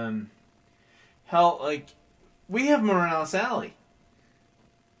 Hell, like, we have Morales Alley.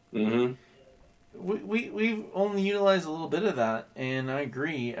 Mm-hmm. We've only utilized a little bit of that, and I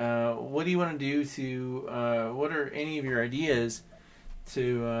agree. What do you want to do to? What are any of your ideas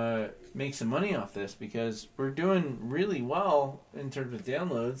to make some money off this? Because we're doing really well in terms of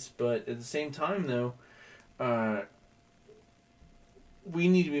downloads, but at the same time, though, we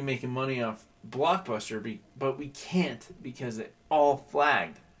need to be making money off Blockbuster, but we can't because it all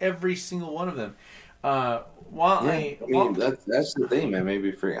flagged. Every single one of them. That's the thing, man.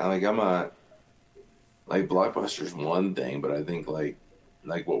 Maybe like, Blockbuster's one thing, but I think like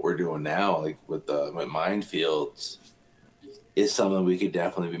what we're doing now, like with Minefields, is something we could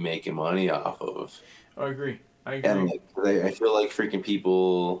definitely be making money off of. I agree. And like, I feel like freaking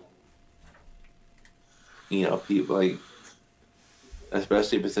people, people, like,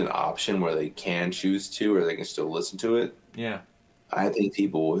 especially if it's an option where they can choose to, or they can still listen to it. Yeah. I think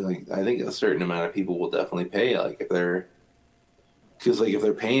I think a certain amount of people will definitely pay, like, if they're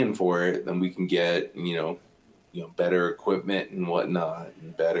paying for it, then we can get, better equipment and whatnot,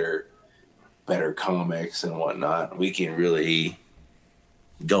 and better better comics and whatnot, we can really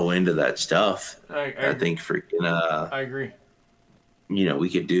go into that stuff. I think freaking I agree. we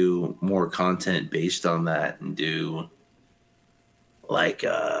could do more content based on that and do like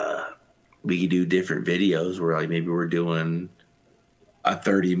we could do different videos where like maybe we're doing a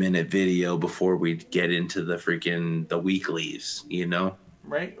 30-minute video before we get into the weeklies,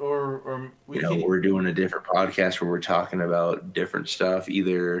 Right? Or we're doing a different podcast where we're talking about different stuff,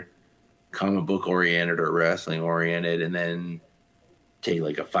 either comic book oriented or wrestling oriented, and then take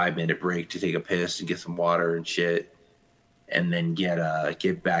like a 5-minute break to take a piss and get some water and shit, and then get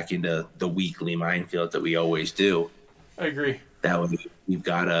back into the weekly minefield that we always do. I agree. That way we've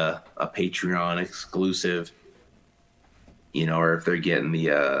got a Patreon exclusive, or if they're getting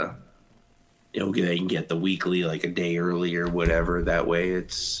the they can get the weekly like a day early or whatever. That way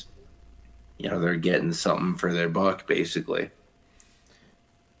it's they're getting something for their buck basically.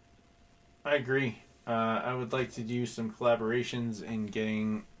 I agree. I would like to do some collaborations in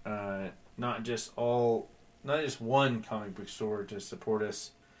getting not just one comic book store to support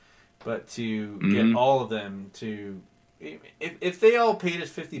us, but to get all of them to. If they all paid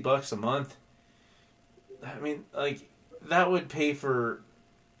us $50 a month, I mean, like that would pay for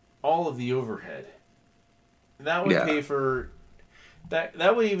all of the overhead. That would pay for that.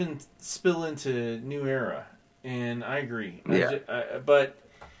 That would even spill into New Era, and I agree. Yeah. But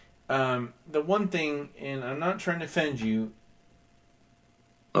the one thing, and I'm not trying to offend you.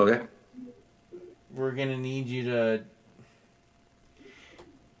 Okay. We're gonna need you to.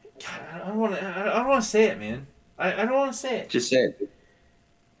 God, I don't want to say it, man. I don't want to say it. Just say it.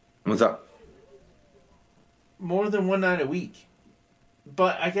 What's up? More than one night a week.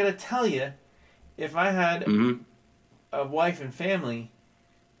 But I gotta tell you, if I had a wife and family,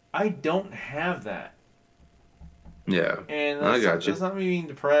 I don't have that. Yeah, and I got you. That's not me being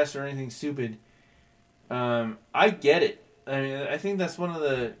depressed or anything stupid. I get it. I mean, I think that's one of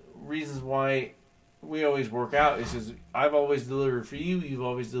the reasons why we always work out is because I've always delivered for you. You've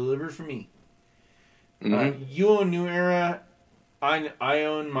always delivered for me. You own New Era. I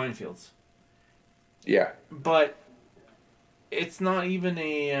own Minefields. Yeah. But it's not even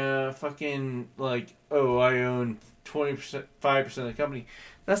a fucking like, oh, I own 20%, 5% of the company.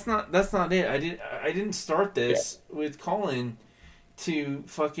 That's not it. I didn't start this with Colin to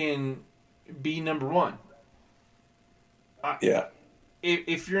fucking be number one.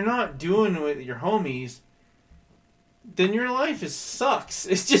 If you're not doing it with your homies, then your life sucks.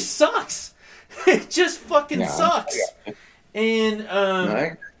 It just sucks. It just fucking sucks. And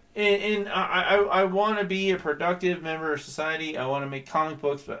and I want to be a productive member of society. I want to make comic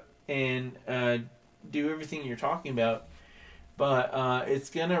books, and do everything you're talking about. But it's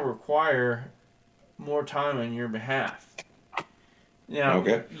gonna require more time on your behalf.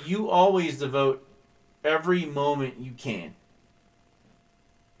 Now, you always devote every moment you can.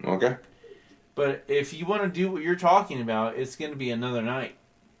 Okay. But if you want to do what you're talking about, it's going to be another night.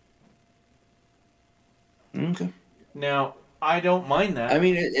 Okay. Now, I don't mind that. I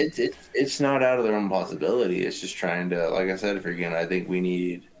mean, it's not out of the realm of possibility. It's just trying to, like I said, again, I think we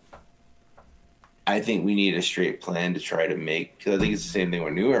need a straight plan to try to make. Because I think it's the same thing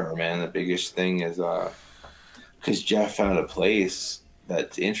with New Era, man. The biggest thing is because Jeff found a place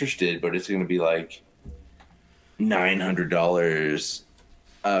that's interested, but it's going to be like $900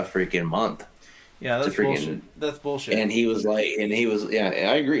 a freaking month. Yeah, that's bullshit. That's bullshit. And he was, yeah,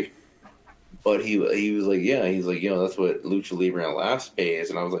 I agree. But he was like, yeah, he's like, that's what Lucha Libre and Laughs pays.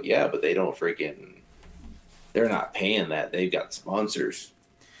 And I was like, yeah, but they don't they're not paying that. They've got sponsors.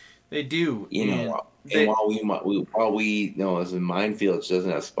 They do. While we as in Minefields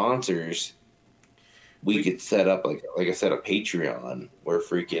doesn't have sponsors, we could set up like I said, a Patreon where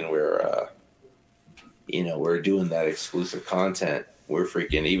we're doing that exclusive content. We're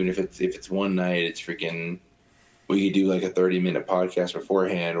even if it's one night, it's we could do like a 30-minute podcast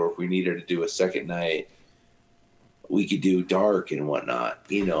beforehand, or if we needed to do a second night, we could do dark and whatnot.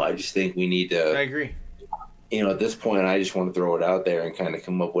 I just think we need to. I agree. At this point, I just want to throw it out there and kind of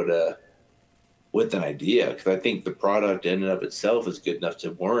come up with an idea, because I think the product in and of itself is good enough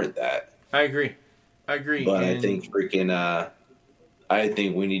to warrant that. I agree. But I think I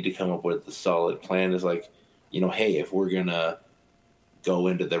think we need to come up with a solid plan. Is like, hey, if we're gonna go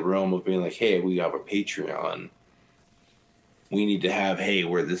into the realm of being like, hey, we have a Patreon, we need to have, hey,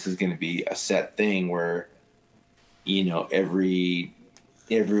 where this is going to be a set thing where, every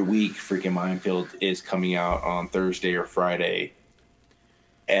week freaking Minefield is coming out on Thursday or Friday.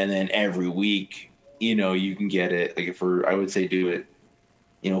 And then every week, you can get it. Like I would say do it,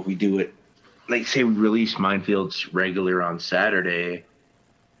 if we do it, like say we release Minefields regular on Saturday,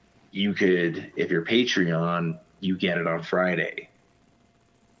 you could, if you're Patreon, you get it on Friday.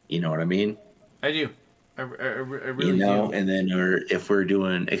 You know what I mean? I do. I really do. do. And then if we're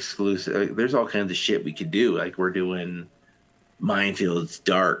doing exclusive, there's all kinds of shit we could do. Like we're doing Minefields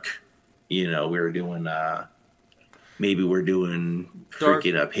Dark. We're doing maybe we're doing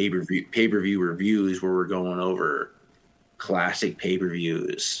freaking pay-per-view reviews where we're going over classic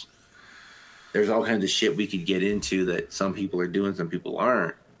pay-per-views. There's all kinds of shit we could get into that some people are doing, some people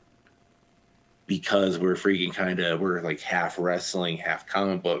aren't. Because we're we're like half wrestling, half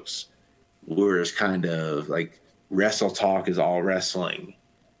comic books. Whereas kind of like Wrestle Talk is all wrestling.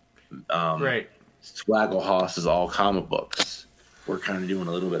 Right. Swaggle Hoss is all comic books. We're kind of doing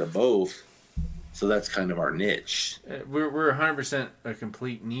a little bit of both. So that's kind of our niche. We're 100% a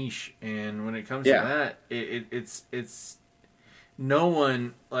complete niche. And when it comes to that, it's no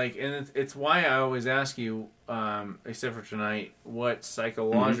one, like, and it's why I always ask you, except for tonight, what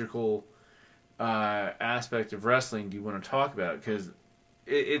psychological aspect of wrestling do you want to talk about? Because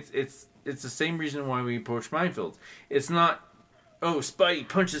it's the same reason why we approach Minefields. It's not, oh, Spidey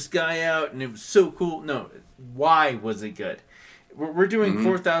punched this guy out and it was so cool. No, why was it good? We're doing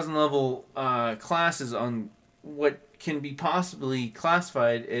 4,000 level classes on what can be possibly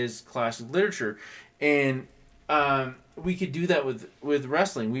classified as classic literature, and we could do that with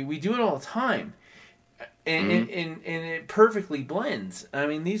wrestling. We do it all the time, and it perfectly blends. I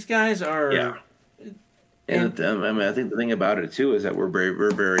mean, these guys are. Yeah. And I think the thing about it too is that we're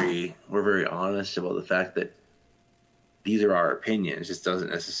very honest about the fact that these are our opinions. It just doesn't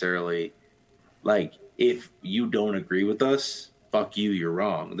necessarily, like, if you don't agree with us, fuck you, you're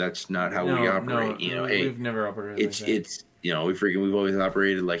wrong. That's not how we operate. Hey, we've never operated. It's we've always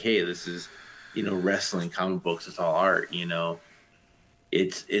operated like, hey, this is wrestling, comic books, it's all art.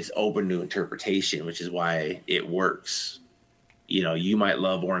 It's open to interpretation, which is why it works. You might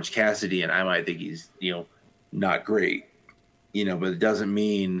love Orange Cassidy, and I might think he's not great. But it doesn't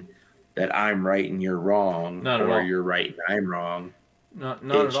mean that I'm right and you're wrong, or you're right and I'm wrong. Not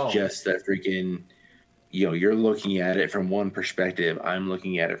at all. It's just that freaking, you're looking at it from one perspective. I'm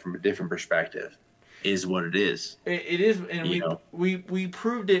looking at it from a different perspective. Is what it is. It is, and we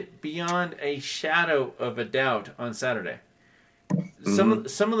proved it beyond a shadow of a doubt on Saturday. Some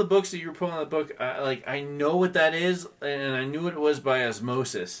of the books that you were pulling out of the book, I know what that is, and I knew what it was by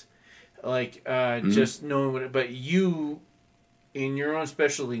osmosis. Just knowing what it, but you, in your own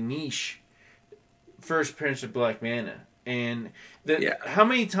specialty niche, first Prince of Black Mana. And how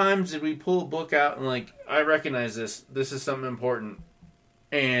many times did we pull a book out and I recognize this is something important,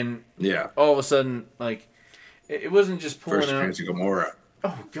 and all of a sudden, it wasn't just pulling First out Prince of Gamora.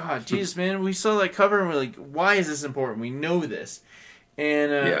 Oh God, Jesus, man! We saw that cover and we're like, "Why is this important? We know this."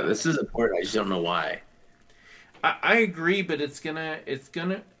 And this is important. I just don't know why. I agree, but it's gonna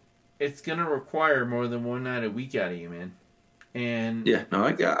require more than one night a week out of you, man. And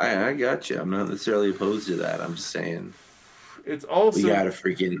I got you. I'm not necessarily opposed to that. I'm just saying it's also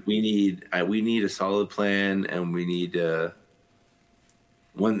we need a solid plan, and we need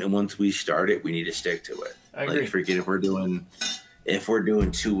once we start it, we need to stick to it. I agree. If we're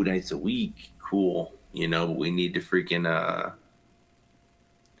doing 2 nights a week, cool. But we need to freaking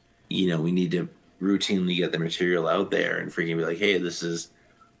we need to routinely get the material out there and freaking be like, hey, this is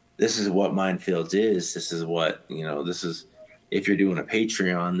what Minefields is. This is what this is. If you're doing a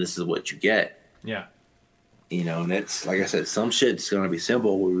Patreon, this is what you get. Yeah. And it's like I said, some shit's gonna be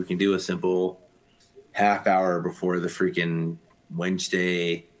simple where we can do a simple half hour before the freaking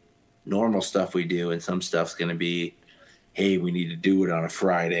Wednesday normal stuff we do, and some stuff's gonna be, hey, we need to do it on a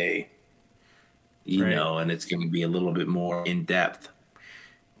Friday, and it's gonna be a little bit more in depth.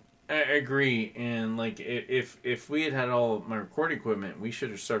 I agree, and if we had all of my recording equipment, we should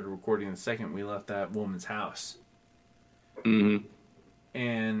have started recording the second we left that woman's house. Mm-hmm.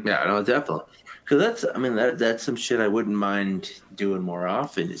 And definitely, because that's some shit I wouldn't mind doing more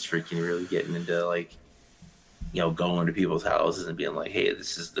often. Is freaking really getting into going to people's houses and being like, hey,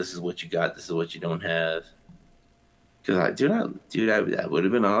 this is what you got, this is what you don't have. Because that would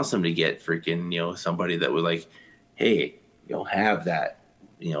have been awesome to get freaking somebody that would hey, have that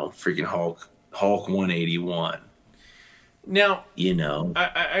freaking Hulk 181. Now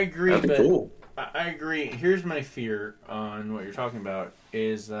I agree, that'd be but cool. I agree. Here's my fear on what you're talking about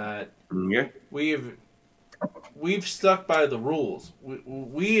is that we've stuck by the rules.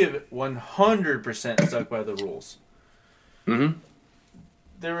 We have 100% stuck by the rules. Mm-hmm.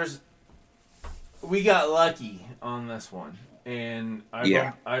 We got lucky on this one, and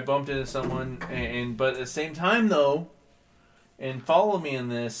I bumped into someone, but at the same time though, and follow me in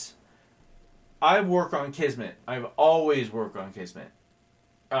this, I work on Kismet. I've always worked on Kismet.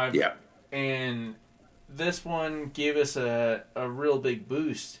 Yeah. And this one gave us a real big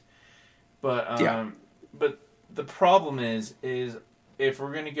boost. But but the problem is if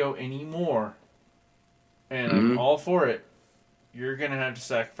we're gonna go any more, and I'm all for it, you're gonna have to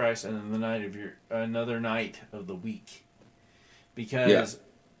sacrifice another night of the week, because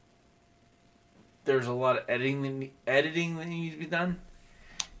there's a lot of editing that needs to be done,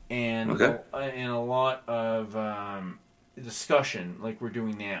 and and a lot of discussion like we're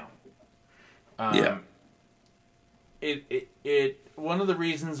doing now. It one of the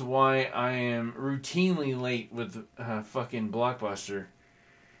reasons why I am routinely late with fucking Blockbuster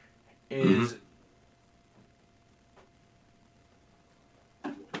is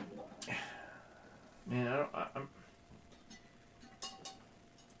man,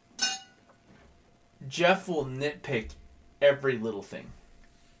 Jeff will nitpick every little thing.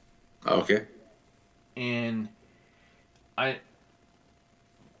 Okay. And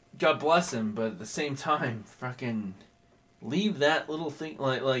God bless him, but at the same time, fucking leave that little thing.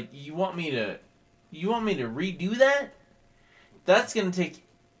 Like you want me to redo that? That's gonna take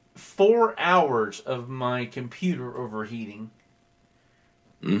 4 hours of my computer overheating.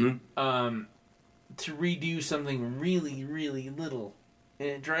 To redo something really, really little, and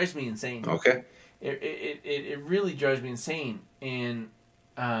it drives me insane. Okay. It really drives me insane. And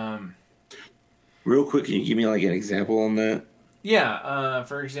real quick, can you give me like an example on that? Yeah,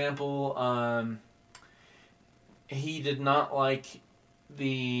 for example, he did not like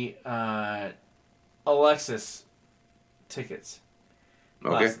the Alexis tickets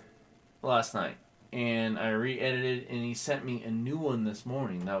last night. And I re-edited, and he sent me a new one this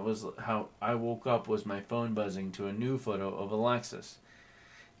morning. That was how I woke up, was my phone buzzing to a new photo of Alexis.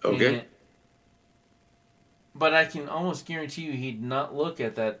 Okay. But I can almost guarantee you he'd not look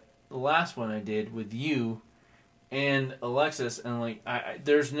at that last one I did with you and Alexis, and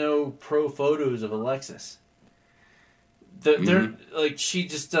there's no pro photos of Alexis. They're like, she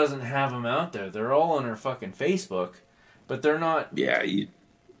just doesn't have them out there. They're all on her fucking Facebook, but they're not. Yeah,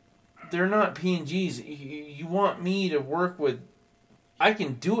 they're not PNGs. You want me to work with? I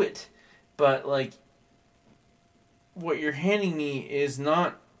can do it, but like, what you're handing me is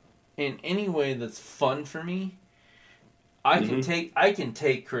not in any way that's fun for me. I can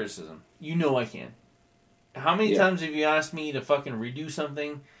take criticism. You know I can. How many times have you asked me to fucking redo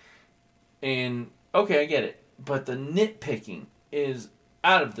something? And okay, I get it. But the nitpicking is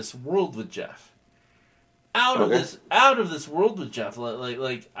out of this world with Jeff. Out of this world with Jeff.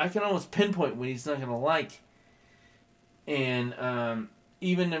 Like I can almost pinpoint what he's not gonna like. And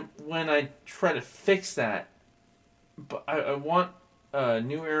even when I try to fix that, but I want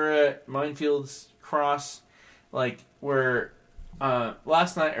New Era, Minefields, Cross, like where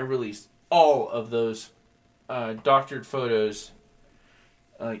last night I released all of those doctored photos,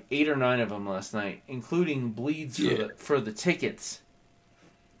 like 8 or 9 of them last night, including bleeds for the tickets.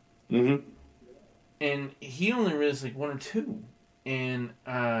 And he only released like 1 or 2, and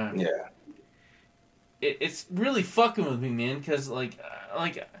it's really fucking with me, man. Because like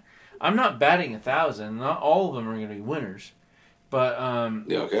I'm not batting 1,000. Not all of them are going to be winners, but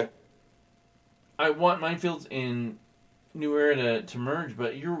I want Minefields and New Era to merge,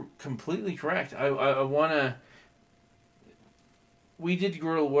 but you're completely correct. I want to. We did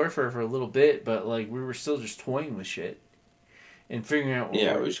guerrilla warfare for a little bit, but like we were still just toying with shit and figuring out. We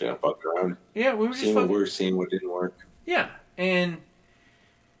were just gonna fuck around. Yeah, we were seeing what worked, seeing what didn't work. Yeah, and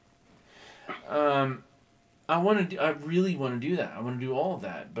I really want to do that. I want to do all of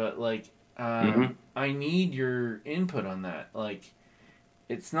that, but like I need your input on that. Like,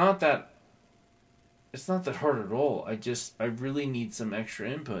 it's not that hard at all. I really need some extra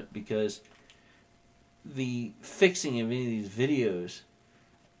input, because the fixing of any of these videos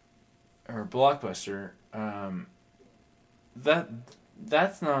or Blockbuster,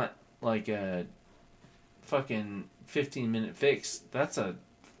 that's not like a fucking 15-minute fix. That's a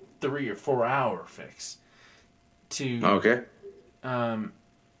 3 or 4 hour fix. I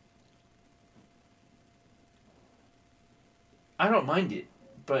don't mind it,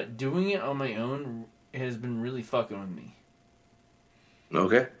 but doing it on my own has been really fucking with me.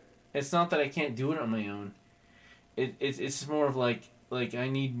 Okay. It's not that I can't do it on my own. It's more of like I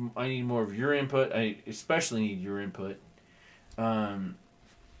need more of your input. I especially need your input.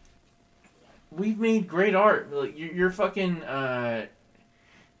 We've made great art. Like you're fucking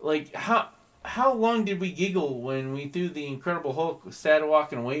like how long did we giggle when we threw the Incredible Hulk "Sad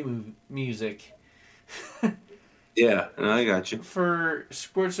Walking Away" music? Yeah, I got you. For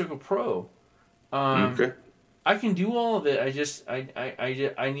Squared Circle Pro. Okay. I can do all of it.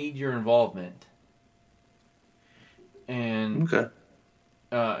 I need your involvement. And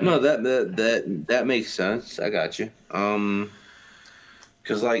No, that makes sense. I got you.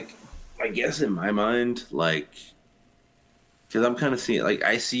 Because like, I guess in my mind, like, because I'm kind of seeing, like,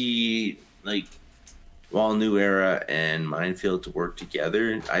 I see like, while New Era and Minefield to work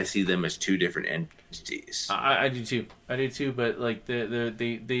together, I see them as two different entities. I do too. I do too. But like they Like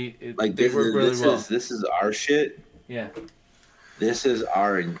they this work is really well. this is our shit. Yeah. This is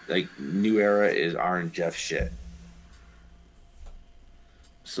our, like, New Era is our and Jeff shit.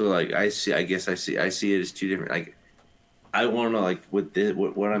 So like I guess I see it as two different, like, I want to, like, with this,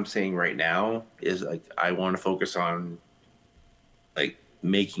 what I'm saying right now is, like, I want to focus on, like,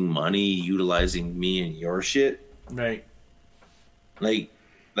 making money utilizing me and your shit. Right. Like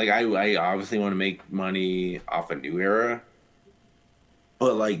I obviously want to make money off a New Era,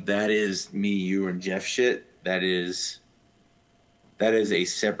 but like that is me, you, and Jeff shit. That is a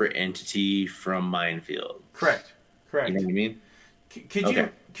separate entity from Minefield. Correct. You know what I mean?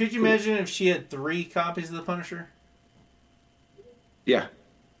 Could you imagine if she had 3 copies of the Punisher? Yeah,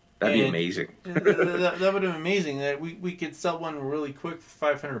 that'd be And amazing. that would have been amazing. That we could sell one really quick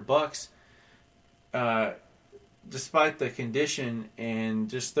for $500, despite the condition, and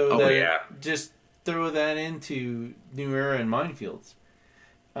just throw that into New Era and Minefields.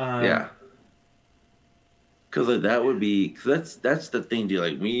 Yeah, because like, that would be, cause that's the thing, dude.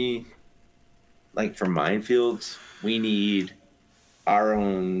 Like we, like for Minefields, we need our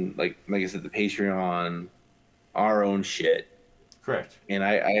own, like I said, the Patreon, our own shit. Correct. And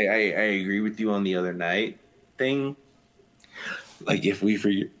I agree with you on the other night thing. Like if we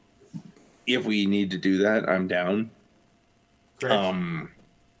need to do that, I'm down. Correct.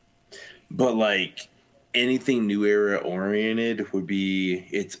 But like anything New Era oriented would be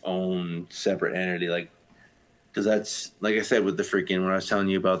its own separate entity. Like, because that's, like I said with the freaking, when I was telling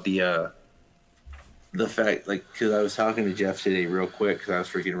you about the fact, like, because I was talking to Jeff today real quick because I was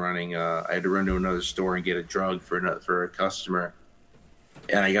freaking running. I had to run to another store and get a drug for a customer.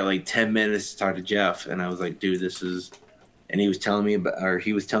 And I got like 10 minutes to talk to Jeff, and I was like, dude, and he was telling me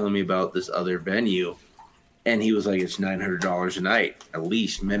about this other venue, and he was like, it's $900 a night, at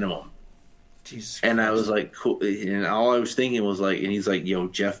least minimum. Jesus Christ. And I was like, cool. And all I was thinking was like, and he's like, yo,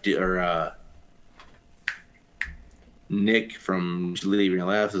 Nick from Lucha Libre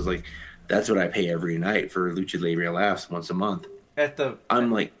Laughs is like, that's what I pay every night for Lucha Libre Laughs once a month.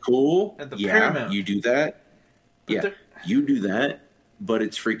 I'm like, cool. At the yeah, Paramount. you do that. You do that. But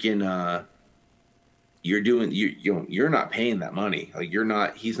it's freaking, you're not paying that money. Like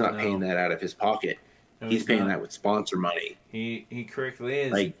he's not paying that out of his pocket. No, he's paying not. that with sponsor money. He correctly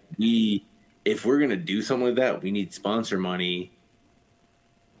is. Like if we're going to do something like that, we need sponsor money.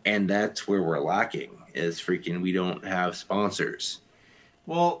 And that's where we're lacking, is freaking, we don't have sponsors.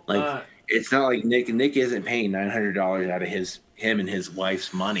 Well, like, it's not like Nick isn't paying $900 out of him and his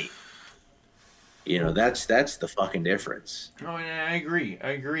wife's money. You know, that's the fucking difference. Oh, yeah, I agree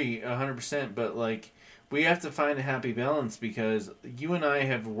 100%. But like, we have to find a happy balance, because you and I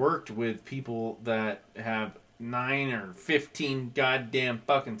have worked with people that have 9 or 15 goddamn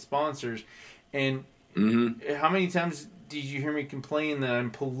fucking sponsors, and how many times did you hear me complain that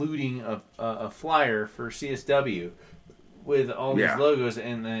I'm polluting a flyer for CSW with all these logos,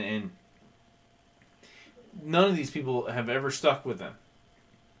 and none of these people have ever stuck with them.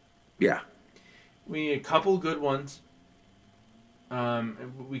 Yeah. We need a couple good ones.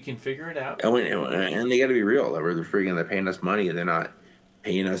 We can figure it out. And they got to be real. They're paying us money. They're not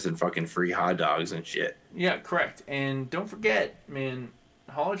paying us in fucking free hot dogs and shit. Yeah, correct. And don't forget, man,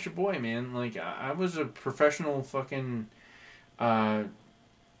 holler at your boy, man. Like, I was a professional fucking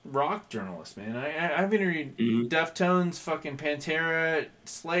rock journalist, man. I've interviewed Deftones, fucking Pantera,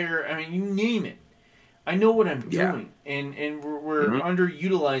 Slayer. I mean, you name it. I know what I'm doing, and we're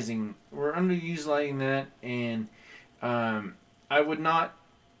underutilizing that, and I would not.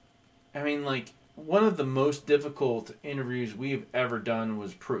 I mean, like, one of the most difficult interviews we have ever done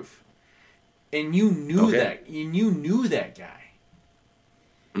was Proof, and you knew that. You knew that guy.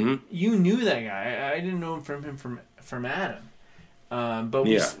 Mm-hmm. You knew that guy. I didn't know him from Adam, but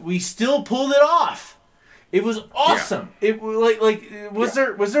we still pulled it off. It was awesome. Yeah. It was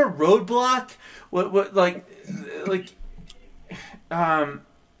there a roadblock? What and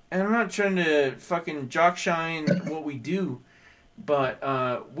I'm not trying to fucking jock shine what we do,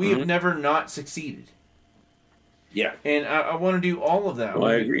 but we have never not succeeded. Yeah. And I want to do all of that.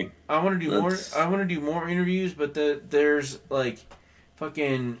 Well, I agree. I want to do more. I want to do more interviews, but there's like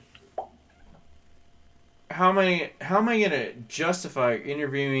fucking. How am I gonna justify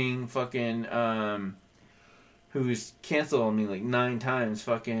interviewing fucking who's canceled on me like 9 times,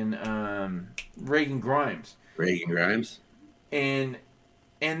 fucking Reagan Grimes. Reagan Grimes? And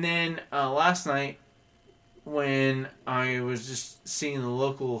And then last night, when I was just seeing the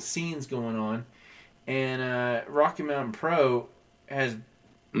local scenes going on, and Rocky Mountain Pro has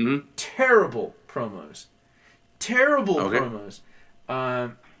terrible promos. Terrible promos.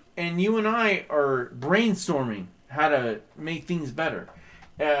 And you and I are brainstorming how to make things better.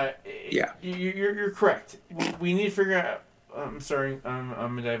 You're correct. We need to figure out. I'm sorry,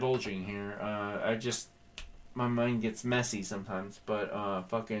 I'm divulging here. My mind gets messy sometimes, but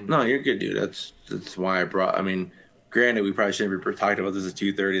fucking. No, you're good, dude. That's why I brought. I mean, granted, we probably shouldn't be talking about this at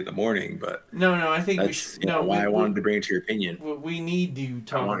 2:30 in the morning, but no, I think we should. should. No, why I wanted to bring it to your opinion. We need to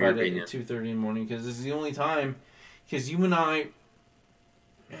talk about it at 2:30 in the morning because this is the only time. Because you and I,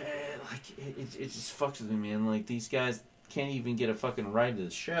 it just fucks with me, man. Like these guys can't even get a fucking ride to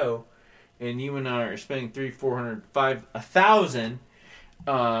the show, and you and I are spending $300, $400, $500,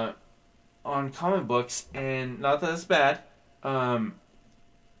 $1,000 on comic books, and not that it's bad.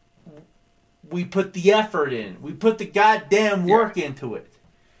 We put the effort in. We put the goddamn work into it.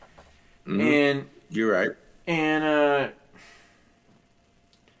 Mm-hmm. And you're right. And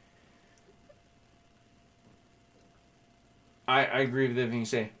I agree with everything you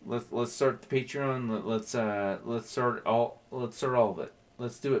say. Let's start the Patreon. Let's start all of it.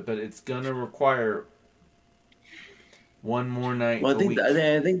 Let's do it, but it's gonna require one more night. Well,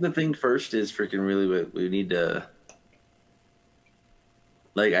 I think the thing first is freaking really what we need to.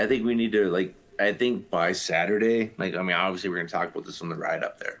 Like, I think we need to, like, I think by Saturday, like, I mean, obviously we're going to talk about this on the ride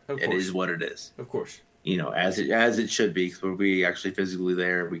up there. It is what it is. Of course. You know, as it should be. Because we'll be actually physically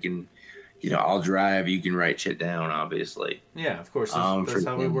there. We can, you know, I'll drive. You can write shit down, obviously. Yeah, of course. That's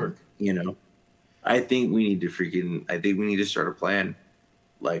how we work. You know, I think we need to start a plan.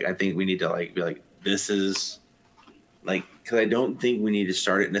 Like, I think we need to, like, be like, this is, like, because I don't think we need to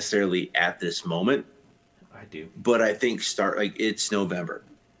start it necessarily at this moment. I do. But I think it's November.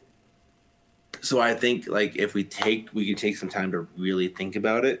 So I think like if we can take some time to really think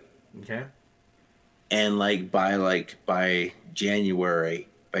about it. Okay. And by January,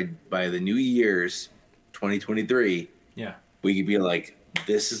 by the New Year's 2023, yeah, we could be like,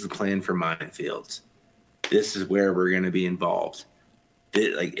 this is the plan for Minefields. This is where we're going to be involved.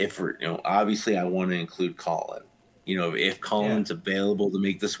 Like if we're, you know, obviously I want to include Colin. You know, if Colin's available to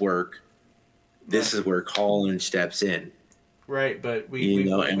make this work, this is where Colin steps in. Right, but we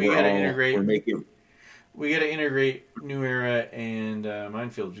got to integrate. We got to integrate New Era and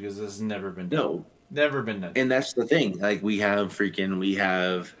Minefield because this has never been done. No, never been done. And that's the thing. Like we have New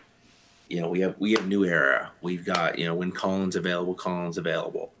Era. We've got, you know, when Colin's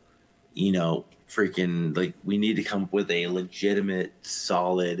available. You know, freaking like we need to come up with a legitimate,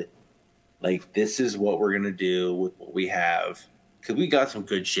 solid. Like this is what we're gonna do with what we have. Because we got some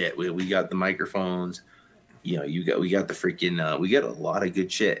good shit. We got the microphones. You know, we got the freaking. We got a lot of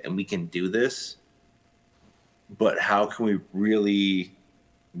good shit, and we can do this. But how can we really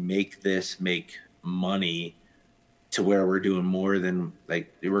make this make money to where we're doing more than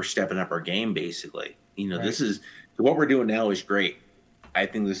like we're stepping up our game, basically? You know, This is what we're doing now is great. I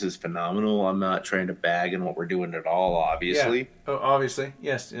think this is phenomenal. I'm not trying to bag on what we're doing at all. Obviously, obviously,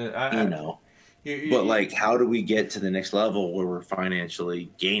 yes. But like, how do we get to the next level where we're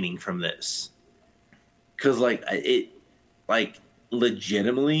financially gaining from this? Because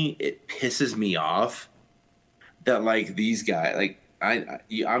legitimately, it pisses me off that like these guys, like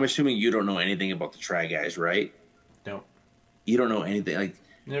I'm assuming you don't know anything about the Try Guys, right? No, you don't know anything. Like,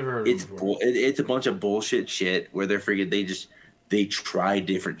 never heard it's of before. It's a bunch of bullshit shit where they're freaking they try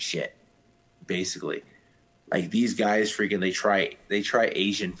different shit, basically. Like these guys freaking they try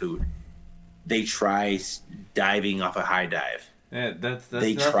Asian food. They try diving off a high dive. Yeah, that's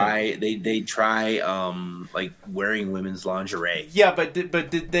they nothing. try like wearing women's lingerie. Yeah, but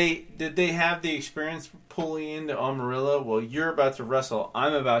did they have the experience pulling into Amarillo? Well, you're about to wrestle.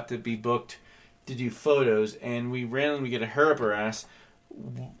 I'm about to be booked to do photos, and we randomly get a hair up our ass.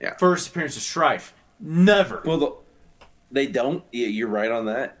 Yeah. First appearance of Strife. Never. Well, they don't. Yeah, you're right on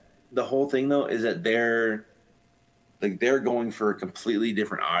that. The whole thing though is that they're going for a completely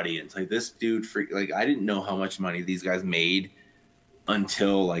different audience. Like this dude, I didn't know how much money these guys made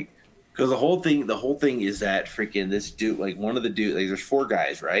until because the whole thing is that freaking this dude, like one of the dude, like there's 4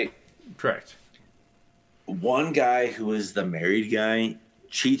 guys, right? Correct. One guy who is the married guy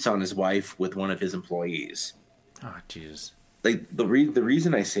cheats on his wife with one of his employees. Oh, Jesus. Like the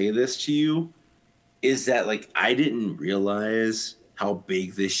reason I say this to you is that like I didn't realize how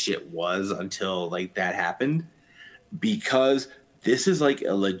big this shit was until like that happened. Because this is like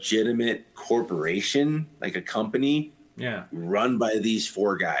a legitimate corporation, like a company, run by these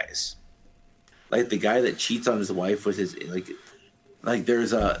 4 guys. Like the guy that cheats on his wife with his Like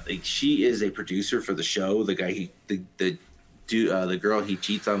there's a like she is a producer for the show. The guy the girl he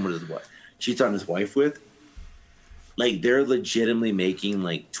cheats on with cheats on his wife with. Like they're legitimately making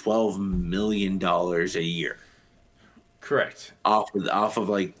like $12 million a year. Correct. Off of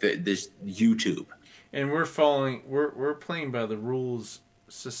like this YouTube. And we're playing by the rules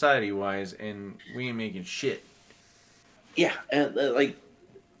society wise, and we ain't making shit. Yeah, and like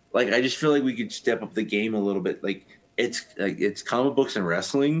I just feel like we could step up the game a little bit. Like it's comic books and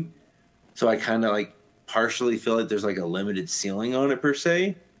wrestling, so I kind of like partially feel like there's like a limited ceiling on it per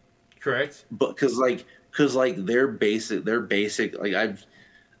se. Correct. But because their basic like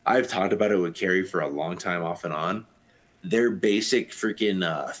I've talked about it with Carrie for a long time off and on. Their basic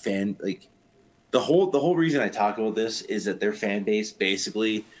freaking fan like the whole reason I talk about this is that their fan base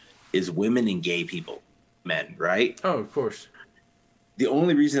basically is women and gay people, men, right? Oh, of course. The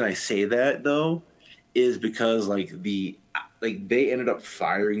only reason I say that though is because they ended up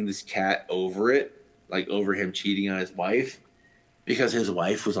firing this cat over it, like over him cheating on his wife, because his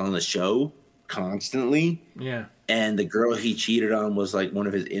wife was on the show constantly. Yeah. And the girl he cheated on was like one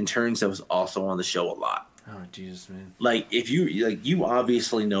of his interns that was also on the show a lot. Oh Jesus, man! Like if you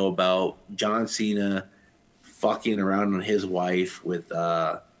obviously know about John Cena fucking around on his wife with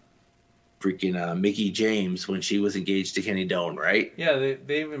freaking Mickey James when she was engaged to Kenny Doan, right? Yeah,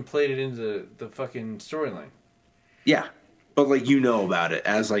 they even played it into the fucking storyline. Yeah, but like you know about it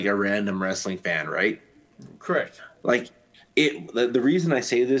as like a random wrestling fan, right? Correct. Like the reason I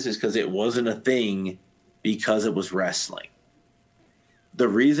say this is because it wasn't a thing because it was wrestling. The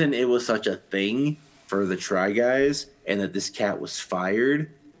reason it was such a thing for the Try Guys and that this cat was fired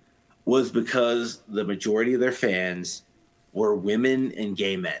was because the majority of their fans were women and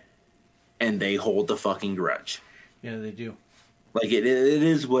gay men, and they hold the fucking grudge. Yeah, they do. Like it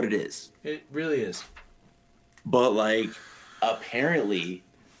is what it is. It really is. But like apparently,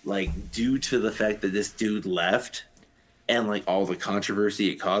 like due to the fact that this dude left and like all the controversy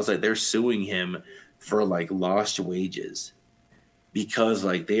it caused, like they're suing him for like lost wages because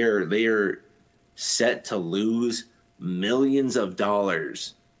like they are set to lose millions of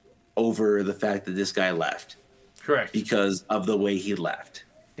dollars over the fact that this guy left. Correct. Because of the way he left.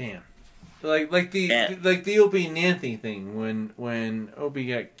 Damn. Like the Opie and Nancy thing when Opie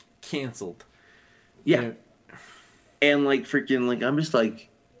got canceled. Yeah. You know, and like freaking like I'm just like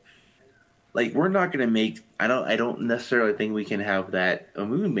we're not gonna make I don't necessarily think we can have that.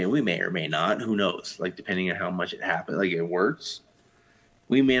 We may or may not. Who knows? Like depending on how much it happens, like it works.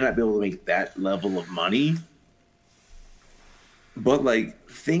 We may not be able to make that level of money. But like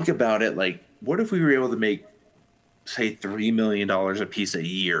think about it. Like what if we were able to make say $3 million a piece a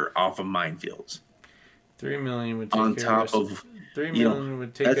year off of minefields? $3 million would take on top of $3 million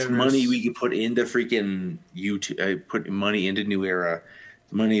would take that's money we could put into freaking YouTube. Put money into New Era.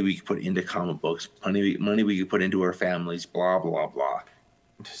 Money we could put into comic books. Money we could put into our families. Blah blah blah.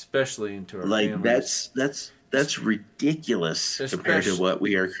 Especially into our like families. that's ridiculous compared to what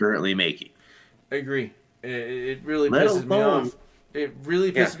we are currently making. I agree. It really pisses me off. It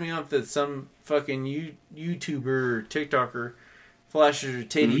really pisses me off that some fucking YouTuber or TikToker flashes her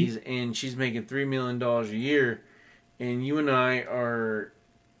titties and she's making $3 million a year, and you and I are.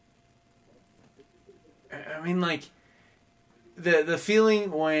 I mean, like the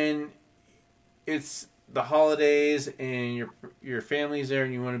feeling when it's the holidays and your family's there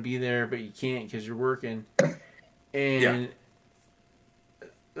and you want to be there but you can't because you're working, and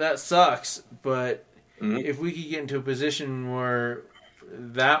that sucks. But if we could get into a position where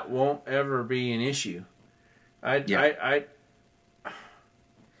that won't ever be an issue, I'm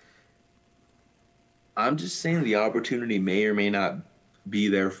just saying the opportunity may or may not be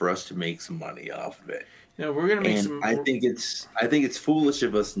there for us to make some money off of it. No, we're gonna make and some. I think it's foolish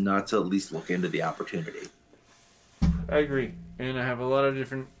of us not to at least look into the opportunity. I agree, and I have a lot of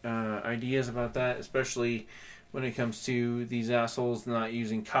different ideas about that, especially when it comes to these assholes not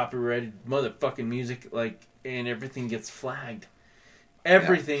using copyrighted motherfucking music, like, and everything gets flagged.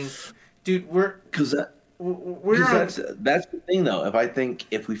 Everything, dude. That's the thing though. If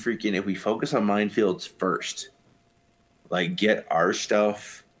we focus on minefields first, like get our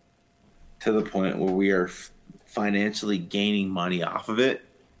stuff to the point where we are financially gaining money off of it,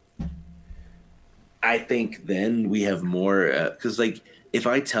 I think then we have more. Because like if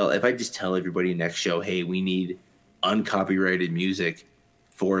I just tell everybody next show, hey, we need uncopyrighted music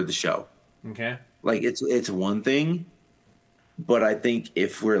for the show. Okay. Like it's one thing, but I think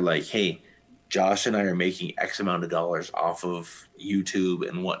if we're like, hey, Josh and I are making X amount of dollars off of YouTube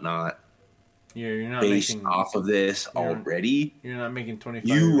and whatnot. You're not based making, off of this already. You're not making 25.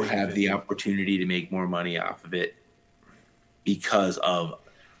 You have the opportunity to make more money off of it. because of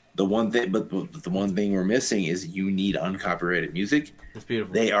the one thing. But the one thing we're missing is you need uncopyrighted music. That's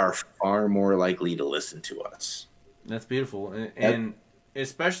beautiful. They are far more likely to listen to us. That's beautiful, and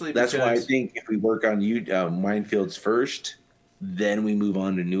especially That's because why I think if we work on Minefields first, then we move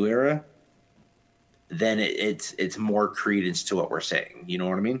on to New Era. Then it's more credence to what we're saying. You know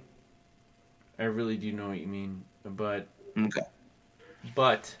what I mean? I really do know what you mean, but Okay.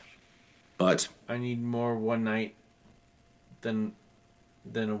 but But I need more one night than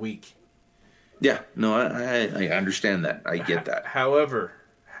a week. yeah, no, I understand that. I get that. However,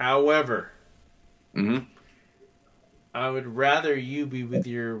 hmm I would rather you be with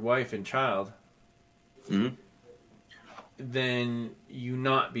your wife and child hmm than you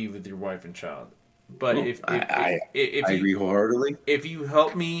not be with your wife and child. But Well, if I you agree wholeheartedly. if you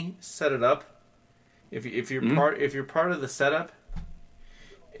help me set it up, if you're part of the setup,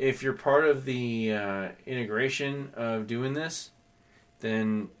 if you're part of the integration of doing this,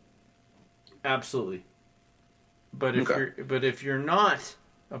 then absolutely. But if you're not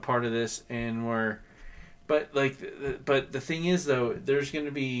a part of this and but the thing is though, there's going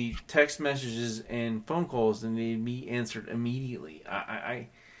to be text messages and phone calls and they be answered immediately. I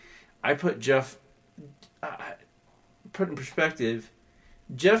put Jeff. Put in perspective,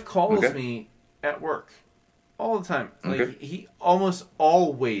 Jeff calls me at work all the time. Like he almost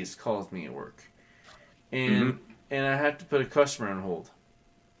always calls me at work, and I have to put a customer on hold.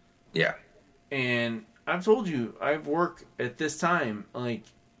 Yeah. And I've told you I've worked at this time. Like,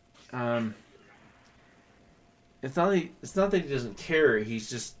 it's not that he doesn't care. He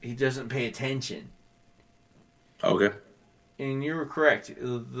doesn't pay attention. Okay. And you were correct.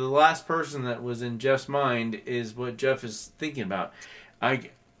 The last person that was in Jeff's mind is what Jeff is thinking about. I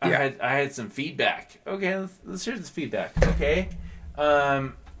had some feedback. Okay, let's hear this feedback. Okay,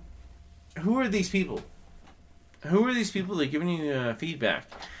 who are these people? Who are these people that are giving you feedback?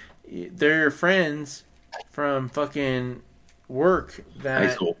 They're friends from fucking work. That High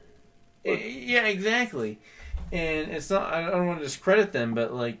school. Yeah, exactly. And it's not. I don't want to discredit them,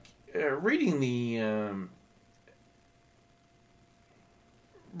 but like reading the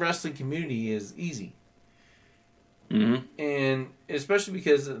wrestling community is easy. Mm-hmm. And especially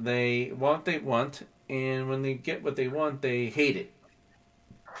because they want what they want, and when they get what they want, they hate it.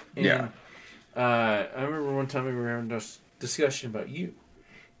 And, I remember one time we were having a discussion about you,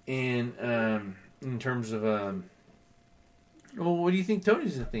 and in terms of, well, what do you think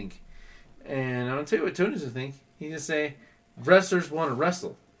Tony's gonna think? And I'm gonna tell you what Tony's gonna think. He's gonna say, wrestlers want to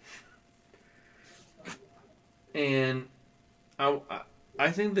wrestle, and I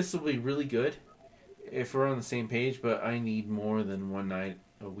think this will be really good if we're on the same page, but I need more than one night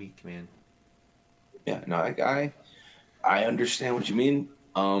a week, man. Yeah, no, I understand what you mean.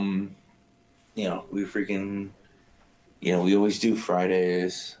 We freaking, we always do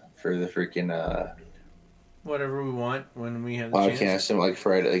Fridays for the freaking Whatever we want when we have the podcast, chance. and like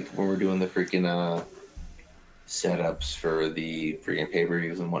Friday, like when we're doing the freaking setups for the freaking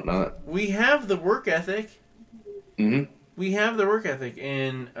pay-per-views and whatnot. We have the work ethic. Mm-hmm. We have the work ethic,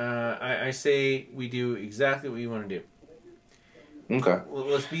 and I say we do exactly what you want to do. Okay. Well,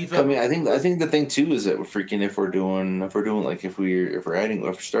 let's beef up. I mean, I think the thing too is that we're freaking if we're doing like if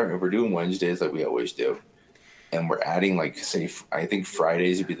we're doing Wednesdays like we always do, and we're adding like say I think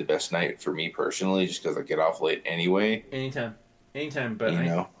Fridays would be the best night for me personally, just because I get off late anyway. Anytime. But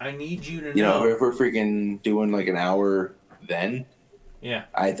I need you to know if we're freaking doing like an hour, then yeah,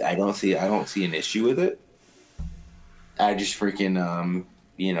 I don't see an issue with it. I just freaking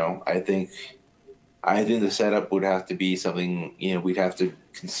I think the setup would have to be something, we'd have to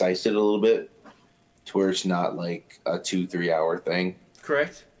concise it a little bit to where it's not like a 2-3 hour thing.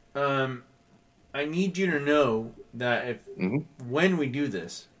 Correct. I need you to know that if when we do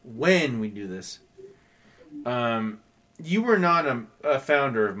this, you were not a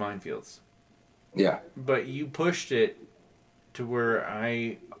founder of Minefields. Yeah. But you pushed it to where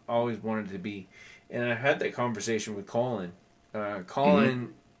I always wanted to be. And I had that conversation with Colin.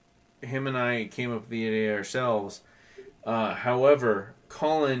 Him and I came up with the idea ourselves. However,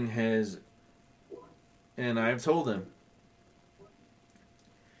 Colin has, and I've told him,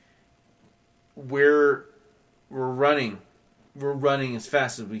 we're running as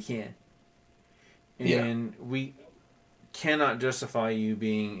fast as we can. And we cannot justify you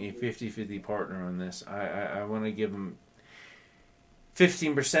being a 50-50 partner on this. I want to give him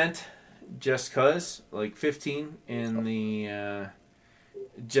 15%. Just cause, like 15 in the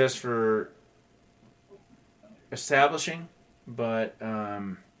just for establishing, but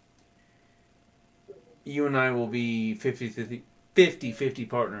you and I will be 50-50 50-50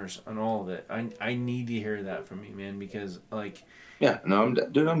 partners on all of it. I need to hear that from you, man, because like Yeah, no,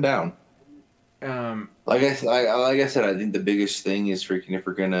 I'm down. Like I said, I think the biggest thing is freaking if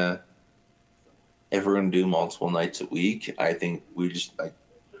we're gonna do multiple nights a week, I think we just like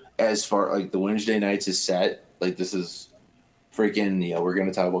as far like the Wednesday nights is set. Like this is freaking we're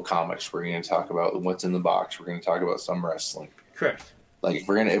gonna talk about comics. We're gonna talk about what's in the box. We're gonna talk about some wrestling. correct. Like if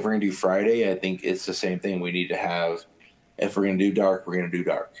we're gonna do Friday, I think it's the same thing. We need to have. If we're gonna do dark, we're gonna do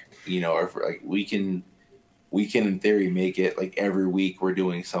dark. If like we can in theory make it like every week we're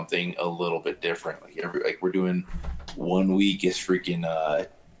doing something a little bit different. Like we're doing 1 week is freaking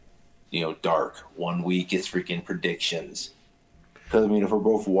dark. 1 week is freaking predictions. Because I mean, if we're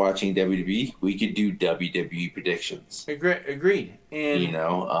both watching WWE, we could do WWE predictions. Agreed. And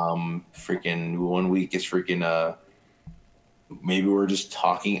freaking 1 week is freaking maybe we're just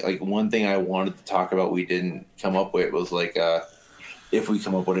talking. Like one thing I wanted to talk about we didn't come up with was like if we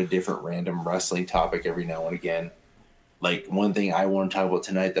come up with a different random wrestling topic every now and again. Like one thing I want to talk about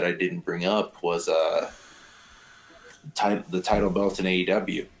tonight that I didn't bring up was the title belt in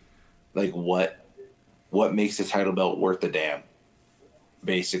AEW. Like what makes the title belt worth a damn?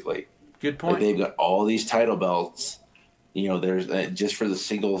 Basically, good point. Like they've got all these title belts. There's just for the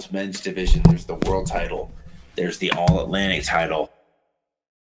singles men's division. There's the world title. There's the All Atlantic title.